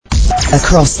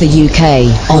Across the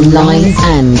UK, online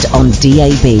and on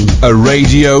DAB. A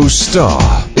radio star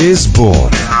is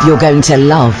born. You're going to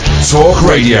love Talk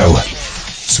Radio.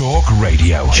 Talk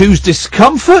Radio. Choose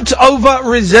discomfort over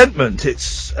resentment.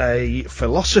 It's a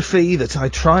philosophy that I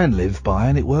try and live by,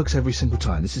 and it works every single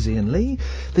time. This is Iain Lee.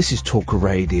 This is Talk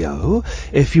Radio.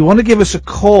 If you want to give us a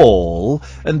call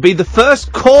and be the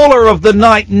first caller of the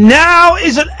night, now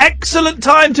is an excellent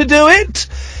time to do it.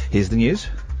 Here's the news.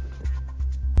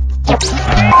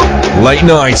 Late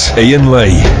night, Iain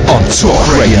Lee on Talk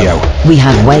Radio. We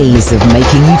have ways of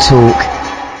making you talk.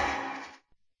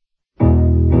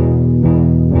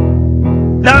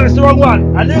 No, that's the wrong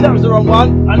one. I knew that was the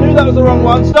wrong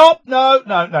one. Stop. No.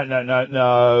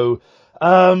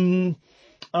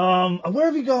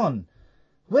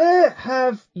 Where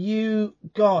have you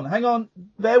gone? Hang on.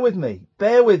 Bear with me.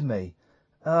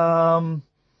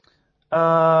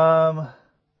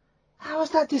 How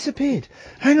has that disappeared?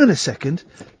 Hang on a second.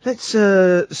 Let's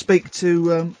speak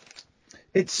to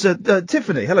it's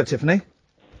Tiffany. Hello, Tiffany.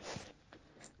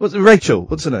 Rachel?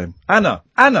 What's her name? Anna.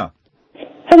 Hello.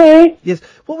 Yes.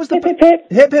 What was the hip, hip, hip.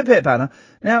 Hip, hip, hip, Anna.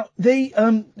 Now, the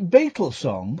Beatles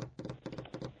song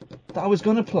that I was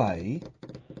going to play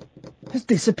has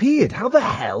disappeared. How the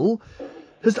hell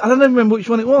I don't even remember which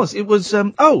one it was. It was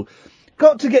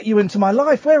Got to Get You Into My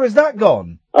Life. Where has that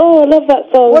gone? Oh, I love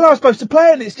that song. Well, I was supposed to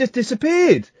play it and it's just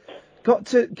disappeared. Got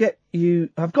to Get You...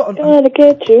 Gotta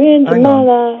get you into my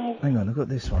life. Hang on, I've got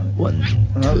this one. What?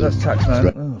 Oh, that's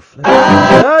Taxman. Oh, flip.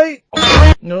 Hey!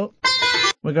 No.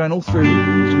 We're going all through.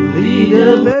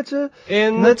 Leader better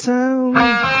in the town.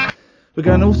 We're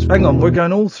going all... Hang on, we're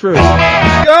going all through.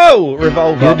 Go!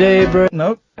 Revolver. Your day, bro.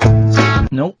 Nope.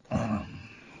 Hang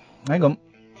on.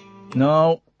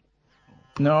 No.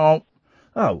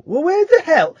 Oh, well, where the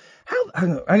hell?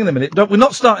 Hang on a minute. We're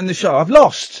not starting the show. I've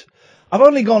lost. I've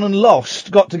only gone and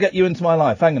lost. Got to Get You Into My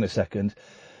Life. Hang on a second.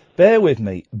 Bear with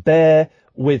me.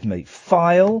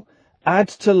 File. Add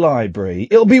to library.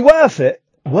 It'll be worth it.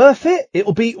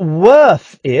 It'll be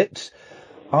worth it.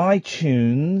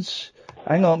 iTunes.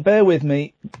 Hang on. Bear with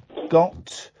me.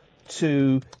 Got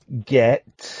to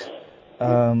get...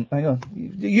 hang on.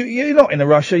 You're not in a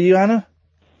rush, are you, Anna?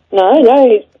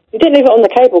 No. You didn't leave it on the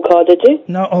cable car, did you?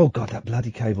 No. Oh, God, that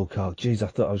bloody cable car. Jeez, I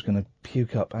thought I was going to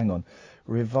puke up. Hang on.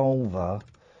 Revolver.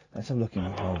 Let's have a look in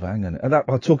Revolver. Hang on.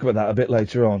 I'll talk about that a bit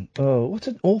later on. Oh, what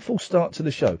an awful start to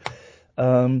the show.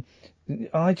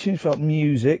 iTunes felt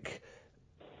music.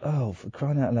 Oh, for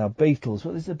crying out loud. Beatles.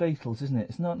 What is the Beatles, isn't it?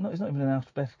 It's not even in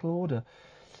alphabetical order.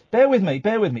 Bear with me. The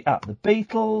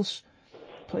Beatles.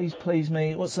 Please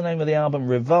me. What's the name of the album?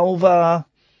 Revolver.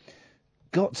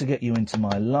 Got to Get You Into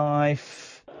My Life.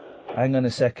 Hang on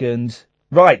a second.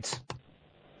 Right.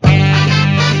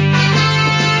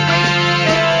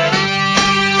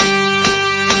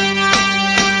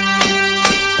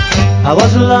 I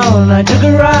was alone, I took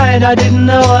a ride, I didn't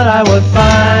know what I would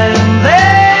find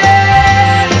there.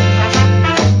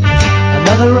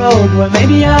 Another road where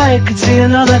maybe I could see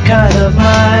another kind of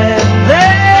mind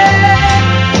there.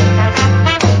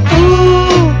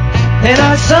 Ooh, then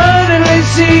I suddenly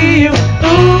see you.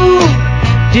 Ooh,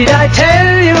 did I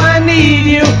tell you I need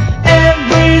you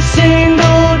every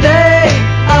single day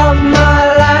of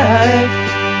my life?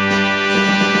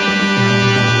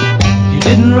 You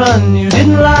didn't run, you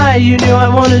didn't lie, you knew I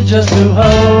wanted just to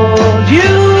hold you.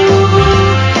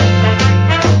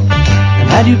 And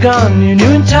had you gone, you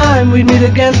knew in time we'd meet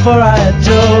again, for I had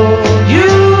told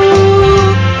you.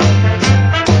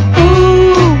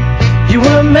 Ooh, you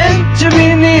were meant to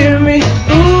be near me.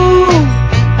 Ooh,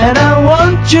 and I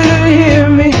want you to hear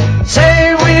me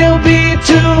say we'll be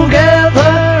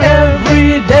together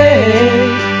every day.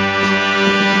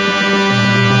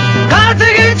 Got to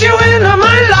get you into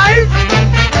my life.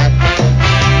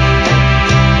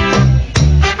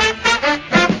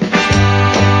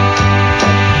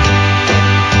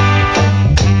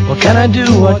 What can I do?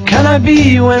 What can I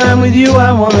be? When I'm with you,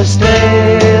 I want to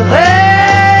stay there.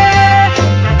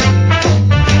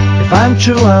 If I'm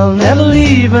true, I'll never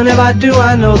leave, and if I do,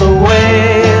 I know the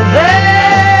way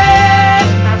there.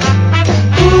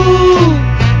 Ooh,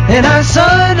 and I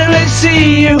suddenly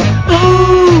see you.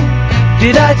 Ooh,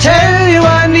 did I tell you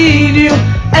I need you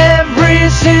every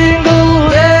single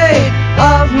day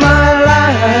of my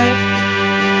life?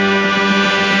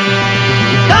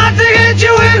 Got to get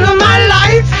you into my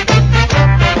life.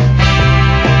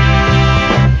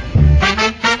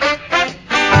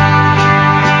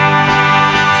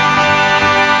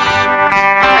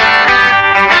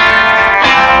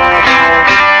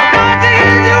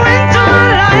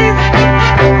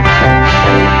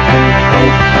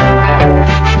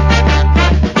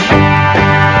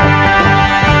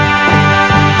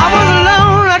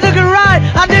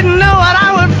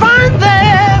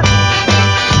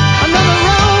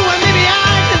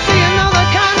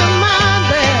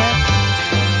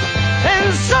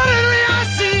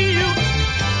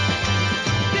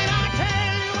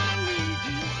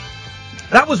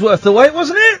 That was worth the wait,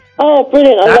 wasn't it? Oh,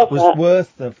 brilliant. I love that. That was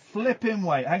worth the flipping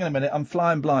wait. Hang on a minute. I'm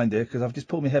flying blind here because I've just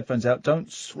pulled my headphones out.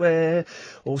 Don't swear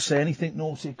or say anything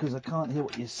naughty because I can't hear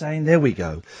what you're saying. There we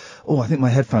go. Oh, I think my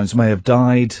headphones may have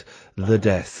died the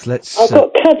death. I've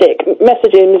got Caddick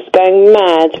messaging is going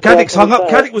mad. Caddick's hung up.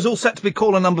 Caddick was all set to be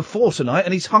caller number 4 tonight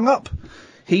and he's hung up.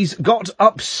 He's got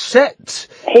upset.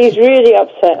 He's really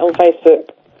upset on Facebook.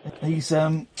 He's,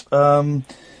 hang on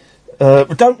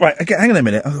a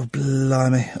minute. Oh,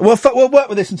 blimey. Well, we'll work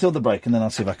with this until the break, and then I'll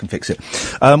see if I can fix it.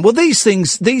 Well, these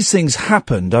things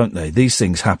happen, don't they? These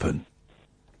things happen.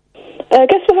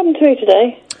 Guess what happened to me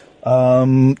today?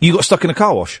 You got stuck in a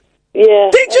car wash? Yeah.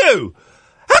 Did you?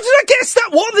 How did I guess that?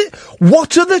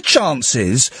 What are the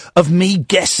chances of me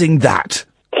guessing that?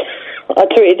 I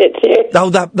tweeted it to you. Oh,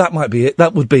 that might be it.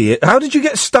 That would be it. How did you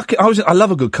get stuck? I love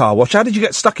a good car wash. How did you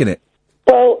get stuck in it?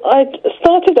 Well, I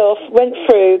started off, went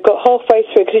through, got halfway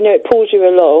through, because, it pulls you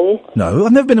along. No,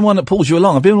 I've never been the one that pulls you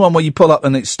along. I've been the one where you pull up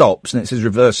and it stops, and it says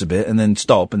reverse a bit, and then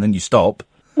stop, and then you stop.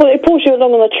 Well, it pulls you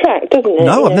along on the track, doesn't it?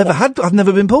 No, I've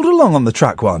never been pulled along on the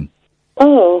track one.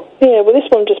 Oh, yeah, well, this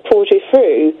one just pulls you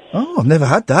through. Oh, I've never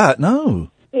had that,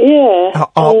 no. Yeah.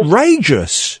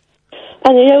 Outrageous.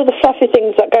 And the fluffy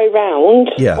things that go round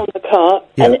on the car,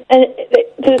 and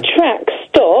the track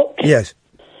stopped. Yes.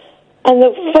 And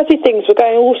the fuzzy things were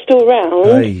going all still round.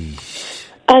 Aye.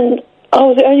 And I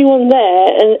was the only one there,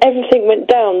 and everything went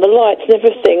down, the lights and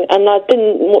everything, and I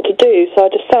didn't know what to do, so I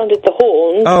just sounded the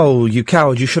horn. Oh, you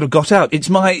coward, you should have got out.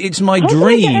 It's my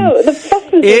dream.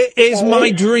 It is my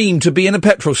dream to be in a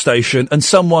petrol station and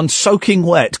someone soaking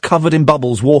wet, covered in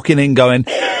bubbles, walking in going,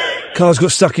 car's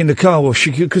got stuck in the car wash.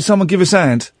 Could someone give us a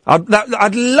hand?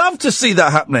 I'd love to see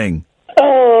that happening.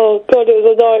 Oh, God, it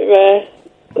was a nightmare.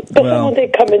 But someone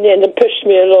did come in the end and push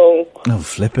me along. Oh,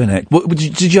 flipping it.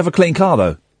 Did you have a clean car,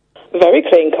 though? Very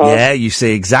clean car. Yeah, you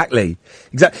see, exactly.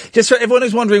 Just for everyone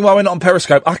who's wondering why we're not on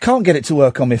Periscope, I can't get it to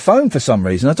work on my phone for some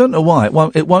reason. I don't know why.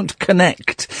 It won't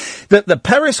connect. The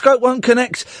Periscope won't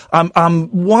connect. I'm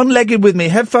one-legged with my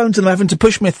headphones and I'm having to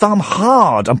push my thumb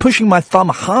hard. I'm pushing my thumb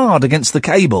hard against the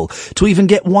cable to even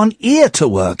get one ear to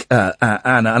work, Anna.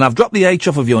 And I've dropped the H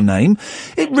off of your name.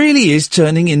 It really is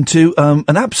turning into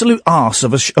an absolute arse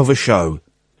of a show.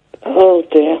 Oh,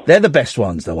 dear. They're the best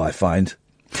ones, though, I find.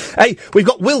 Hey, we've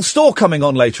got Will Storr coming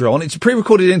on later on. It's a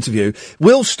pre-recorded interview.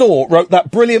 Will Storr wrote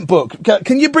that brilliant book.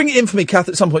 Can you bring it in for me, Kath,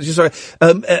 at some point? Sorry,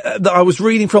 that I was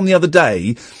reading from the other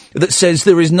day that says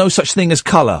there is no such thing as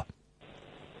colour.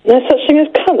 No such thing as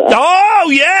colour? Oh,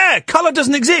 yeah! Colour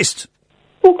doesn't exist.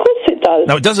 Well, of course it does.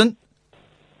 No, it doesn't.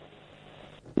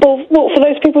 Well, what, for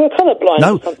those people who are colourblind?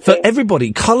 No, for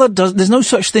everybody. Colour does. There's no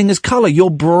such thing as colour.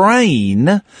 Your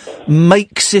brain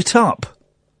makes it up.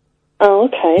 Oh,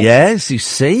 okay. Yes, you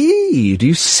see. Do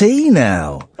you see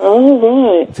now?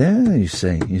 Oh, right. Yeah, you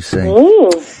see.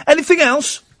 Ooh. Anything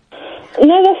else?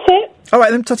 No, that's it. All right,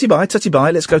 then, tutty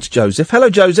bye. Let's go to Joseph. Hello,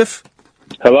 Joseph.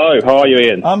 Hello, how are you,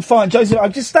 Ian? I'm fine, Joseph. I'll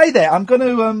just stay there. I'm going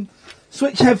to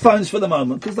switch headphones for the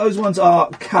moment, because those ones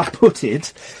are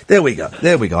kaputted. There we go.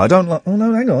 I don't like... Oh,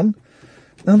 no, hang on.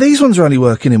 Now, these ones are only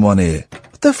working in one ear.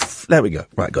 There we go.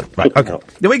 Right, good. Right, okay.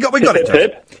 We got it, Joseph.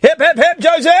 Hip, hip, hip,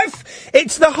 Joseph!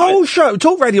 It's the whole show.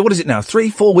 Talk Radio, what is it now?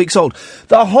 3-4 weeks old.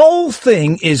 The whole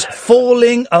thing is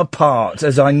falling apart,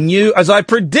 as I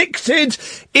predicted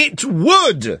it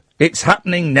would. It's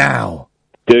happening now.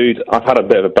 Dude, I've had a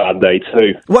bit of a bad day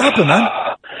too. What happened, man?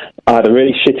 I had a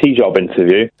really shitty job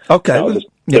interview. Okay.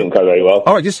 Didn't go very well.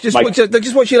 All right, just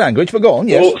watch your language, but go on,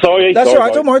 yes. Oh, sorry. That's all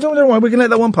right, don't worry. We can let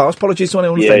that one pass. Apologies to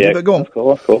anyone who's offended, but go on.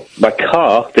 That's cool. My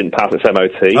car didn't pass its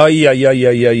MOT. Oh, yeah. So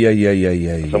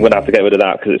I'm going to have to get rid of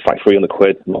that because it's like £300.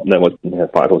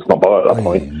 It's not bothered at that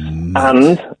point.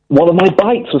 And one of my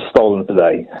bikes was stolen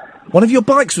today. One of your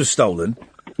bikes was stolen?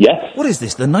 Yes. What is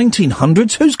this, the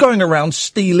 1900s? Who's going around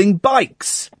stealing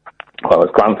bikes? Well,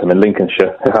 it's Grantham in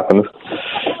Lincolnshire. It happens.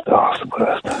 Oh, it's the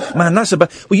worst. Man, that's a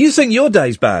bad... Well, you think your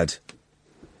day's bad?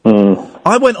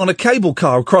 I went on a cable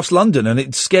car across London and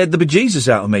it scared the bejesus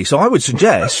out of me. So I would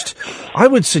suggest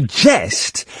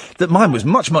that mine was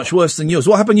much, much worse than yours.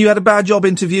 What happened? You had a bad job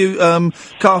interview,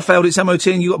 car failed its MOT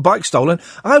and you got bike stolen.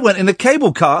 I went in a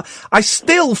cable car. I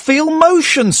still feel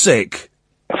motion sick.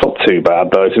 It's not too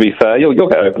bad, though, to be fair. You'll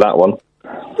get over that one.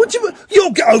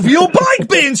 You'll get over your bike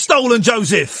being stolen,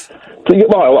 Joseph!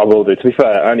 Well, I will do. To be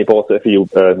fair, I only bought it a few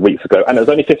weeks ago, and it was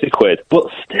only £50.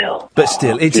 But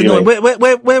still, it's annoying.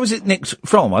 Where was it nicked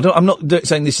from? I'm not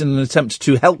saying this in an attempt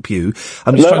to help you.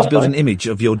 I'm just trying to build an image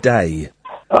of your day.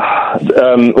 Well,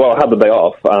 I had the day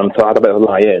off, and so I had a bit of a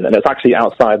lie-in, and it's actually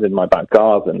outside in my back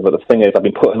garden. But the thing is, I've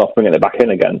been putting off bringing it back in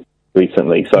again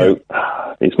recently. So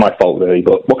it's my fault really.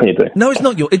 But what can you do? No, it's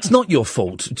not your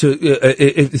fault to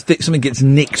if something gets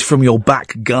nicked from your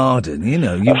back garden. You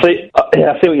know. I see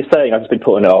what you're saying. I've just been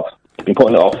putting it off. Been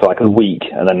putting it off for like a week,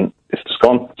 and then it's just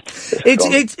gone.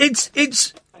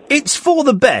 It's for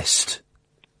the best.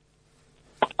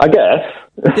 I guess.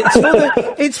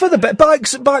 It's for the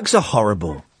best. Bikes are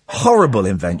horrible. Horrible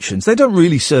inventions. They don't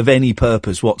really serve any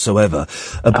purpose whatsoever,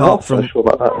 apart from. I'm not sure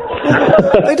about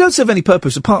that. They don't serve any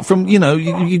purpose apart from,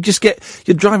 you just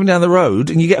you're driving down the road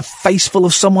and you get a face full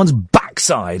of someone's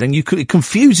backside, and it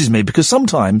confuses me because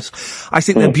sometimes I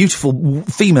think they're beautiful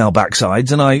female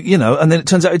backsides, and and then it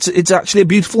turns out it's actually a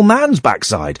beautiful man's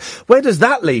backside. Where does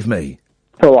that leave me?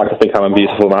 I don't like to think I'm a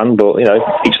beautiful man, but,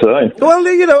 each to their own. Well,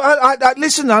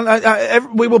 listen,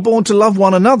 we were born to love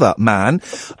one another, man.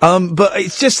 But I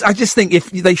just think if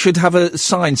they should have a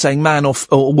sign saying man or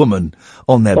woman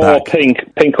on their back. Or pink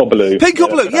or blue. Pink or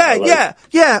blue, yeah.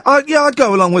 I'd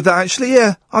go along with that, actually,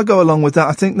 yeah. I'd go along with that.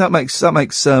 I think that makes kind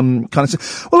of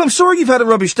sense. Well, I'm sorry you've had a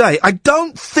rubbish day. I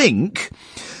don't think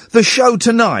the show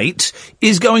tonight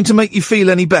is going to make you feel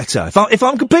any better. If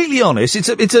I'm completely honest, it's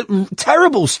a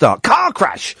terrible start. Car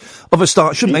crash of a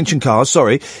start. Shouldn't mention cars,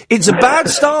 sorry. It's a bad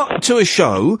start to a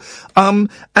show, and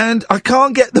I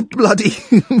can't get the bloody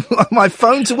my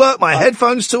phone to work, my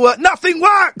headphones to work. Nothing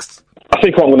works! I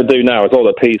think what I'm going to do now is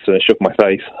order pizza and shove my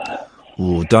face.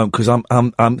 Oh, don't, because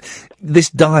I'm this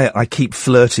diet I keep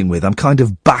flirting with. I'm kind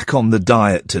of back on the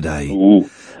diet today. Ooh.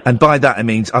 And by that it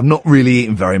means I've not really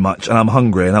eaten very much, and I'm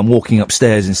hungry, and I'm walking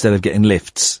upstairs instead of getting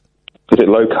lifts. Is it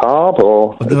low carb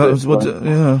or?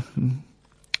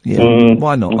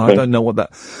 Why not? Okay. I don't know what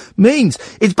that means.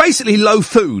 It's basically low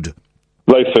food.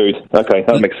 Low food. Okay,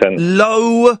 that makes sense.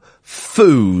 Low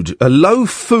food. A low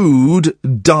food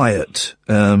diet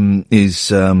is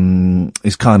kind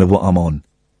of what I'm on.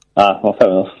 Well, fair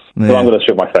enough. Yeah. Well, I'm going to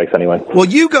shove my face anyway. Well,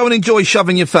 you go and enjoy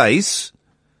shoving your face.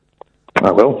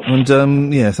 I will. And,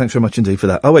 thanks very much indeed for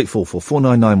that. 0844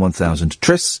 499 1000.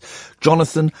 Triss,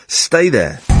 Jonathan, stay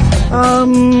there.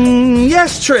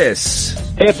 Yes, Triss.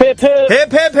 Hip, hip, hip.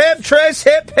 Hip, hip, hip, Triss,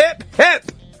 hip, hip,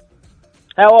 hip.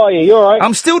 How are you? You alright?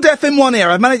 I'm still deaf in one ear.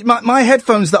 I've managed my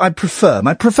headphones that I prefer,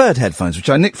 my preferred headphones, which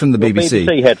I nicked from the BBC.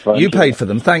 BBC headphones. You paid for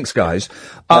them. Thanks, guys.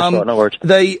 That's right, no worries.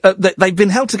 They've been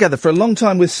held together for a long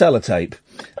time with sellotape,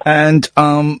 and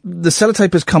the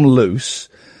sellotape has come loose.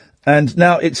 And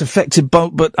now it's affected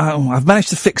both, but I've managed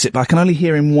to fix it, but I can only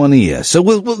hear in one ear. So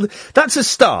we'll that's a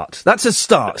start. That's a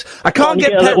start. I can't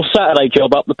get a little Saturday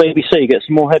job up the BBC, get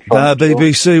some more headphones.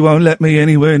 BBC won't let me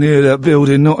anywhere near that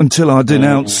building, not until I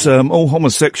denounce all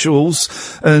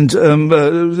homosexuals and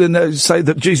say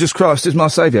that Jesus Christ is my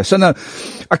saviour. So no,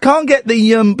 I can't get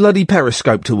the bloody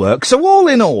Periscope to work. So all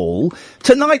in all,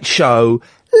 tonight's show,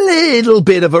 little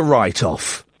bit of a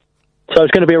write-off. So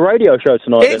it's going to be a radio show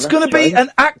tonight. It's going to be an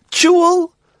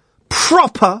actual,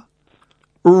 proper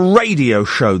radio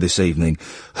show this evening.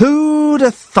 Who'd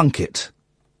have thunk it?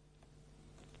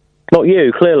 Not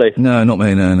you, clearly. No, not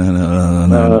me. No,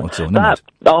 not at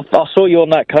all. I saw you on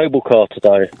that cable car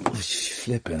today.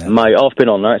 Flipping it. Mate, I've been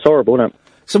on that. It's horrible, isn't it?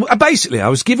 So basically, I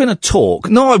was given a talk.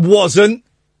 No, I wasn't.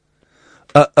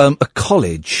 A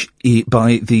college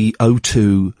by the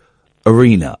O2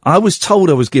 Arena. I was told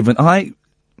I was given. I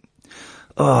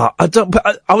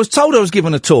was told I was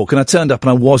given a talk, and I turned up and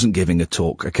I wasn't giving a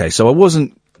talk. Okay, so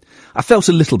I felt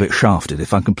a little bit shafted,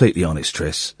 if I'm completely honest,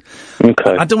 Triss.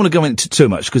 Okay. I don't want to go into too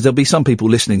much, because there'll be some people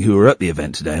listening who were at the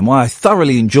event today, and while I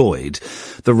thoroughly enjoyed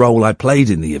the role I played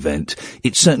in the event,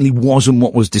 it certainly wasn't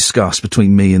what was discussed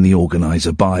between me and the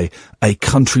organiser by a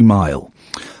country mile.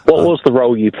 What was the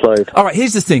role you played? All right,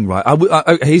 here's the thing, right?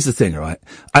 Here's the thing, right?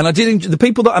 And I did the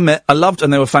people that I met, I loved,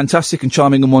 and they were fantastic and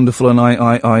charming and wonderful, and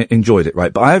I enjoyed it,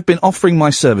 right? But I have been offering my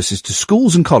services to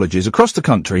schools and colleges across the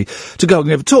country to go and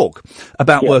give a talk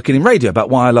about working in radio, about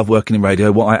why I love working in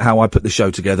radio, how I put the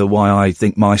show together, why I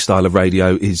think my style of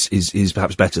radio is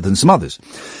perhaps better than some others.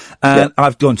 And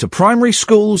I've gone to primary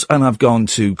schools, and I've gone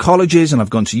to colleges, and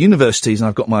I've gone to universities, and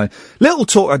I've got my little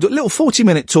talk. I do a little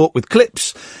 40-minute talk with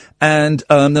clips, and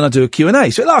then I do a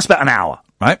Q&A. So it lasts about an hour,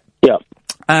 right? Yeah.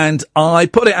 And I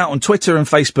put it out on Twitter and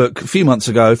Facebook a few months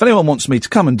ago. If anyone wants me to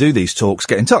come and do these talks,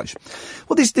 get in touch.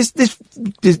 Well, this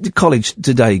college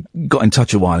today got in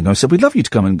touch a while ago and said, we'd love you to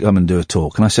come and do a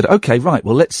talk. And I said, okay, right,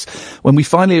 well, when we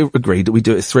finally agreed that we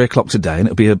do it at 3:00 today, and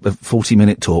it'll be a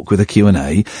 40-minute talk with a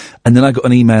Q&A. And then I got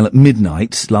an email at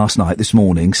midnight this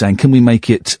morning saying, can we make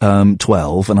it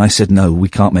 12? And I said, no, we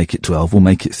can't make it 12. We'll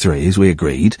make it 3, as we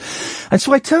agreed. And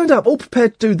so I turned up all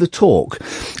prepared to do the talk.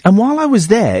 And while I was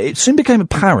there, it soon became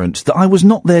apparent that I was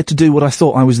not there to do what I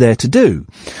thought I was there to do.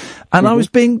 And I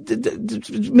was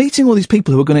meeting all these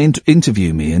people who were going to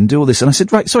interview me and do all this. And I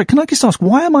said, right, sorry, can I just ask,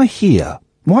 why am I here?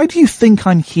 Why do you think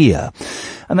I'm here?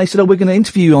 And they said, oh, we're going to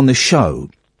interview you on this show.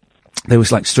 There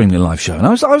was like streaming a live show. And I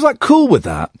was like cool with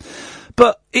that.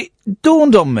 But it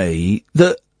dawned on me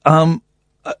that, that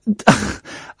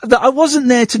I wasn't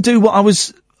there to do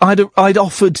what I'd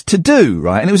offered to do,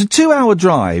 right? And it was a 2-hour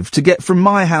drive to get from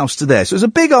my house to there. So it was a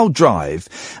big old drive.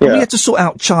 And we had to sort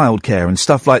out childcare and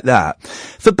stuff like that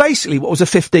for basically what was a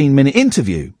 15-minute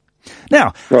interview.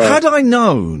 Now, had I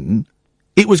known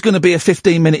it was going to be a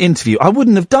 15-minute interview, I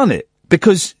wouldn't have done it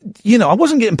because, you know, I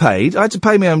wasn't getting paid. I had to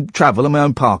pay my own travel and my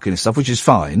own parking and stuff, which is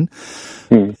fine.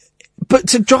 But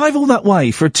to drive all that way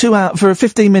for a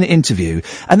 15-minute interview,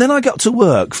 and then I got to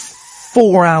work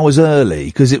 4 hours early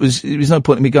because it was no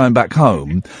point in me going back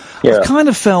home. I kind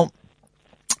of felt,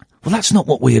 well, that's not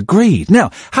what we agreed.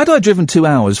 Now, had I driven 2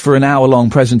 hours for an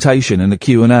hour-long presentation and a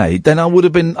Q&A, then I would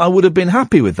have been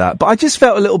happy with that. But I just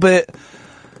felt a little bit.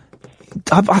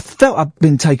 I felt I'd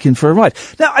been taken for a ride.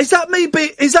 Now, is that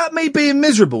me being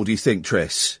miserable? Do you think,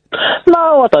 Triss?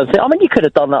 No, I don't think. I mean, you could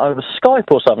have done that over Skype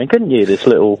or something, couldn't you? This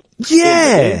little.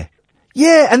 Yeah.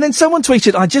 Yeah, and then someone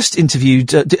tweeted, I just interviewed,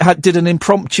 did an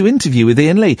impromptu interview with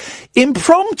Iain Lee.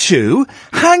 Impromptu?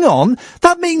 Hang on.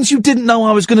 That means you didn't know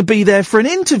I was going to be there for an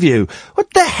interview. What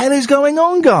the hell is going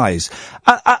on, guys?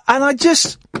 And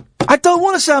I don't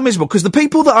want to sound miserable, because the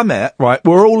people that I met, right,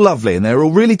 were all lovely, and they're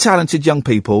all really talented young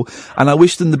people, and I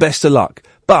wish them the best of luck.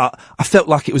 But I felt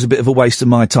like it was a bit of a waste of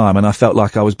my time, and I felt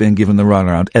like I was being given the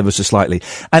runaround ever so slightly.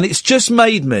 And it's just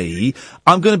made me,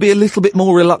 I'm going to be a little bit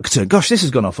more reluctant. Gosh, this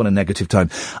has gone off on a negative tone.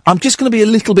 I'm just going to be a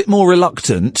little bit more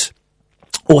reluctant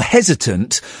or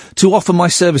hesitant to offer my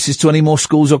services to any more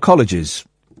schools or colleges.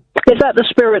 Is that the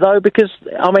spirit, though? Because,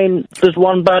 I mean, does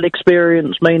one bad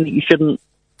experience mean that you shouldn't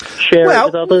share it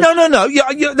with others? No.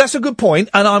 Yeah, that's a good point,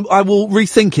 and I will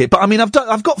rethink it. But I mean, I've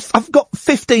got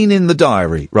 15 in the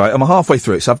diary, right? I'm halfway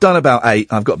through it, so I've done about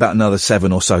 8. I've got about another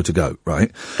 7 or so to go,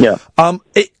 right? Yeah.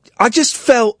 I just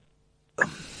felt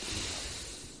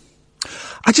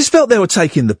they were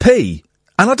taking the pee,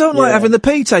 and I don't like having the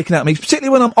pee taken out of me, particularly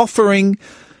when I'm offering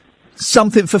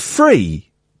something for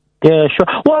free. Yeah, sure.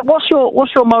 What's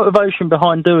your motivation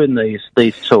behind doing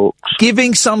these talks?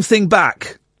 Giving something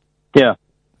back. Yeah.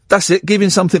 That's it, giving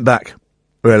something back.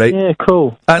 Really? Yeah,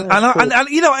 cool. And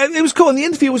you know, it was cool, and the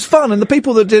interview was fun, and the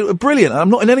people that did it were brilliant. I'm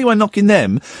not in any way knocking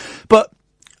them, but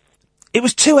it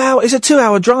was 2 hours. It's a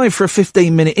 2-hour drive for a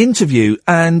 15-minute interview,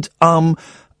 and I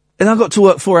got to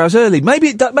work 4 hours early.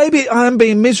 Maybe I am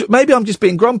being miserable. Maybe I'm just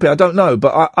being grumpy. I don't know,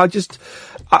 but I just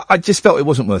felt it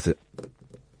wasn't worth it.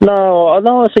 No,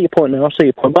 I see your point now. I see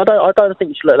your point, but I don't think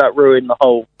you should let that ruin the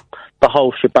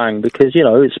whole shebang, because, you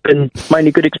know, it's been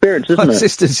mainly good experience, isn't it? My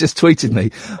sister's just tweeted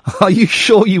me, are you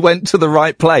sure you went to the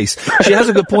right place? She has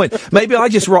a good point. Maybe I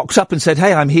just rocked up and said,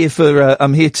 hey, I'm here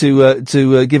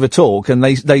to give a talk, and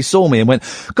they saw me and went,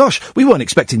 gosh, we weren't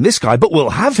expecting this guy, but we'll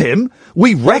have him.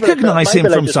 We recognise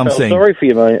him from something. Felt sorry for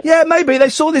you, mate. Yeah, maybe they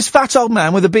saw this fat old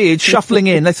man with a beard shuffling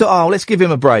in. They thought, oh, let's give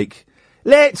him a break.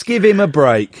 Let's give him a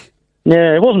break.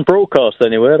 Yeah, it wasn't broadcast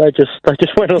anywhere. They just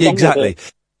went along exactly.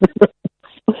 with it.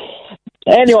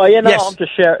 Anyway, yes. I'm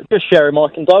just sharing my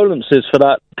condolences for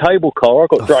that cable car. I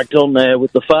got dragged on there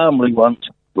with the family once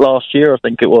last year, I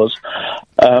think it was.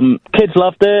 Kids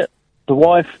loved it. The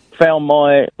wife found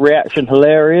my reaction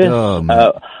hilarious.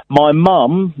 My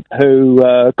mum, who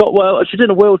she's in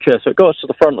a wheelchair, so it got us to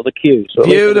the front of the queue. So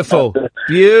beautiful.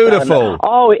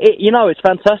 It's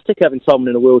fantastic having someone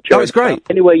in a wheelchair. Oh, it's great.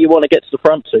 Anywhere you want to get to the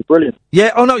front to, brilliant.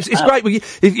 Yeah, it's great.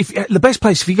 If the best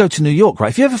place, if you go to New York, right,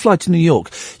 if you ever fly to New York,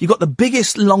 you've got the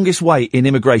biggest, longest wait in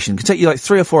immigration. It can take you like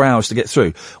 3 or 4 hours to get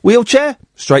through. Wheelchair,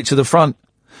 straight to the front.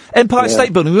 Empire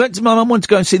State Building. My mum wanted to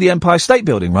go and see the Empire State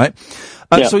Building, right?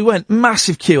 So we went,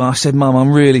 massive queue, and I said, Mum,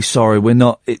 I'm really sorry,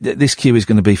 this queue is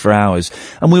going to be for hours.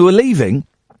 And we were leaving,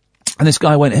 and this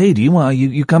guy went, hey, do you want,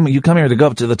 you come here to go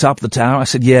up to the top of the tower? I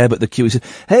said, yeah, but the queue. He said,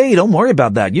 hey, don't worry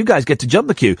about that. You guys get to jump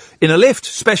the queue. In a lift,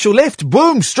 special lift,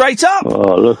 boom, straight up.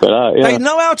 Oh, look at that, yeah.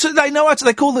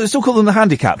 They still call them the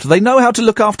handicapped. They know how to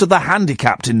look after the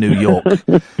handicapped in New York.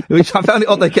 Which I found it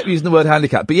odd they kept using the word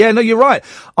handicap. But yeah, no, you're right.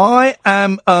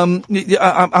 I'm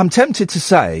tempted to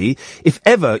say, if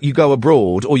ever you go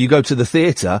abroad or you go to the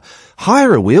theatre,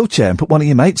 hire a wheelchair and put one of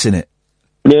your mates in it.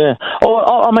 Yeah.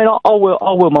 I'll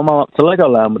wheel my mum up to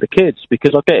Legoland with the kids,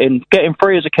 because I get in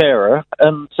free as a carer,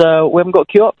 and we haven't got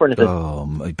to queue up for anything. Oh,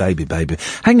 baby.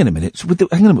 Hang on a minute.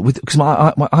 Because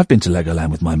I've been to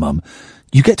Legoland with my mum.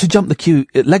 You get to jump the queue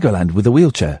at Legoland with a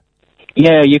wheelchair.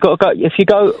 Yeah, you got to go. If you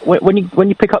go when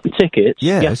you pick up your tickets,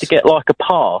 Yes. you have to get like a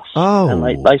pass. Oh. And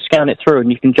they scan it through, and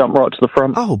you can jump right to the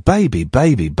front. Oh, baby.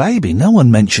 No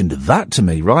one mentioned that to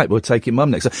me. Right, we're taking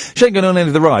Mum next. She ain't going on any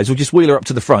of the rides. We'll just wheel her up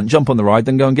to the front, jump on the ride,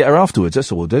 then go and get her afterwards.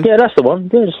 That's all we'll do. Yeah, that's the one.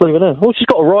 Yeah, just leave her there. Well, she's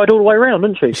got a ride all the way round,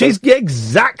 hasn't she?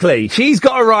 Exactly. She's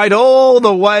got a ride all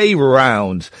the way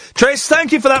round. Tris,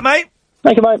 thank you for that, mate.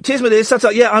 Thank you, mate. Cheers, with this. That's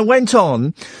yeah, I went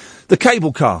on the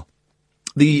cable car.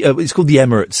 It's called the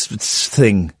Emirates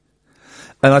thing.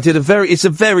 And I did it's a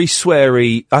very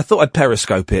sweary, I thought I'd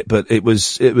periscope it, but it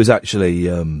was actually,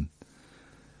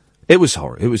 it was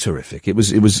horrible. It was horrific. It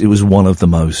was one of the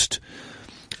most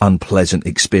unpleasant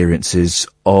experiences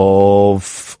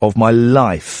of my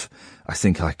life. I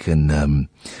think I can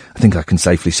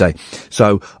safely say.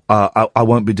 So, I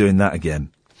won't be doing that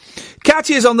again.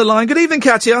 Katia's on the line. Good evening,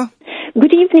 Katia.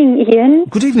 Good evening, Iain.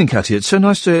 Good evening, Katia. It's so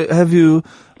nice to have you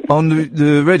on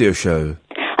the radio show.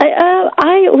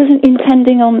 I wasn't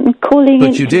intending on calling.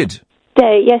 But you did.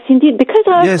 Today, yes, indeed, because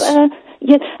I've...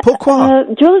 Yes.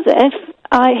 Pourquoi? Joseph,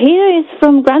 he is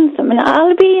from Grantham, and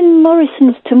I'll be in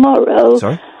Morrison's tomorrow.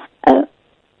 Sorry?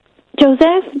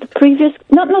 Joseph,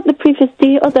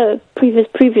 the other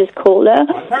previous caller.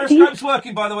 Periscope's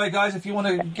working, by the way, guys, if you want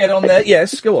to get on there.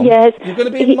 Yes, go on. Yes. You're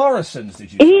going to be in Morrison's,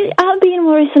 did you say? I'll be in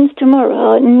Morrison's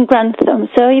tomorrow in Grantham,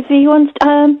 so if he wants,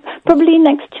 probably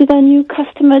next to the new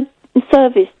customer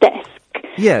service desk.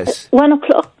 Yes. 1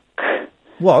 o'clock.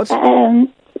 What?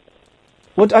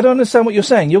 What? I don't understand what you're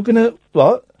saying. You're going to...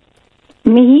 What?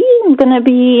 I'm going to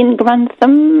be in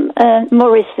Grantham,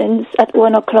 Morrison's at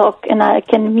 1 o'clock, and I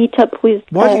can meet up with...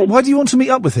 Why do you want to meet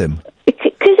up with him?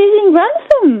 Because he's in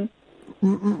Grantham.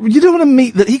 You don't want to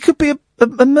meet... He could be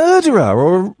a murderer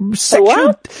or a sexual...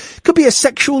 What? Could be a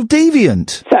sexual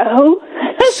deviant.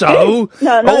 So?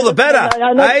 No, all the better,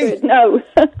 no, not eh? good. No,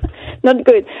 not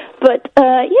good. But,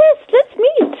 yes, let's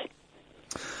meet.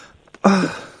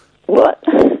 What?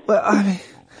 Well, I mean...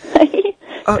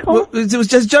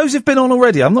 has Joseph been on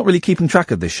already? I'm not really keeping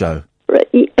track of this show.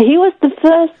 He was the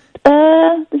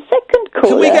second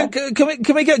caller.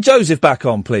 Can we get Joseph back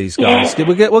on, please, guys? Yeah.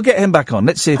 We'll get him back on.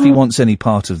 Let's see if he wants any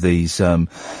part of these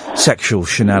sexual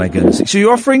shenanigans. So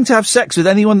you're offering to have sex with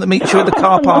anyone that meets you at the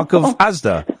car park of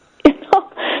Asda?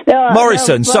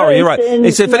 Morrison, sorry, you're right.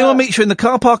 It's if anyone meets you in the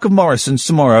car park of Morrison's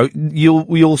tomorrow,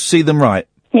 you'll see them right.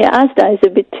 Yeah, Asda is a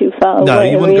bit too far away. No,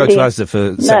 you wouldn't go to Asda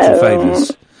for sexual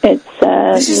favours. It's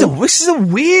This is a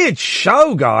weird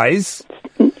show, guys.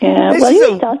 Yeah,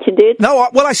 you started it. No,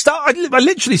 I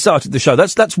literally started the show.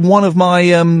 That's one of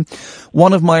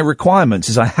my requirements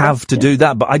is I have to do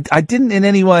that. But I didn't in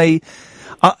any way.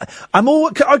 I'm all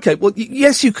okay. Well,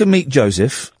 yes, you can meet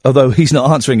Joseph, although he's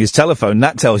not answering his telephone.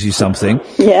 That tells you something.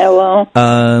 Yeah, well,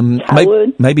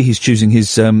 maybe he's choosing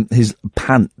his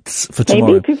pants for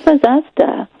tomorrow. Maybe he prefers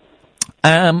Asda.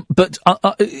 But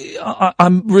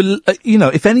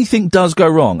if anything does go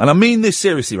wrong, and I mean this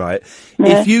seriously, right?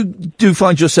 Yeah. If you do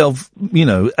find yourself,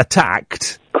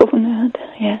 attacked, cornered,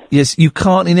 yes. Yes, you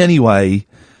can't in any way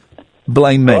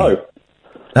blame me.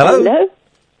 Hello?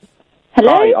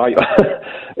 Hi,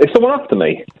 is someone after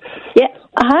me? Yeah.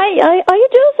 Hi, are you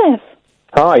Joseph?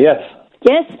 Hi, yes.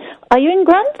 Yes. Are you in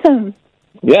Grantham?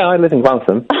 Yeah, I live in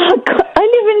Grantham. Oh, God, I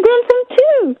live in Grantham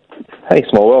too. Hey,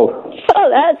 small world. Oh,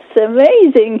 that's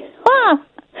amazing.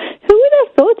 Who would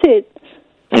have thought it?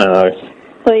 No.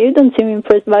 Well, you don't seem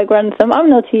impressed by Grantham. I'm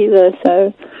not either,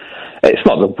 so... It's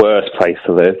not the worst place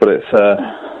to live, but it's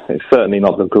certainly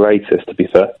not the greatest, to be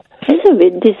fair. It's a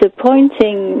bit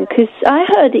disappointing, because I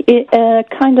heard it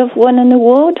kind of won an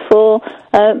award for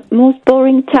most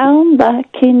boring town back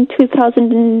in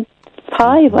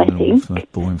 2005, I think.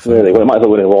 Really? Well, it might as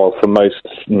well win an award for most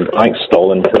bikes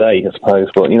stolen today, I suppose,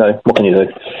 but, what can you do?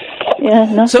 Yeah,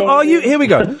 nothing. So here we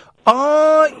go.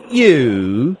 Are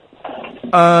you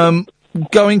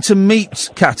going to meet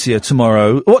Katia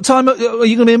tomorrow? What time are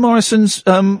you going to be in Morrison's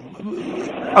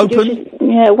open?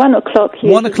 Yeah, 1 o'clock.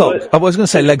 1 o'clock. I was going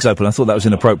to say legs open. I thought that was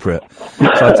inappropriate. So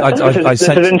this is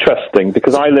interesting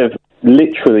because I live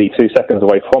literally 2 seconds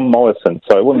away from Morrison,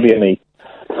 so it wouldn't be any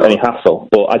hassle.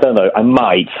 But I don't know. I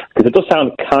might because it does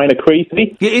sound kind of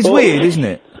creepy. It is weird, isn't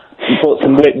it? But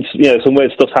some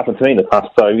weird stuff's happened to me in the past,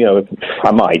 so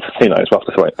I might. Who knows? We'll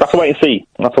have to wait and see.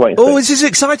 Oh, this is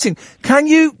exciting. Can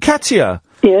you, Katia?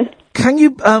 Yes. Can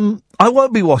you? I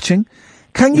won't be watching.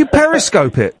 Can you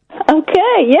periscope it?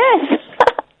 Okay. Yes.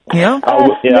 Yeah.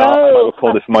 No. I'll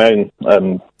record it for my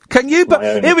own Can you?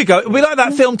 But here we go. We like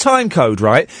that film Time Code,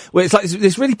 right? Where it's like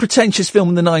this really pretentious film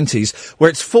in the 90s, where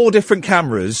it's 4 different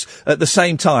cameras at the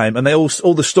same time, and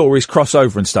all the stories cross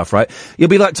over and stuff, right? You'll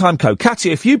be like Time Code.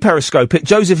 Katia, if you periscope it,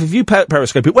 Joseph, if you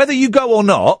periscope it, whether you go or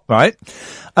not, right?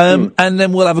 And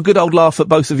then we'll have a good old laugh at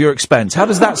both of your expense. How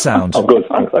does that sound? Oh, good,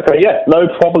 thanks. Okay, yeah, no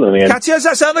problem, Ian. Katia, does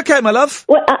that sound okay, my love?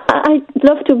 Well, I'd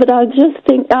love to, but I just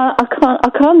think I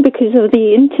can't because of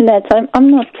the internet.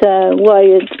 I'm not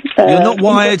wired. You're not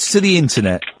wired to the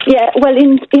internet. Yeah, well,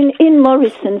 in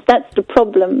Morrison's, that's the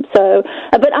problem. So,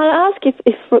 but I'll ask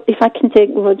if I can take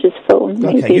Roger's phone.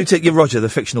 Maybe. Okay, you take your Roger, the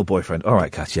fictional boyfriend. All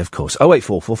right, Katia, of course.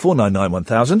 0844 499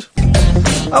 1000.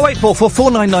 0844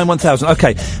 499 1000.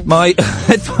 Okay, my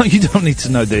headphone. You don't need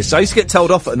to know this. I used to get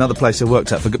told off at another place I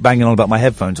worked at for banging on about my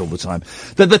headphones all the time.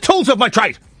 They're the tools of my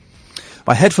trade.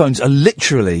 My headphones are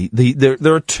literally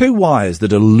there are 2 wires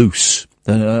that are loose.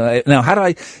 Now,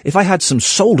 if I had some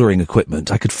soldering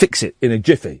equipment, I could fix it in a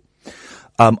jiffy.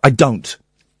 I don't.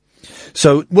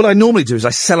 So what I normally do is I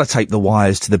sellotape the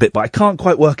wires to the bit, but I can't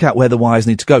quite work out where the wires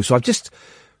need to go. So I've just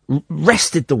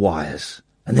rested the wires,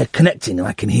 and they're connecting, and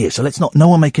I can hear. So no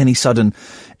one make any sudden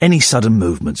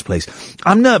movements, please.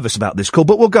 I'm nervous about this call,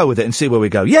 but we'll go with it and see where we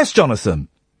go. Yes, Jonathan.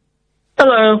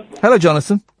 Hello. Hello,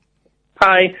 Jonathan.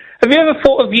 Hi. Have you ever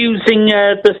thought of using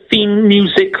the theme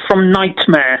music from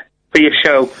Nightmare for your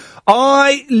show?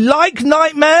 I like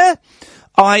Nightmare.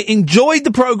 I enjoyed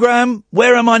the programme.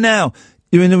 Where am I now?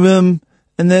 You're in a room,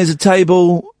 and there's a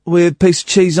table with a piece of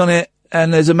cheese on it,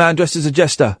 and there's a man dressed as a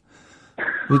jester.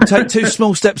 We'll take 2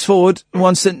 small steps forward,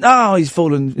 one step. Oh, he's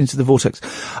fallen into the vortex.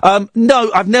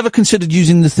 No, I've never considered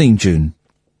using the theme tune.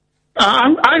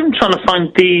 I'm trying to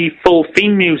find the full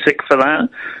theme music for that,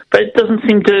 but it doesn't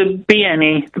seem to be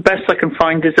any. The best I can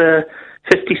find is a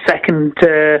 50-second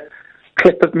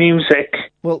clip of music.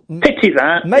 Well, pity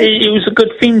that. It was a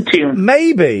good theme tune.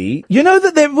 Maybe. You know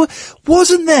that there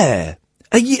wasn't there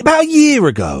about a year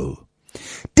ago.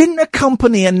 Didn't a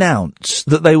company announce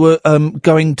that they were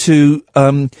going to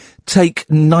take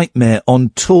Nightmare on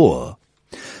tour,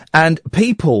 and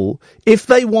people, if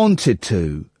they wanted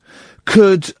to,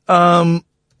 could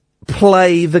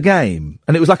play the game,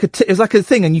 and it was like a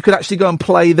thing, and you could actually go and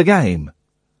play the game.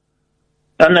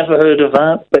 I never heard of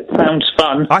that, but it sounds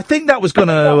fun. I think that was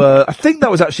gonna. I think that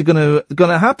was actually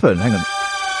gonna happen. Hang on.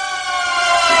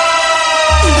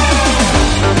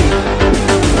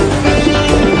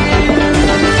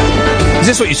 Is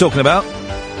this what you're talking about?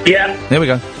 Yeah. There we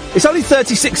go. It's only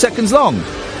 36 seconds long.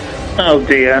 Oh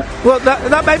dear. Well,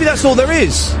 that maybe that's all there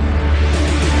is.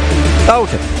 Oh,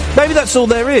 okay. Maybe that's all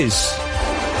there is.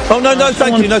 Oh, no,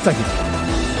 thank you. No, thank you.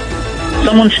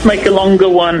 Someone should make a longer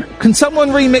one. Can someone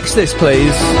remix this,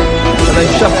 please? And then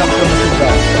shut up from the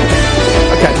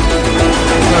Okay.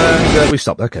 And we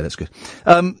stopped. Okay, that's good.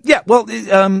 Yeah, well,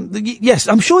 yes,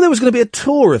 I'm sure there was going to be a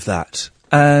tour of that.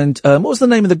 And what was the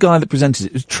name of the guy that presented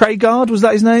it? Was Treguard? Was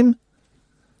that his name?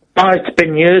 Oh, it's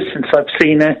been years since I've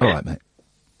seen it. All right, mate.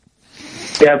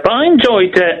 Yeah, but I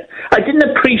enjoyed it. I didn't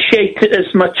appreciate it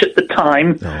as much at the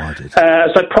time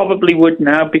as I probably would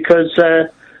now, because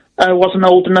I wasn't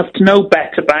old enough to know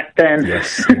better back then.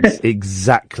 Yes,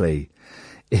 exactly.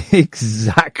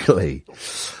 Exactly.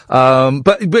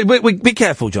 But be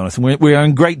careful, Jonathan. We are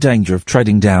in great danger of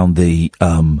treading down the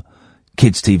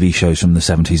kids' TV shows from the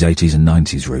 70s, 80s, and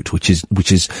 90s route, which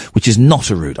is not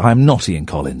a route. I am not Ian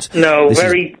Collins. No,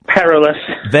 very perilous.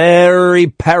 Very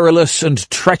perilous and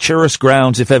treacherous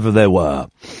grounds, if ever there were.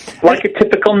 Like a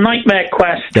typical Nightmare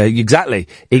quest. Exactly.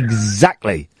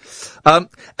 Do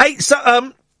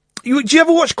you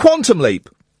ever watch Quantum Leap?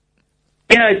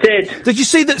 Yeah, I did. Did you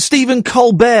see that Stephen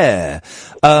Colbert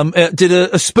did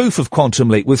a spoof of Quantum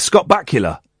Leap with Scott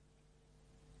Bakula?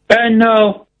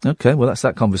 No. Okay, well, that's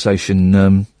that conversation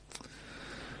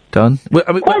done. Well,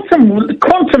 I mean,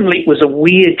 Quantum Leap was a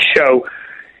weird show.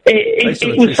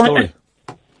 It was like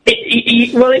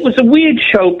it was a weird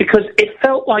show because it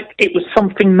felt like it was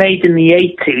something made in the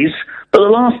 80s, but the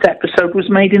last episode was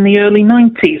made in the early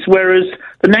 90s, whereas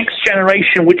the Next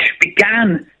Generation, which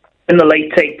began in the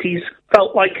late 80s,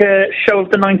 felt like a show of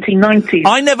the 1990s.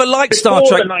 I never liked Star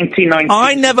Trek. The 1990s.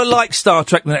 I never liked Star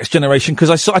Trek: The Next Generation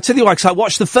because I tell you why. Because I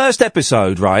watched the first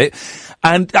episode, right,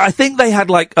 and I think they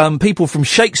had like people from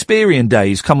Shakespearean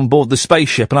days come on board the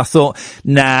spaceship, and I thought,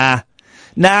 nah,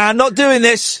 I'm not doing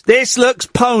this. This looks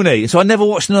pony. So I never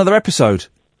watched another episode.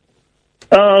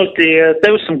 Oh dear,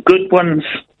 there were some good ones.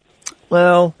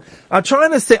 Well, I'm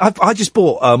trying to think. I just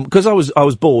bought because I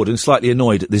was bored and slightly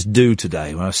annoyed at this do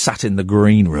today when I sat in the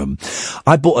green room.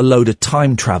 I bought a load of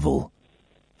time travel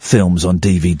films on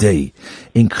DVD,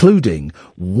 including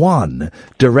one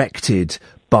directed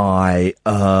by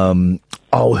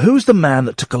Oh, who's the man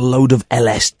that took a load of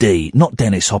LSD? Not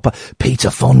Dennis Hopper, Peter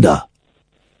Fonda.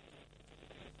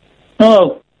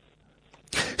 Oh.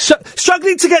 So,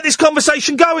 struggling to get this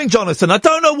conversation going, Jonathan. I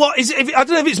don't know what is it. I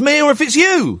don't know if it's me or if it's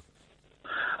you.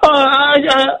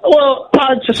 Well,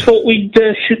 I just thought we'd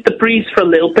shoot the breeze for a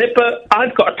little bit, but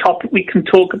I've got a topic we can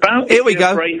talk about. Here we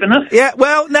go. Brave enough. Yeah.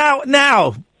 Well,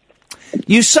 now,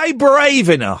 you say brave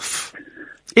enough.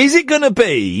 Is it going to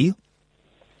be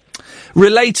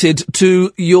related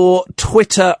to your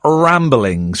Twitter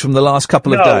ramblings from the last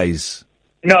couple of days?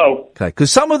 No. Okay,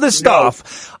 because some of the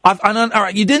stuff, all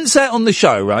right, you didn't say it on the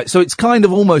show, right? So it's kind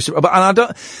of almost, what I have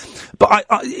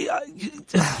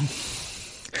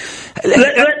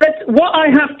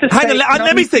to say. Hang on,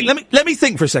 let me think. Let me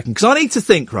think for a second, because I need to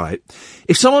think. Right,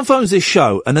 if someone phones this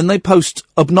show and then they post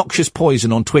obnoxious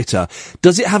poison on Twitter,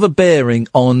 does it have a bearing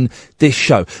on this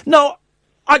show? No,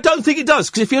 I don't think it does.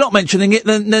 Because if you're not mentioning it,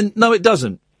 then no, it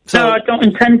doesn't. So, no, I don't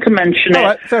intend to mention it. All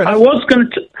right, fair enough. I was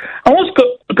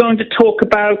going to talk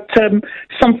about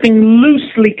something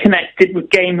loosely connected with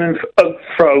Game of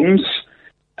Thrones.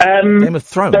 Game of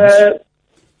Thrones. Well,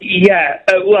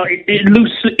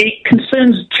 it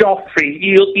concerns Joffrey.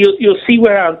 You'll see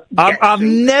where I've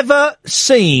never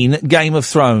seen Game of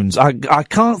Thrones. I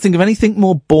can't think of anything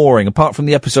more boring apart from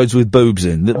the episodes with boobs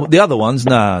in. The other ones,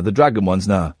 nah. The dragon ones,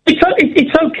 nah.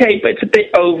 It's okay, but it's a bit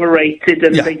overrated,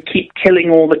 and they keep killing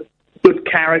all the good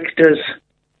characters.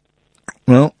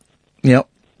 Well, yeah.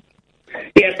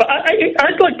 Yeah, but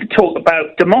I'd like to talk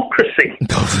about democracy.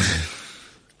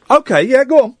 Okay, yeah,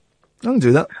 go on. I can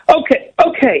do that. Okay.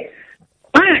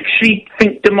 I actually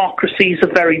think democracy is a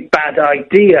very bad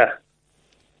idea.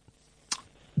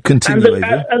 Continue,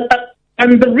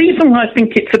 and the reason why I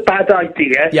think it's a bad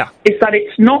idea is that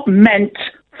it's not meant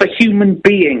for human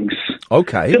beings.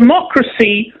 Okay.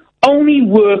 Democracy only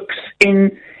works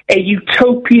in a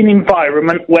utopian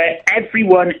environment where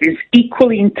everyone is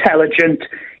equally intelligent,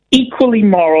 equally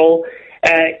moral,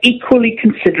 equally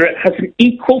considerate, has an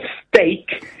equal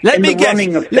stake in the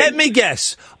running of things. Let me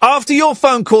guess. After your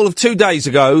phone call of 2 days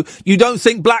ago, you don't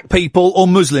think black people or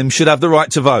Muslims should have the right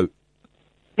to vote?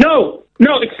 No,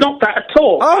 it's not that at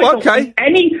all. Oh, okay.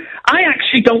 I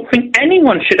actually don't think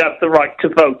anyone should have the right to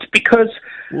vote because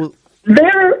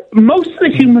most of the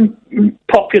human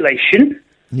population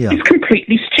is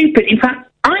completely stupid. In fact,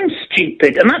 I'm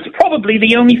stupid, and that's probably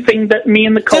the only thing that me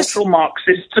and the cultural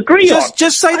Marxists agree on.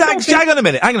 Just say that. Hang on a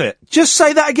minute. Just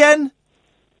say that again.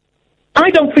 I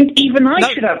don't think even I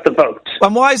should have the vote.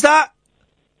 And why is that?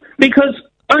 Because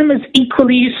I'm as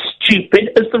equally as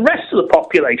stupid as the rest of the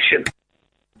population.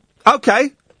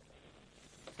 Okay.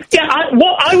 Yeah,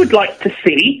 what I would like to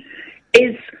see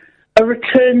is a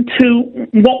return to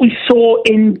what we saw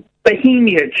in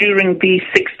Bohemia during the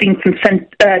 16th and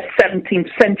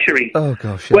 17th century. Oh,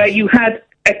 gosh. Yes. Where you had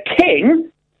a king,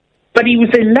 but he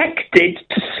was elected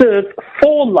to serve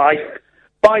for life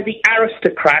by the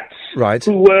aristocrats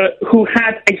who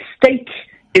had a stake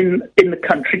in the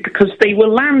country because they were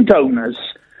landowners.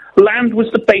 Land was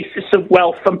the basis of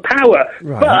wealth and power.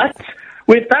 Right. But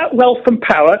with that wealth and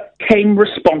power came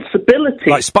responsibility.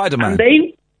 Like Spider-Man.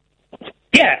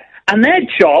 And their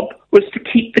job was to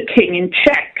keep the king in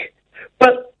check.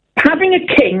 But having a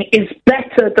king is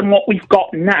better than what we've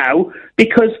got now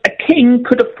because a king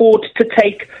could afford to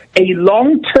take a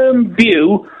long-term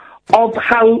view of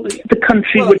how the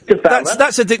country would develop.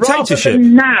 That's a dictatorship. Rather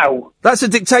than now. That's a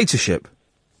dictatorship.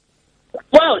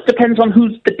 Well, it depends on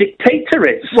who the dictator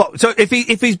is. What? So if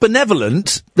he's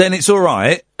benevolent, then it's all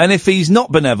right, and if he's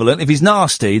not benevolent, if he's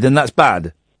nasty, then that's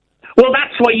bad. Well,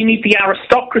 that's why you need the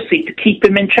aristocracy to keep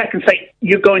him in check and say,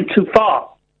 you're going too far.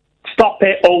 Stop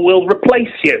it or we'll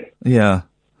replace you. Yeah.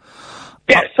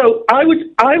 Yeah, so I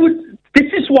would,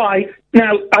 this is why,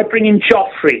 now I bring in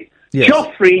Joffrey. Yes.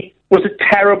 Joffrey was a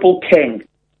terrible king.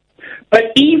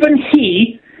 But even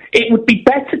it would be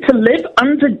better to live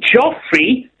under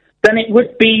Joffrey than it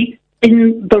would be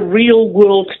in the real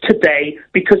world today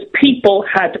because people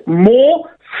had more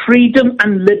freedom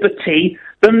and liberty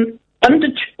than under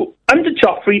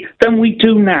Joffrey than we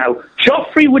do now.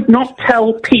 Joffrey would not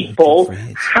tell people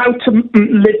how to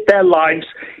live their lives.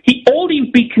 All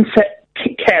he'd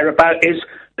care about is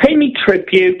pay me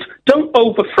tribute, don't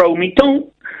overthrow me,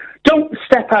 don't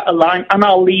step out of line, and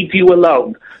I'll leave you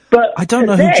alone. But I don't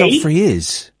know who Joffrey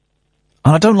is.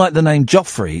 And I don't like the name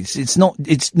Joffrey.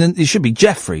 It should be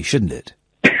Jeffrey, shouldn't it?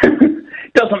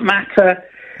 Doesn't matter.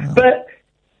 Oh. But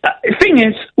the thing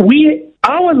is,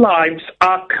 our lives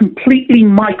are completely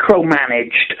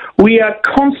micromanaged. We are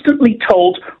constantly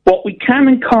told what we can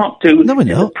and can't do in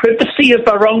the privacy of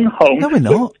our own home. No, we're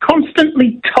not. We're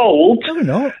constantly told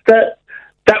that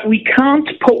that we can't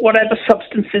put whatever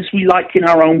substances we like in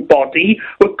our own body.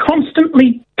 We're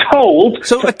constantly told...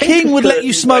 So a king would let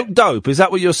you smoke dope, is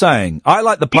that what you're saying? I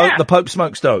like the Pope, Yeah. the Pope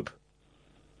smokes dope.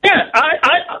 Yeah,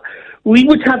 we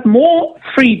would have more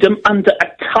freedom under a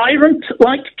tyrant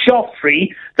like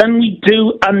Joffrey than we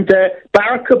do under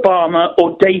Barack Obama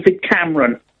or David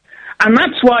Cameron. And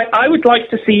that's why I would like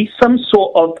to see some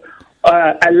sort of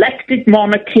elected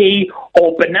monarchy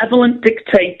or benevolent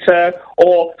dictator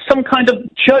or some kind of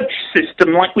judge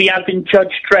system like we have in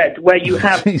Judge Dredd, where you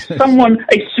have someone,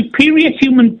 a superior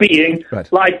human being,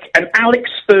 like an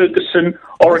Alex Ferguson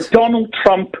or a Donald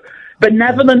Trump,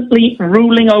 benevolently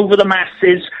ruling over the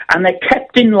masses, and they're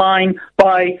kept in line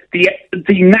by the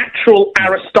natural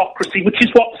aristocracy, which is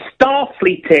what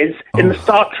Starfleet is in the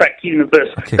Star Trek universe.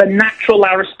 Okay. The natural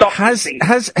aristocracy.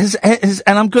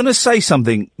 And I'm going to say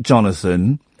something,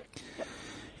 Jonathan.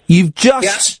 You've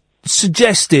just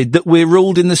suggested that we're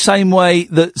ruled in the same way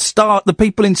that the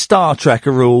people in Star Trek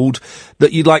are ruled,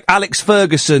 that you'd like Alex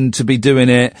Ferguson to be doing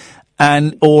it,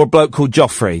 or a bloke called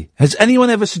Joffrey. Has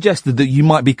anyone ever suggested that you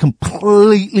might be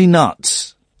completely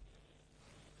nuts?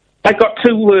 I got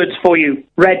 2 words for you.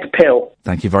 Red pill.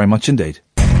 Thank you very much indeed.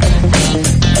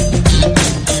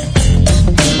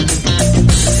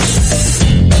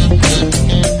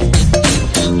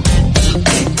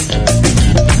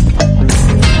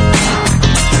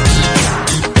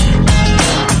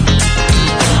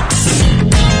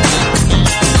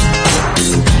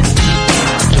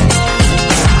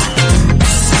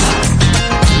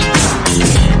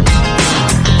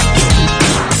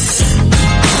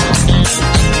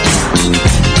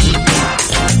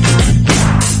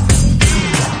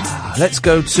 Let's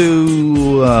go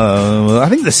to, I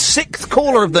think the 6th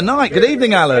caller of the night. Good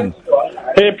evening, Alan.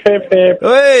 Hip, hip, hip.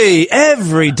 Hey,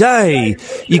 every day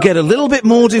you get a little bit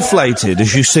more deflated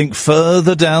as you sink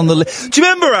further down the list. Do you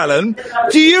remember, Alan?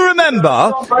 Do you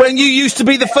remember when you used to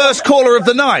be the first caller of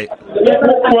the night?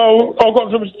 Well, I've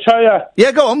got something to tell you.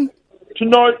 Yeah, go on.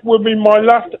 Tonight will be my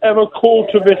last ever call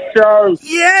to this show.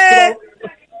 Yeah!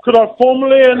 Could I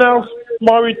formally announce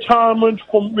my retirement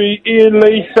from the Iain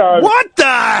Lee show? What the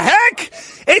heck?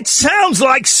 It sounds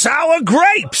like sour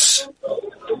grapes.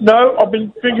 No, I've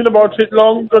been thinking about it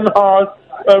long and hard.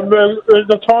 There's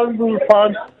a time will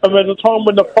come, and there's a time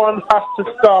when the fun has to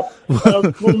stop.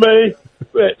 For me,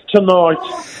 it's tonight.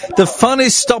 The fun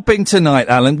is stopping tonight,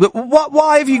 Alan.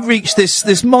 Why have you reached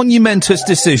this monumentous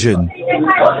decision?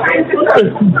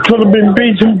 Because I've been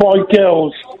beaten by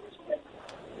girls.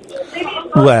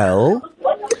 Well,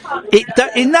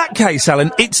 in that case,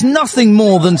 Alan, it's nothing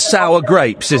more than sour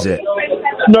grapes, is it?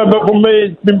 No, but for me,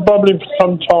 it's been bubbling for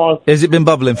some time. Has it been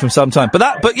bubbling for some time? But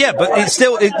it's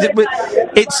still,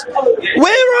 it's,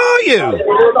 where are you?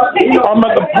 I'm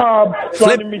at the pub,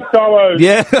 finding me sorrows.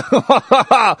 Yeah.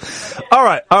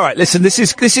 All right, listen, this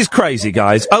is crazy,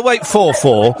 guys.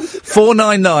 0844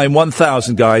 499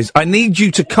 1000, guys. I need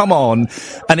you to come on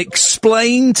and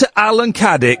explain to Alan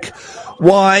Caddick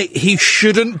why he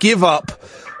shouldn't give up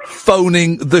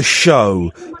phoning the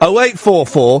show.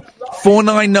 0844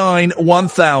 499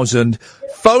 1000.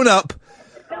 Phone up.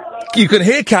 You can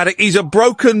hear Caddick. He's a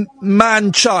broken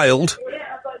man child.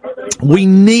 We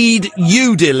need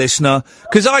you, dear listener,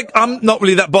 because I'm not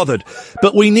really that bothered,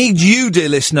 but we need you, dear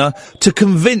listener, to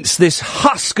convince this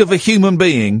husk of a human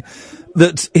being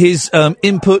that his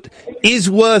input is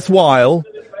worthwhile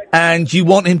and you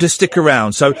want him to stick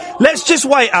around. So let's just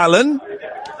wait, Alan.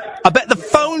 I bet the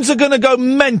phones are going to go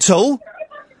mental.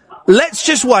 Let's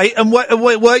just wait and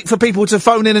wait for people to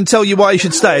phone in and tell you why you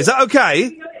should stay. Is that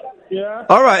okay? Yeah.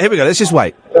 All right, here we go. Let's just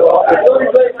wait.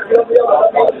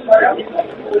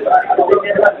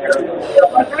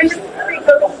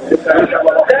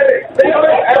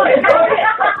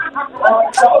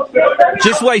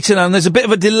 Just waiting, and there's a bit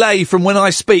of a delay from when I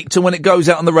speak to when it goes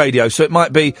out on the radio, so it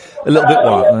might be a little bit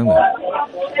wild.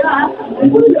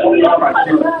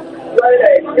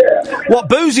 What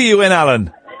booze are you in,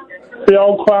 Alan? The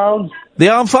Old Crown. The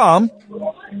Arm Farm?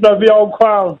 No, the Old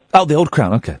Crown. Oh, the Old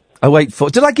Crown, okay. 084.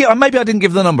 Maybe I didn't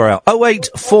give the number out.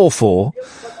 0844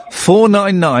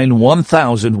 499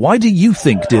 1000. Why do you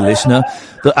think, dear listener,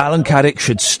 that Alan Caddick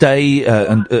should stay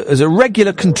as a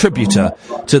regular contributor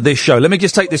to this show? Let me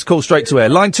just take this call straight to air.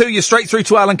 Line 2, you're straight through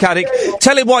to Alan Caddick.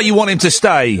 Tell him why you want him to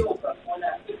stay.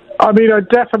 I mean, I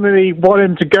definitely want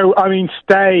him to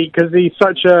stay, because he's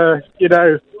such a,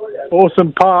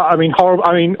 awesome part.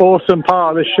 Awesome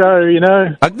part of the show,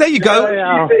 There you go.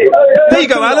 Yeah. There you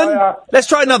go, Alan. Let's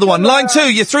try another one. Line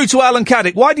 2, you're through to Alan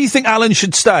Caddick. Why do you think Alan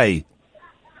should stay?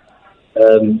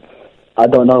 I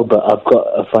don't know, but I've got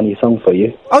a funny song for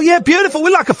you. Oh, yeah, beautiful. We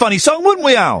like a funny song, wouldn't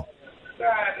we, Al?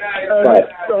 Right.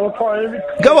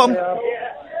 Go on.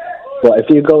 Well, if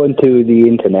you go into the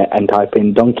internet and type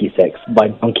in Donkey Sex by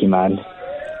Donkey Man.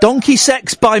 Donkey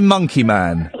Sex by Monkey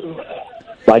Man.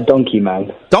 By Donkey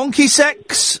Man. Donkey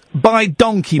Sex by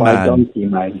Donkey Man. By Donkey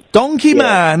Man. Donkey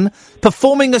Man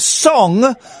performing a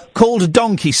song called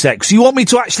Donkey Sex. You want me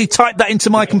to actually type that into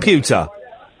my computer?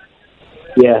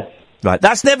 Yeah. Right,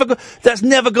 that's never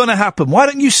going to happen. Why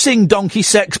don't you sing Donkey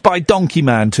Sex by Donkey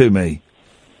Man to me?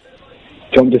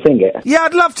 Do you want me to sing it? Yeah,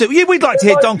 I'd love to. Yeah, we'd like to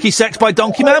hear Donkey Sex by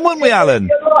Donkey Man, wouldn't we, Alan?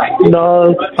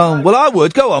 No. Oh, well, I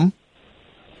would. Go on.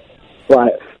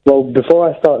 Right. Well, before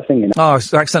I start singing... Oh, I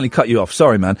accidentally cut you off.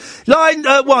 Sorry, man. Line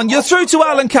 1, you're through to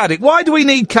Alan Caddick. Why do we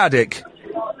need Caddick?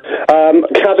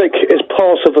 Caddick is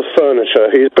part of the furniture.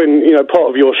 He's been, part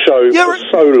of your show for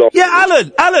so long.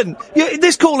 Yeah, Alan,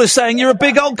 this caller's saying you're a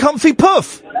big old comfy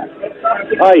puff.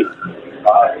 Hey.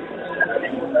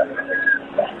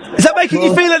 Is that making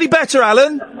you feel any better,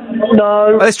 Alan?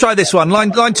 No. Let's try this one.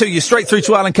 Line 2, you're straight through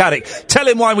to Alan Caddick. Tell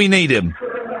him why we need him.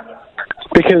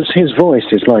 Because his voice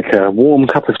is like a warm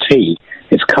cup of tea.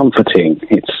 It's comforting.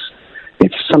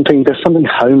 It's something. There's something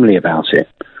homely about it.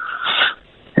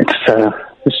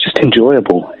 It's just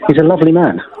enjoyable. He's a lovely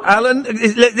man. Alan,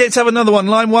 let's have another one.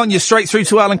 Line 1, you're straight through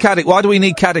to Alan Caddick. Why do we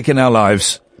need Caddick in our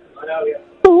lives?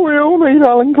 Oh, we all need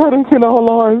Alan Caddick in our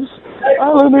lives.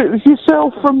 Alan, it's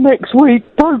yourself from next week.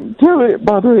 Don't do it,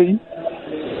 buddy.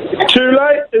 Too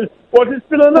late. What has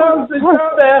been announced is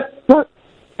out there.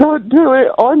 Don't do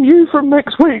it. I'm you from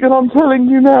next week, and I'm telling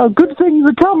you now, good things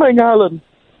are coming, Alan.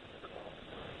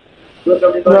 No,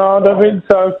 I don't think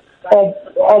so.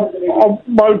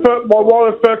 My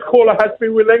first caller has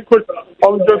been relinquished.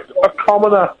 I'm just a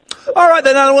commoner. All right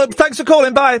then, Alan. Well, thanks for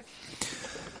calling. Bye.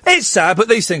 It's sad, but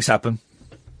these things happen.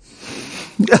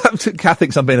 Kath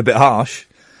thinks I'm being a bit harsh.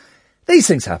 These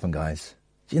things happen, guys.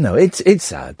 It's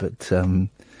sad, but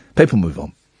people move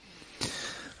on.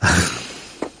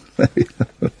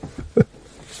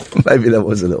 Maybe that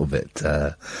was a little bit.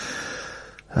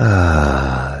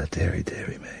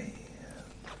 Deary me.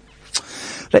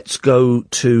 Let's go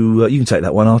to. You can take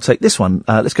that one. I'll take this one.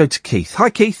 Let's go to Keith. Hi,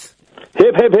 Keith.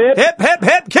 Hip, hip, hip. Hip, hip,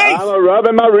 hip, Keith. I'm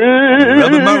rubbing my ribs.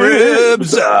 Rubbing my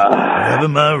ribs.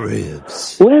 Rubbing my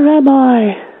ribs. Where am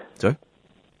I? Sorry?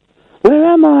 Where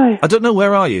am I? I don't know.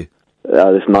 Where are you?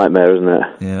 This nightmare, isn't it?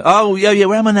 Yeah. Oh, yeah.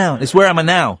 Where am I now? It's where am I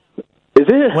now? Is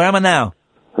it? Where am I now?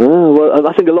 Oh, well,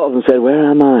 I think a lot of them said, where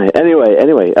am I? Anyway,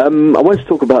 I wanted to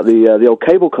talk about the old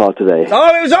cable car today.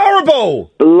 Oh, it was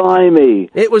horrible! Blimey.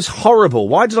 It was horrible.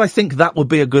 Why did I think that would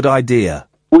be a good idea?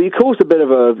 Well, you caused a bit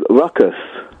of a ruckus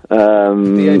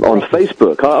on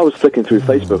Facebook. I was flicking through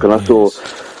Facebook and I saw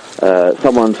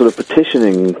someone sort of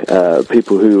petitioning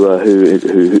people who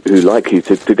like you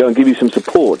to go and give you some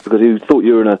support because he thought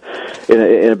you were in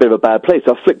a bit of a bad place.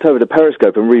 So I flicked over to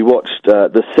Periscope and rewatched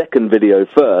the second video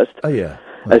first. Oh yeah.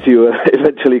 As you were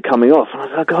eventually coming off, and I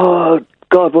was like, "Oh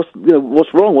God,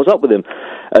 what's wrong? What's up with him?"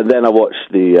 And then I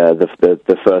watched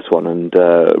the first one and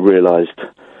realised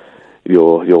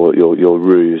your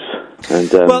ruse.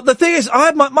 And well, the thing is, I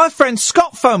had my friend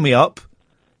Scott phone me up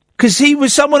because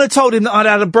someone had told him that I'd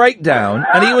had a breakdown,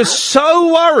 and he was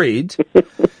so worried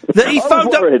that he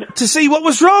phoned up to see what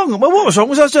was wrong. Well, what was wrong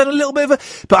was I was doing a little bit of a.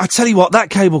 But I tell you what, that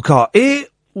cable car,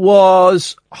 it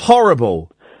was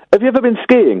horrible. Have you ever been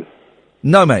skiing?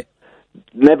 No, mate.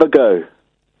 Never go.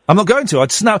 I'm not going to.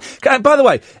 I'd snow. By the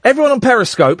way, everyone on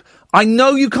Periscope, I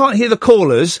know you can't hear the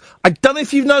callers. I don't know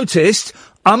if you've noticed,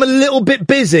 I'm a little bit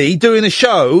busy doing a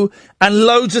show and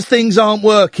loads of things aren't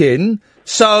working.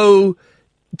 So,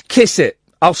 kiss it.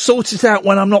 I'll sort it out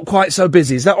when I'm not quite so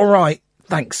busy. Is that all right?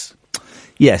 Thanks.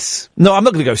 Yes. No, I'm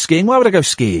not going to go skiing. Why would I go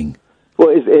skiing? Well,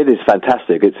 it is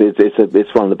fantastic.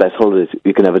 It's one of the best holidays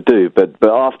you can ever do. But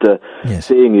after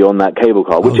seeing you on that cable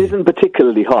car, which isn't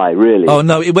particularly high, really. Oh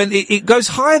no, it goes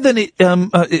higher than it. I was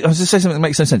going to say something that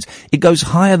makes no sense. It goes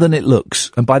higher than it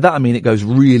looks, and by that I mean it goes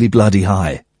really bloody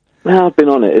high. No, I've been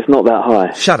on it. It's not that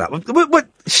high. Shut up.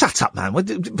 Shut up, man.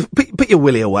 Put your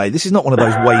willy away. This is not one of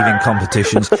those waving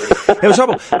competitions. It was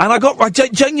horrible,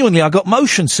 and genuinely I got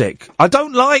motion sick. I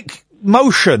don't like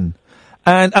motion.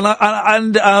 And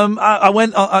I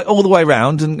went all the way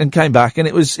round and came back, and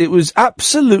it was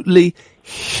absolutely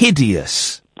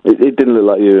hideous. It didn't look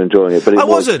like you were enjoying it, but it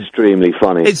was extremely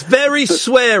funny. It's very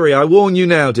sweary. I warn you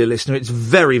now, dear listener. It's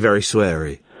very, very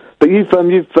sweary. But you've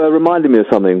reminded me of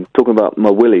something. Talking about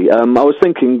my willy, I was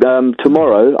thinking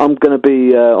tomorrow I'm going to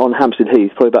be on Hampstead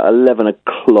Heath, probably about 11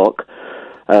 o'clock.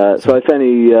 So if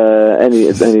any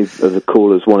of the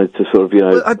callers wanted to sort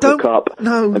of hook up,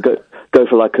 and go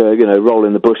for like a roll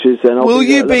in the bushes, then I'll will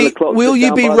you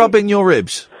be rubbing your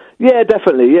ribs? Yeah,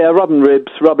 definitely. Yeah, rubbing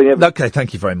ribs, rubbing everything. Okay,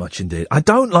 thank you very much indeed. I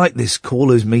don't like this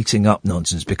callers meeting up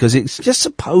nonsense because it's just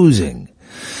supposing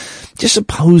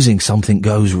something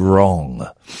goes wrong.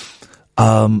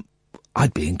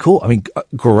 I'd be in court. I mean,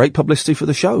 great publicity for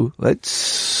the show.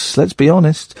 Let's be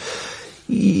honest.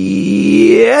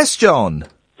 Yes, John.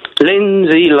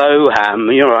 Lindsay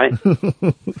Lohan, you all right?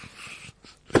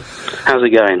 How's it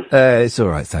going? It's all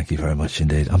right, thank you very much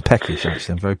indeed. I'm peckish,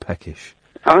 actually. I'm very peckish.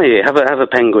 Oh, yeah, have a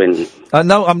penguin.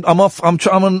 No, I'm off. I'm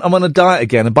on a diet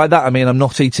again, and by that I mean I'm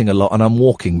not eating a lot and I'm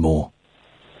walking more.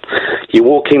 You're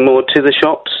walking more to the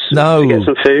shops? No. To get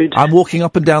some food? I'm walking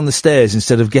up and down the stairs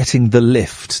instead of getting the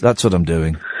lift. That's what I'm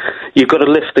doing. You've got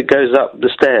a lift that goes up the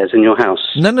stairs in your house?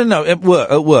 No, at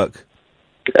work. At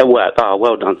work. Oh,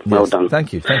 well done. Yes. Well done.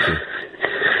 Thank you.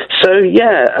 So,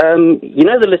 yeah, you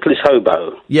know The Littlest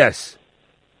Hobo? Yes.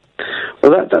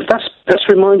 Well, that's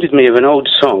reminded me of an old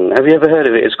song. Have you ever heard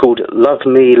of it? It's called Love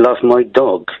Me, Love My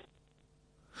Dog.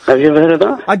 Have you ever heard of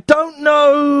that? I don't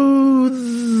know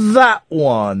that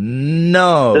one,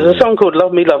 no. There's a song called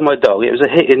Love Me, Love My Dog. It was a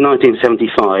hit in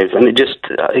 1975, and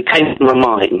it came to my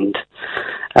mind.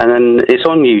 And then it's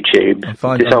on YouTube,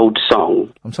 old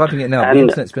song. I'm typing it now. The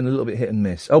internet's been a little bit hit and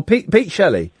miss. Oh, Pete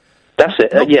Shelley. That's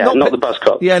it. Not the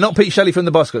Buzzcocks. Yeah, not Pete Shelley from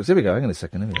the Buzzcocks. Here we go. Hang on a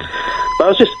second. Here we go.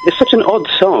 But it's such an odd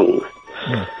song.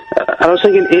 Yeah. And I was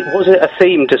thinking, was it a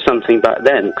theme to something back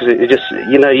then? Because it just,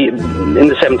 in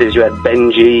the 70s you had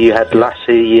Benji, you had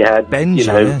Lassie, you had, Benji,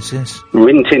 yes.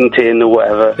 Rin Tin Tin or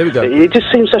whatever. Here we go. It just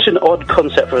seems such an odd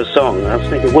concept for a song. I was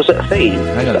thinking, was it a theme?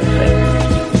 Hang on.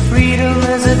 Freedom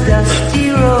is a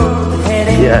dusty road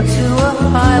heading to a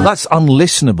highway. That's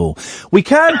unlistenable. We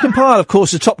can compile, of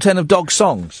course, the top 10 of dog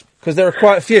songs, because there are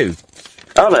quite a few.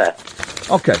 Are there?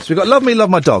 Okay, so we've got Love Me, Love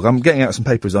My Dog. I'm getting out some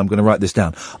papers. I'm going to write this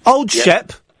down. Old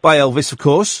Shep by Elvis, of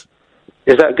course.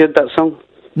 Is that good, that song?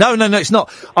 No, it's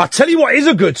not. I'll tell you what is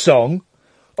a good song.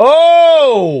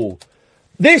 Oh!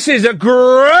 This is a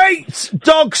great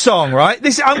dog song, right?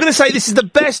 I'm going to say this is the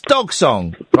best dog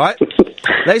song, right?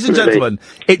 Ladies and gentlemen,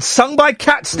 it's sung by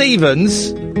Cat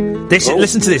Stevens.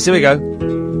 Listen to this, here we go.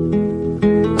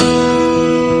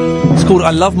 It's called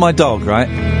I Love My Dog, right?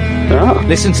 Oh.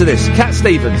 Listen to this, Cat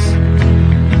Stevens.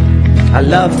 I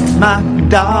love my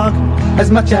dog as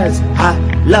much as I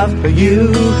love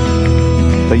you.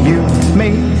 For you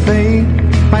may think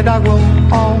my dog will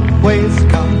always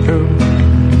come through.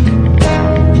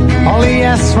 All he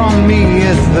asks from me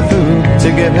is the food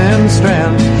to give him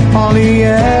strength. All he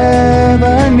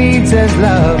ever needs is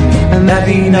love, and that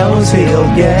he knows he'll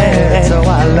get. So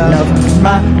I love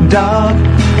my dog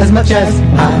as much as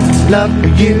I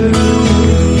love you.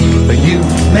 But you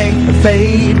make the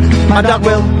fade, my dog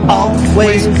will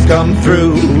always come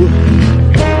through.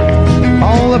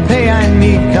 All the pay I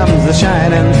need comes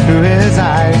shining through his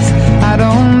eyes. I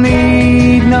don't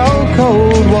need no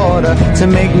cold water to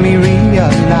make me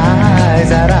realize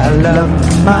that I love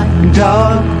my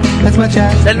dog as much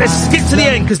as. Then let's skip to the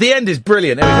end, because the end is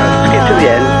brilliant. Here we go. Skip to the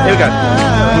end. Here we go.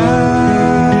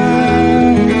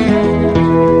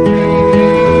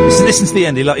 Listen to the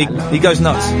end. He goes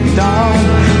nuts.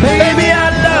 Baby, I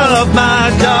love my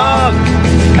dog.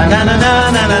 Na na na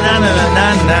na na na na na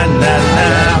na na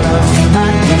na.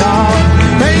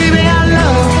 Baby, I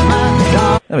love my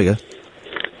dog. There we go.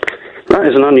 That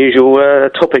is an unusual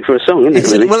topic for a song, isn't it,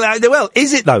 really? Well,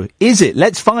 is it, though? Is it?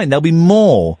 Let's find. There'll be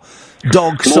more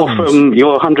dog songs. More from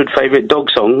your 100 favourite dog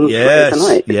songs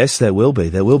tonight. Yes, there will be.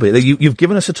 You've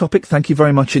given us a topic. Thank you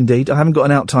very much indeed. I haven't got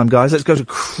an out time, guys. Let's go to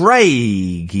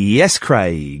Craig. Yes,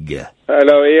 Craig.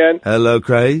 Hello, Ian. Hello,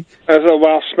 Craig. As a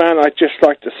Welshman, I'd just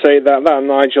like to say that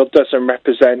Nigel doesn't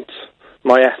represent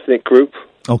my ethnic group.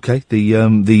 Okay,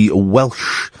 the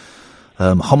Welsh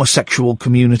homosexual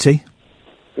community.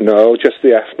 No, just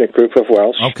the ethnic group of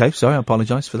Welsh. Okay, sorry, I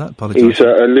apologise for that. He's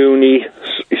a loony.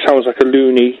 He sounds like a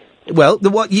loony. Well,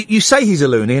 you say he's a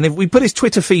loony, and if we put his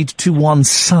Twitter feed to one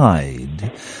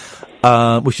side,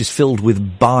 which is filled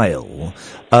with bile,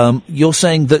 you're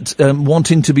saying that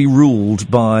wanting to be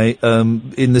ruled by,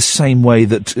 in the same way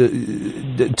that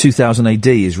 2000 AD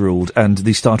is ruled, and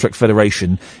the Star Trek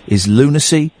Federation is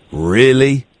lunacy?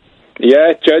 Really?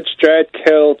 Yeah, Judge Dredd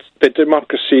killed the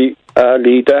democracy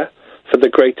leader for the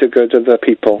greater good of the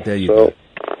people. There you go.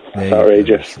 That's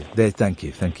outrageous. Thank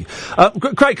you.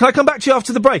 Craig, can I come back to you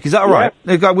after the break? Is that all right?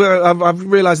 Yeah. I've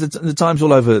realised that the time's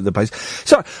all over the place.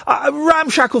 So,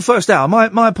 ramshackle first hour.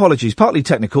 My apologies. Partly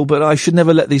technical, but I should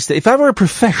never let these if I were a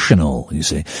professional, you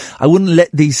see, I wouldn't let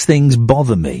these things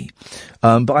bother me.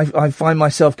 But I find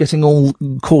myself getting all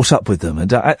caught up with them.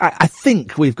 And I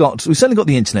think we've certainly got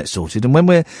the internet sorted. And when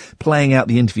we're playing out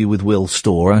the interview with Will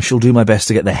Storr, I shall do my best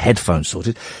to get the headphones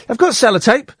sorted. I've got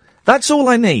sellotape. That's all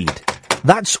I need.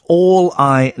 That's all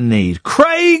I need.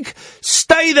 Craig,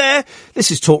 stay there.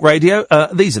 This is Talk Radio.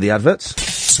 These are the adverts.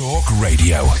 Talk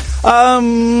Radio.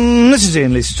 This is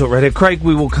Iain, this is Talk Radio. Craig,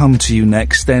 we will come to you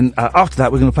next. Then after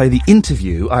that, we're going to play the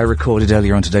interview I recorded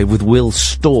earlier on today with Will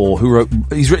Storr,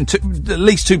 he's written at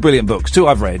least 2 brilliant books, 2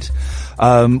 I've read.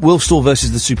 Will Storr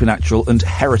versus the Supernatural and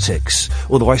Heretics.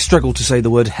 Although I struggle to say the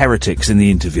word heretics in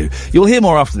the interview. You'll hear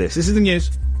more after this. This is the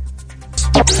news.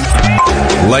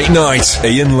 Late night,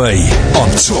 Iain Lee on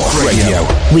Talk Radio.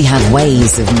 We have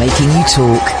ways of making you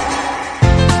talk.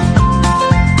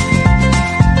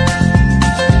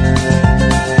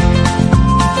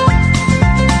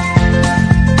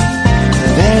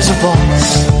 There's a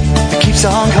voice that keeps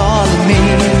on calling me.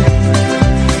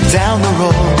 Down the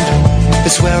road,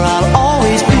 it's where I'll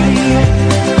always be.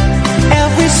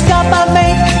 Every stop I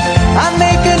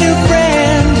make a new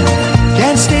friend.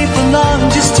 Can't stay for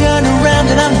long, just turn around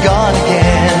and I'm gone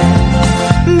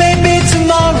again. Maybe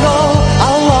tomorrow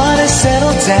I'll wanna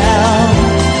settle down.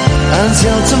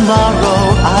 Until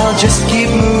tomorrow I'll just keep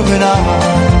moving on.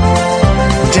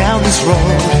 Down this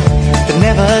road that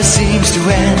never seems to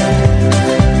end.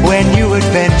 When new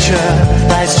adventure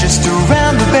lies just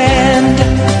around the bend.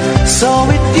 So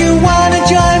if you wanna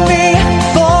join me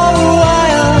for a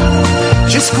while,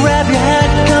 just grab your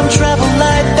hat, come travel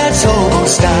light, that's old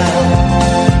style.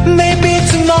 Maybe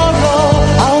tomorrow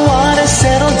I'll wanna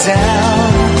settle down.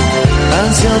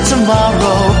 Until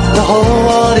tomorrow, the whole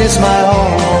world is my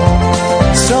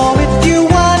home. So if you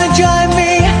wanna join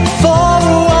me for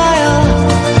a while,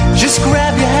 just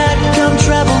grab your hat, come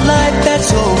travel light,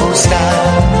 that's old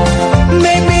style.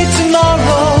 Maybe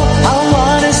tomorrow I'll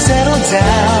wanna settle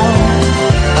down.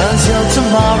 Until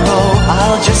tomorrow,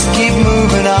 I'll just keep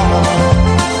moving on.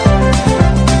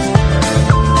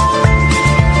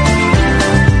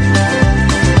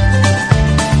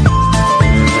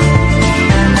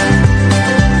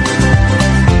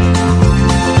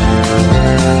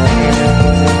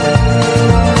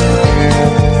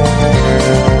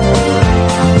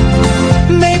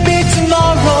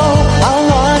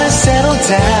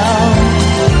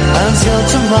 Until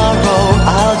tomorrow,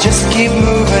 I'll just keep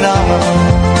moving on.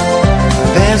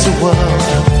 There's a world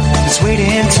that's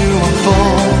waiting to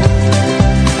unfold,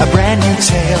 a brand new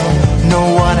tale no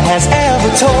one has ever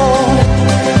told.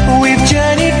 We've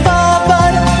journeyed far,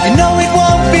 but you know it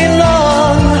won't be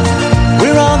long.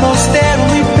 We're almost there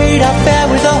and we paid our fare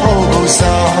with a hobo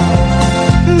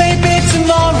song. Maybe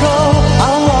tomorrow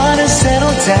I'll wanna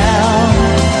settle down.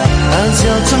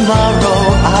 Until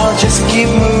tomorrow, I'll just keep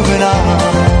moving on.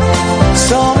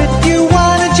 So if you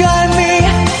wanna join me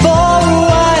for a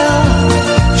while,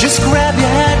 just grab your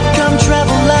hat, come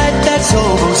travel light, that's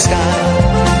hobo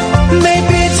style.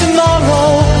 Maybe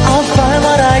tomorrow I'll find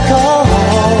what I call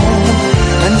home.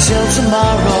 Until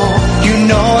tomorrow, you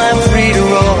know I'm free to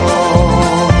roam.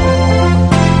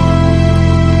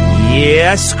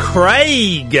 Yes,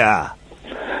 Craig.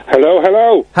 Hello,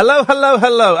 hello. Hello, hello,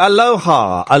 hello.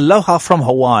 Aloha. Aloha from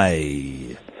Hawaii.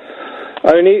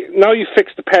 Now you've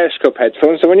fixed the Periscope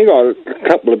headphones, so when you got a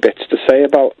couple of bits to say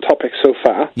about topics so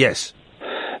far. Yes.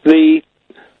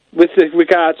 With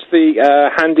regards to the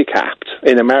handicapped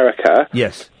in America,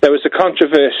 yes, there was a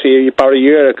controversy about a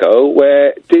year ago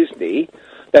where Disney,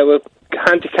 there were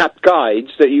handicapped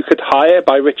guides that you could hire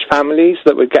by rich families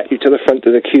that would get you to the front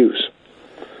of the queues.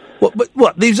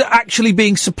 What? These are actually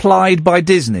being supplied by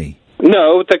Disney?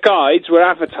 No, the guides were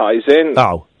advertising.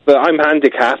 Oh. But I'm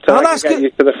handicapped, and I can get you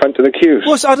to the front of the queues.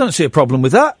 Well, I don't see a problem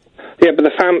with that. Yeah, but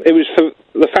it was for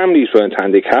the families weren't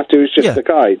handicapped. It was just the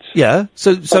guides. Yeah,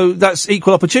 so that's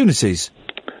equal opportunities.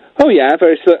 Oh yeah,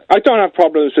 but I don't have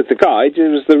problems with the guides. It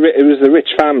was the rich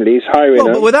families hiring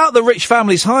them. But without the rich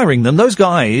families hiring them, those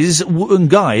guys and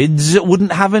guides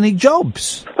wouldn't have any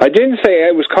jobs. I didn't say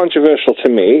it was controversial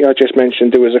to me. I just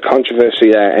mentioned there was a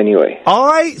controversy there anyway.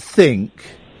 I think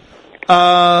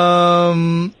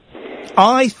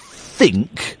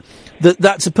that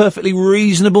that's a perfectly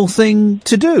reasonable thing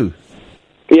to do.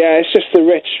 Yeah, it's just the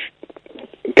rich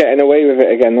getting away with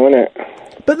it again, isn't it?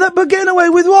 But getting away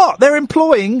with what? They're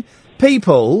employing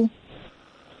people.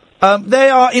 They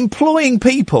are employing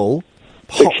people.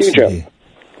 Possibly.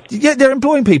 Yeah, they're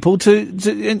employing people and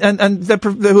they're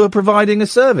who are providing a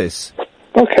service.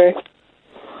 Okay,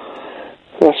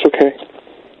 that's okay.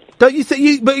 Don't you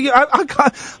think I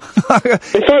can't.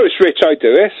 If I was rich, I'd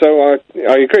do it. So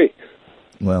I agree.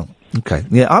 Well, okay,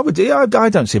 yeah, I would. Yeah, I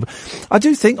don't see it. I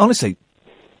do think, honestly.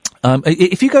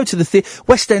 If you go to the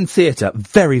West End Theatre,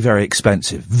 very, very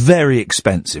expensive,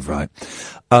 right?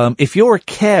 If you're a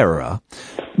carer,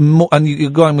 and you're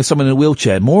going with someone in a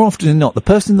wheelchair, more often than not, the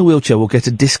person in the wheelchair will get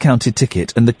a discounted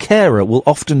ticket, and the carer will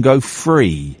often go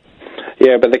free.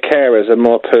 Yeah, but the carer is a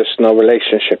more personal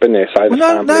relationship, isn't it? It's either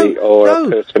family or a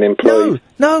person employed.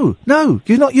 No,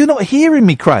 you're not hearing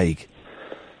me, Craig.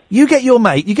 You get your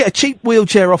mate, you get a cheap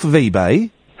wheelchair off of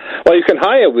eBay. Well, you can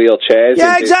hire wheelchairs.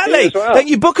 Yeah, exactly. As well. Then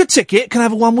you book a ticket, can I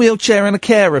have one wheelchair and a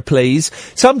carer, please?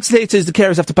 Some theatres, the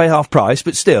carers have to pay half price,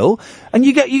 but still, and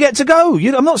you get to go.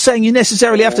 I'm not saying you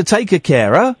necessarily have to take a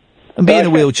carer and be in a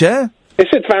wheelchair.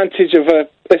 It's advantage of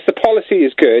if the policy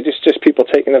is good, it's just people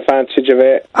taking advantage of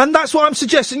it. And that's what I'm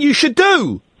suggesting you should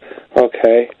do.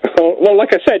 Okay. Well,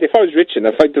 like I said, if I was rich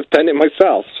enough, I'd have done it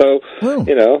myself. So,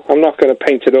 I'm not going to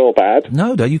paint it all bad.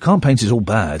 No, you can't paint it all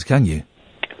bad, can you?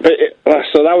 But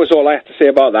so that was all I have to say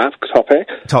about that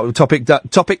topic.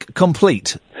 Topic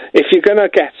complete. If you're going to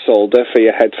get solder for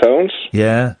your headphones,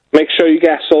 make sure you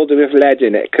get solder with lead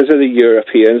in it, because of the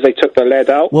Europeans, they took the lead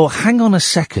out. Well, hang on a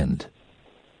second.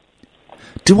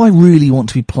 Do I really want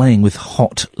to be playing with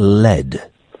hot lead?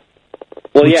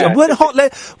 Well, yeah. Weren't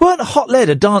Hot Lead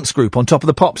a dance group on Top of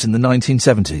the Pops in the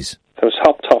 1970s? There was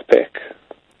Hot Topic.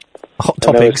 Hot and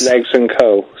Topics. There was Legs and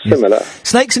Co. Similar. Yes.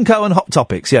 Snakes and Co. and Hot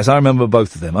Topics. Yes, I remember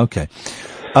both of them. Okay.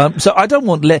 So I don't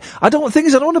want lead. I don't want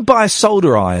to buy a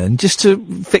solder iron just to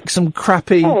fix some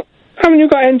crappy. Oh, haven't you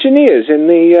got engineers in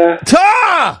the?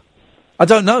 I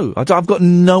don't know. I've got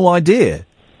no idea.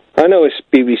 I know it's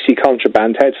BBC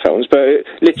contraband headphones, but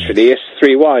literally it's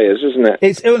 3 wires, isn't it?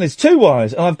 It's 2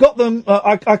 wires, and I've got them.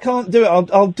 I can't do it.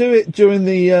 I'll do it during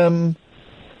the.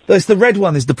 It's the red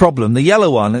one is the problem. The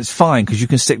yellow one, it's fine because you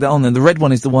can stick that on. And the red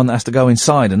one is the one that has to go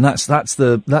inside, and that's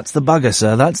the bugger,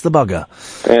 sir. That's the bugger.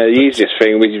 The easiest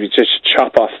thing would be just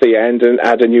chop off the end and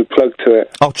add a new plug to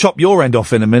it. I'll chop your end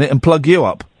off in a minute and plug you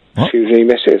up. What? Usually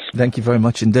misses. Thank you very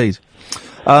much indeed.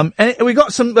 We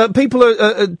got some people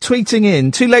are tweeting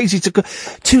in. Too lazy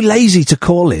to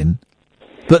call in,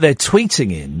 but they're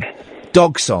tweeting in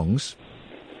dog songs.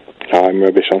 I'm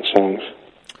rubbish on songs.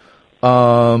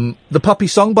 The Puppy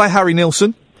Song by Harry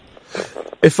Nilsson.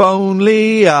 If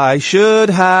only I should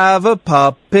have a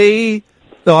puppy.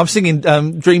 No, I'm singing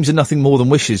Dreams Are Nothing More Than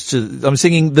Wishes. I'm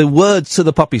singing the words to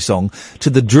the Puppy Song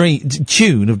to the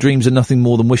tune of Dreams Are Nothing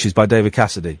More Than Wishes by David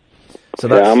Cassidy. So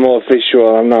I'm more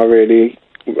visual. I'm not really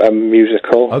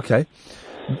musical. Okay.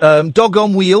 Dog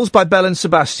on Wheels by Bell and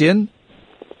Sebastian.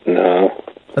 No.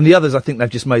 And the others, I think they've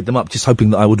just made them up, just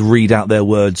hoping that I would read out their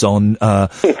words on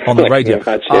the radio.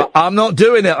 I'm not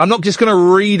doing it. I'm not just going to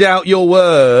read out your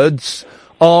words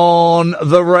on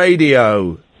the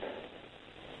radio.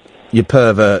 You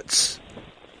perverts.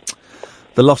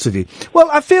 The lot of you. Well,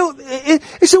 I feel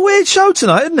it's a weird show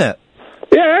tonight, isn't it?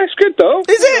 Yeah, it's good though.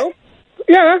 Is it?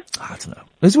 Yeah. I don't know.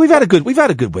 We've had a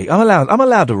good week. I'm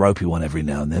allowed a ropey one every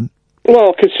now and then.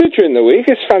 Well, considering the week,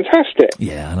 it's fantastic.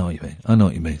 Yeah, I know what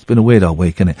you mean. It's been a weird old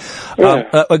week, hasn't it?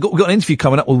 Yeah. We've got an interview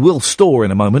coming up with Will Storr in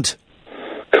a moment.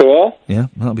 Cool. Yeah,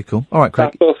 that'll be cool. All right,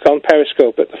 Craig. That book on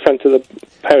Periscope at the front of the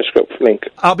Periscope link.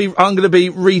 I'm going to be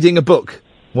reading a book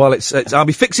while it's. I'll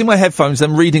be fixing my headphones,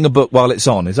 then reading a book while it's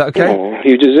on. Is that okay? Oh,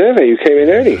 you deserve it. You came in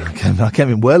early. I came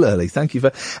in well early. Thank you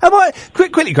for.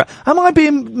 Quickly, Craig? Am I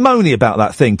being moany about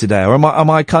that thing today, or am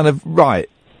I kind of right?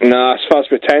 No, as far as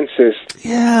pretences.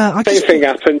 Yeah, Same thing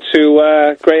happened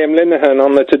to Graham Linehan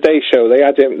on the Today Show.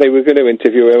 They were going to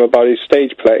interview him about his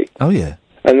stage play. Oh yeah.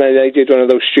 And then they did one of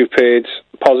those stupid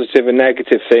positive and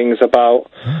negative things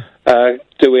about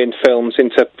doing films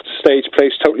into stage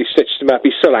plays. Totally stitched him up.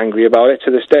 He's still angry about it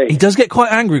to this day. He does get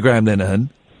quite angry, Graham Linehan.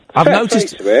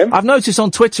 I've noticed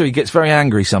on Twitter he gets very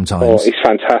angry sometimes. Oh, he's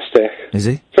fantastic. Is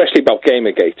he? Especially about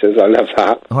Gamergaters. I love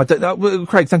that. Oh,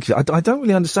 Craig, thank you. I don't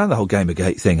really understand the whole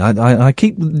Gamergate thing. I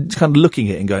keep kind of looking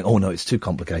at it and going, oh no, it's too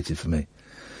complicated for me.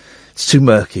 It's too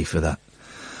murky for that.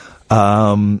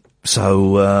 I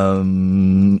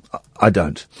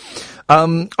don't.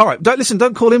 All right,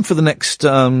 don't call in for the next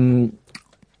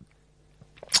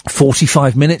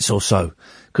 45 minutes or so,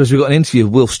 because we've got an interview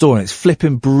with Will Storr, and it's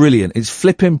flipping brilliant.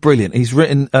 He's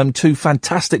written 2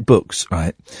 fantastic books,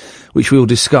 right, which we will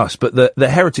discuss. But the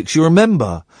Heretics, you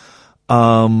remember,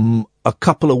 a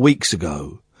couple of weeks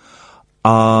ago,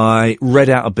 I read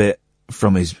out a bit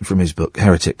from his book,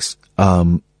 Heretics,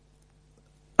 about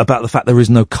the fact there is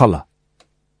no colour.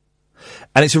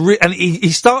 And he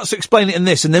starts to explain it in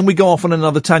this, and then we go off on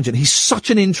another tangent. He's such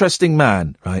an interesting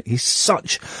man, right? He's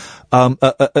such an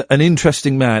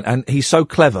interesting man, and he's so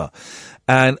clever.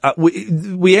 And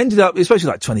we ended up,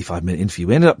 especially like 25-minute interview,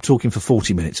 we ended up talking for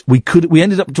 40 minutes. We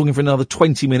ended up talking for another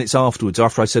 20 minutes afterwards,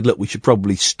 after I said, look, we should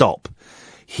probably stop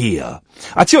here.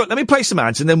 I tell you what, let me play some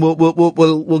ads, and then we'll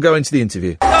go into the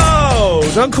interview. Oh,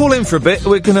 Don't call in for a bit.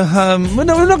 We're gonna, we're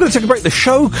not going to take a break. The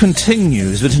show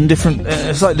continues, but in different,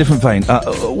 slightly different vein.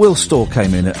 Will Storr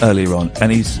came in earlier on,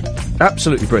 and he's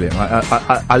absolutely brilliant.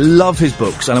 I love his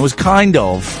books, and I was kind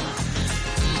of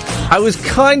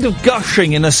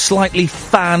gushing in a slightly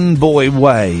fanboy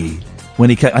way when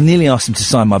he came. I nearly asked him to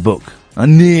sign my book. I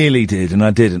nearly did, and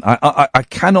I didn't. I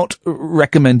cannot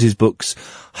recommend his books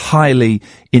highly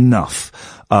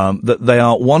enough. That they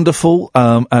are wonderful,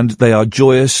 and they are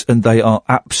joyous, and they are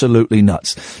absolutely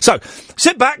nuts. So,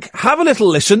 sit back, have a little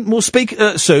listen. We'll speak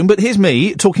soon, but here's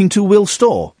me talking to Will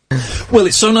Storr. Will,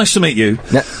 it's so nice to meet you.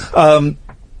 Yeah.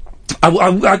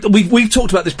 We've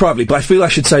talked about this privately, but I feel I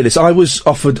should say this. I was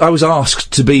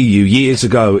asked to be you years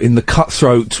ago in the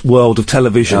cutthroat world of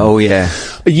television. Oh, yeah.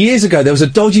 Years ago, there was a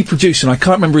dodgy producer, and I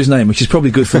can't remember his name, which is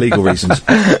probably good for legal reasons.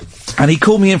 And he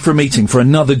called me in for a meeting for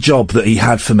another job that he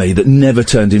had for me that never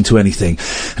turned into anything.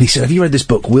 And he said, have you read this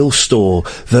book, Will Storr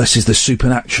versus the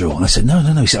Supernatural? And I said, no.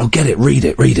 He said, oh, get it, read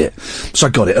it. So I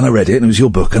got it, and I read it, and it was your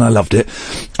book, and I loved it.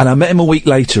 And I met him a week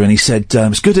later, and he said,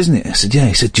 it's good, isn't it? I said, yeah.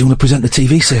 He said, do you want to present the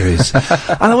TV series?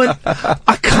 And I went,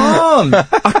 I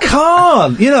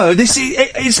can't. You know,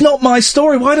 it's not my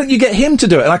story. Why don't you get him to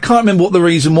do it? And I can't remember what the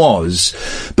reason was.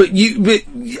 But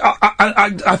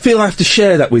I feel I have to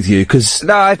share that with you, because...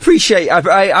 No, I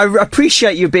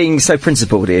appreciate you being so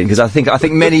principled, Ian, because I think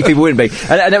many people wouldn't be.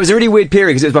 And it was a really weird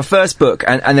period, because it was my first book,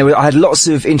 and I had lots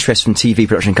of interest from TV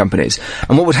production companies.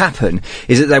 And what would happen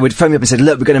is that they would phone me up and say,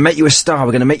 look, we're going to make you a star,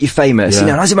 we're going to make you famous. Yeah. You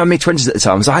know, and I was in my mid-20s at the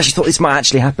time, so I actually thought this might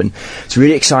actually happen. It's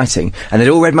really exciting. And they'd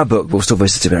all read my book, Will Storr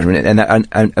versus Supernatural,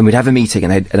 and we'd have a meeting,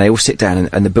 and they all sit down,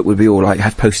 and the book would be all like,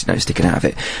 have post-it notes sticking out of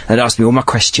it. And they'd ask me all my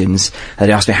questions, and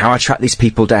they'd ask me how I track these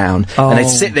people down, and they'd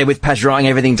sit there with pads writing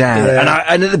everything down. Yeah.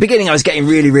 And at the beginning I was getting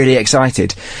really, really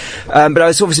excited. But I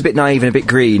was obviously a bit naive and a bit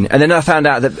green. And then I found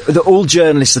out that all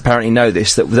journalists apparently know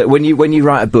this, that when you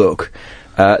write a book,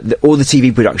 all the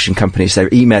TV production companies, they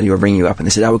email you or ring you up and they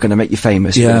say, oh, we're going to make you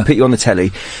famous, we're going to put you on the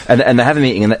telly, and they have a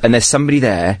meeting, and there's somebody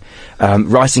there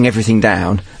writing everything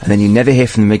down, and then you never hear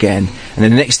from them again, and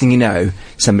then the next thing you know,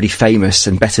 somebody famous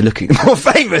and better looking, more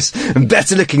famous and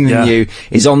better looking than you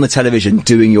is on the television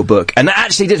doing your book. And that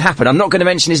actually did happen. I'm not going to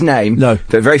mention his name,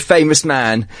 but a very famous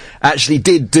man actually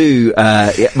did do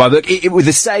my book with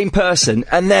the same person,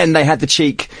 and then they had the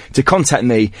cheek to contact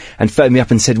me and phone me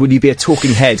up and said, will you be a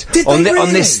talking head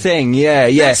on this thing? Yeah.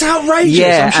 That's outrageous.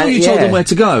 Yeah, I'm sure you told them where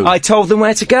to go. I told them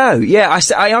where to go. Yeah,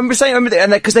 I remember saying,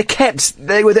 and because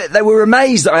they were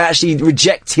amazed that I actually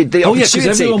rejected the opportunity. Yeah,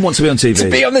 because everyone wants to be on TV. To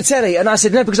be on the telly. And I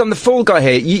said, no, because I'm the fall guy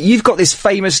here. You've got this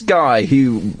famous guy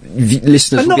who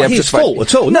listeners will be able to... Not his fault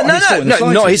at all. No,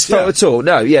 not his fault at all.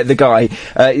 No, the guy,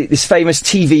 this famous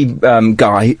TV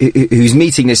guy who's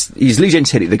meeting this... He's Lou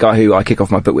Gentili, the guy who I kick off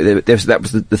my book with. That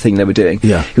was the thing they were doing.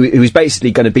 Yeah. Who was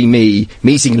basically going to be me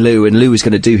meeting Lou, and Lou was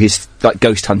going to do his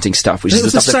ghost hunting stuff, which is the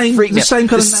stuff that freaked me out. The same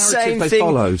kind of narrative they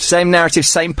followed. Same narrative,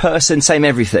 same person, same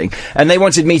everything. And they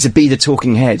wanted me to be the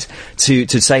talking head, to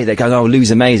say they're going, oh,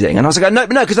 Lou's amazing. And I was like, no,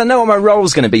 because I know what my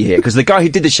role's going to be here, because the guy who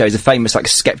did the show is a famous,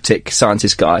 skeptic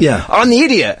scientist guy. Yeah. I'm the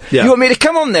idiot. Yeah. You want me to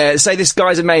come on there and say this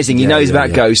guy's amazing, he knows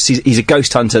about ghosts, he's a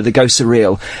ghost hunter, the ghosts are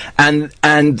real. And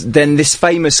then this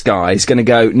famous guy is going to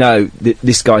go, no,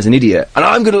 this guy's an idiot. And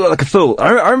I'm going to look like a fool.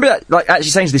 I remember that, actually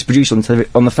saying to this producer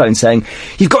on the phone, saying,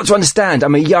 you've got to understand,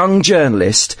 I'm a young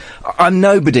journalist, I'm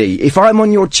nobody. If I'm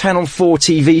on your Channel 4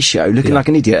 TV show looking like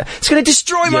an idiot, it's going to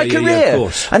destroy my career. Yeah, of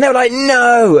course. And they were like,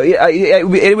 no.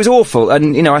 It was awful.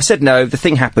 And, I said no, the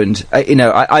thing happened.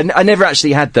 I never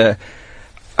actually had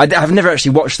I've never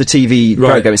actually watched the TV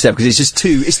program itself, because it's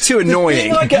too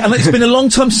annoying. And it's been a long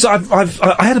time since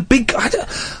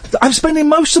I'm spending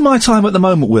most of my time at the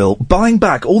moment, Will, buying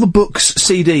back all the books,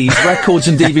 CDs, records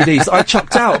and DVDs that I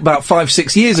chucked out about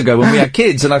 5-6 years ago when we had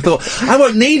kids, and I thought, I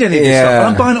won't need any of this stuff, and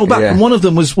I'm buying it all back. And one of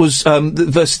them was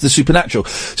versus the Supernatural.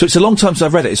 So it's a long time since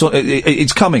I've read it.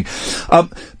 It's coming.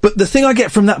 But the thing I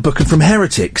get from that book and from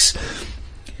Heretics,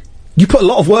 you put a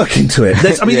lot of work into it.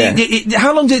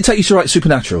 How long did it take you to write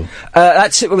Supernatural?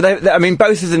 That's it. Well,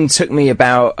 both of them took me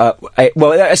about...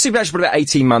 Supernatural about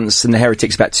 18 months, and the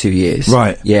Heretics about 2 years.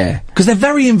 Right. Yeah. Because they're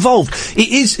very involved.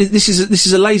 This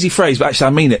is a lazy phrase, but actually I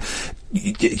mean it.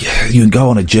 You can go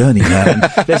on a journey, man.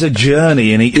 There's a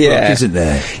journey in each book, isn't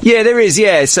there? Yeah, there is.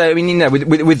 Yeah. So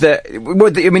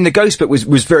the Ghost book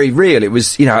was very real. It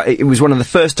was, it was one of the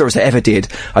first stories I ever did.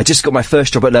 I just got my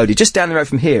first job at Loaded, just down the road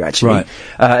from here, actually.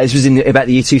 Right. This was in about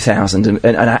the year 2000,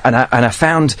 and I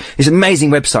found this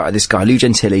amazing website of this guy, Lou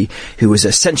Gentili, who was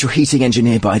a central heating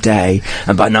engineer by day,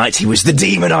 and by night he was the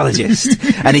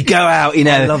demonologist. And he'd go out,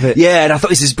 I love it. Yeah, and I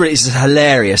thought this is brilliant. This is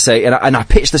hilarious. So, and I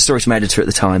pitched the story to my editor at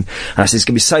the time. I said, it's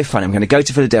going to be so funny. I'm going to go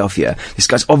to Philadelphia. This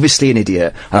guy's obviously an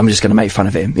idiot, and I'm just going to make fun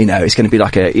of him. It's going to be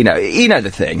like you know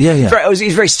the thing. Yeah, yeah.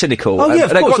 He's very cynical. Oh, yeah,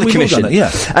 of and course, I got the commission.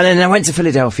 And then I went to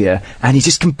Philadelphia, and he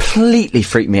just completely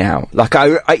freaked me out. Like,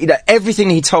 everything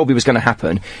he told me was going to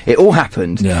happen, it all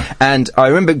happened. Yeah. And I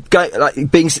remember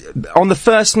being on the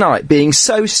first night, being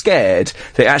so scared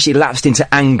that it actually lapsed into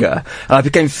anger, and I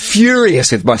became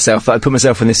furious with myself that I put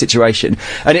myself in this situation,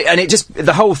 and it just,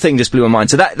 the whole thing just blew my mind.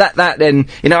 So that then,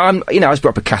 I was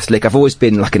brought up a Catholic. I've always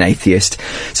been like an atheist.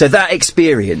 So that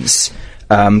experience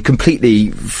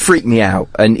completely freaked me out,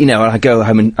 and and I go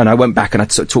home and I went back and I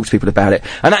sort of talked to people about it,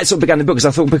 and that sort of began the book, because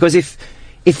I thought, because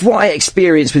if what I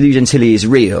experienced with Eugene Tilly is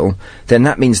real, then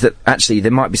that means that actually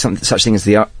there might be such thing as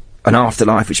an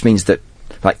afterlife, which means that,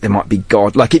 like, there might be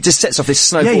God. Like, it just sets off this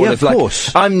snowball of, like,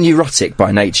 course. I'm neurotic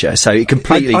by nature, so it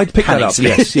completely I'd pick that up,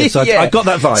 yes, I got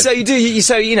that vibe. So you do,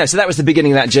 so that was the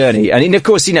beginning of that journey. And of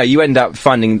course, you end up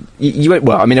finding,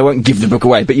 well, I mean, I won't give the book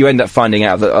away, but you end up finding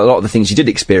out that a lot of the things you did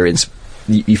experience,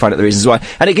 you find out the reasons why.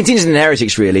 And it continues in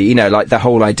Heretics, really, like the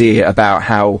whole idea about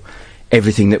how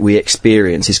everything that we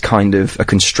experience is kind of a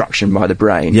construction by the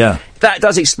brain. Yeah. That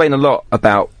does explain a lot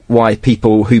about why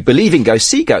people who believe in ghosts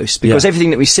see ghosts, because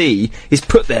everything that we see is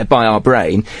put there by our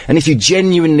brain. And if you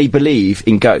genuinely believe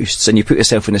in ghosts and you put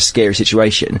yourself in a scary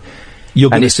situation, you're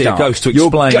going to see a ghost to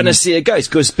explain. You're going to see a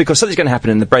ghost because something's going to happen,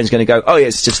 and the brain's going to go, oh yeah,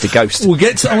 it's just a ghost. I want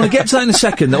to get to that in a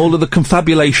second. All of the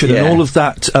confabulation and all of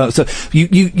that. So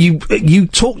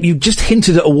you just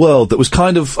hinted at a world that was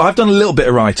kind of. I've done a little bit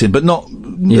of writing, but not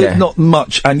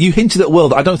much. And you hinted at a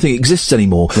world that I don't think exists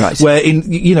anymore. Right. Where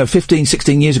 15,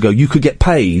 16 years ago, you could get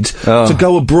paid to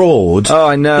go abroad. Oh,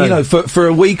 I know. For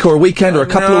a week or a weekend or a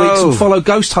couple of weeks and follow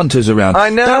ghost hunters around.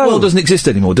 I know. That world doesn't exist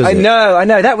anymore, does it? I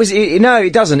know. That was no,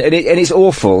 it doesn't, and it's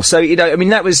awful. So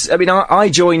I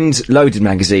joined Loaded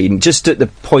magazine just at the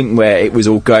point where it was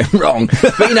all going wrong.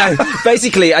 But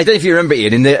basically, I don't know if you remember,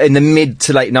 Ian, in the mid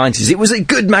to late 90s, it was a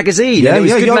good magazine. Yeah, it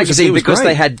was a good magazine because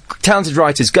they had talented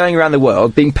writers going around the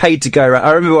world, being paid to go around.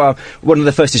 I remember one of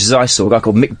the first issues I saw, a guy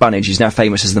called Mick Bunnage, who's now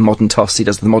famous as the Modern Toss. He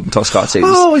does the Modern Toss cartoons.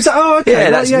 Oh, is that? Oh,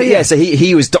 okay. Yeah, so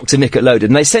he was Dr. Mick at Loaded,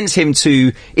 and they sent him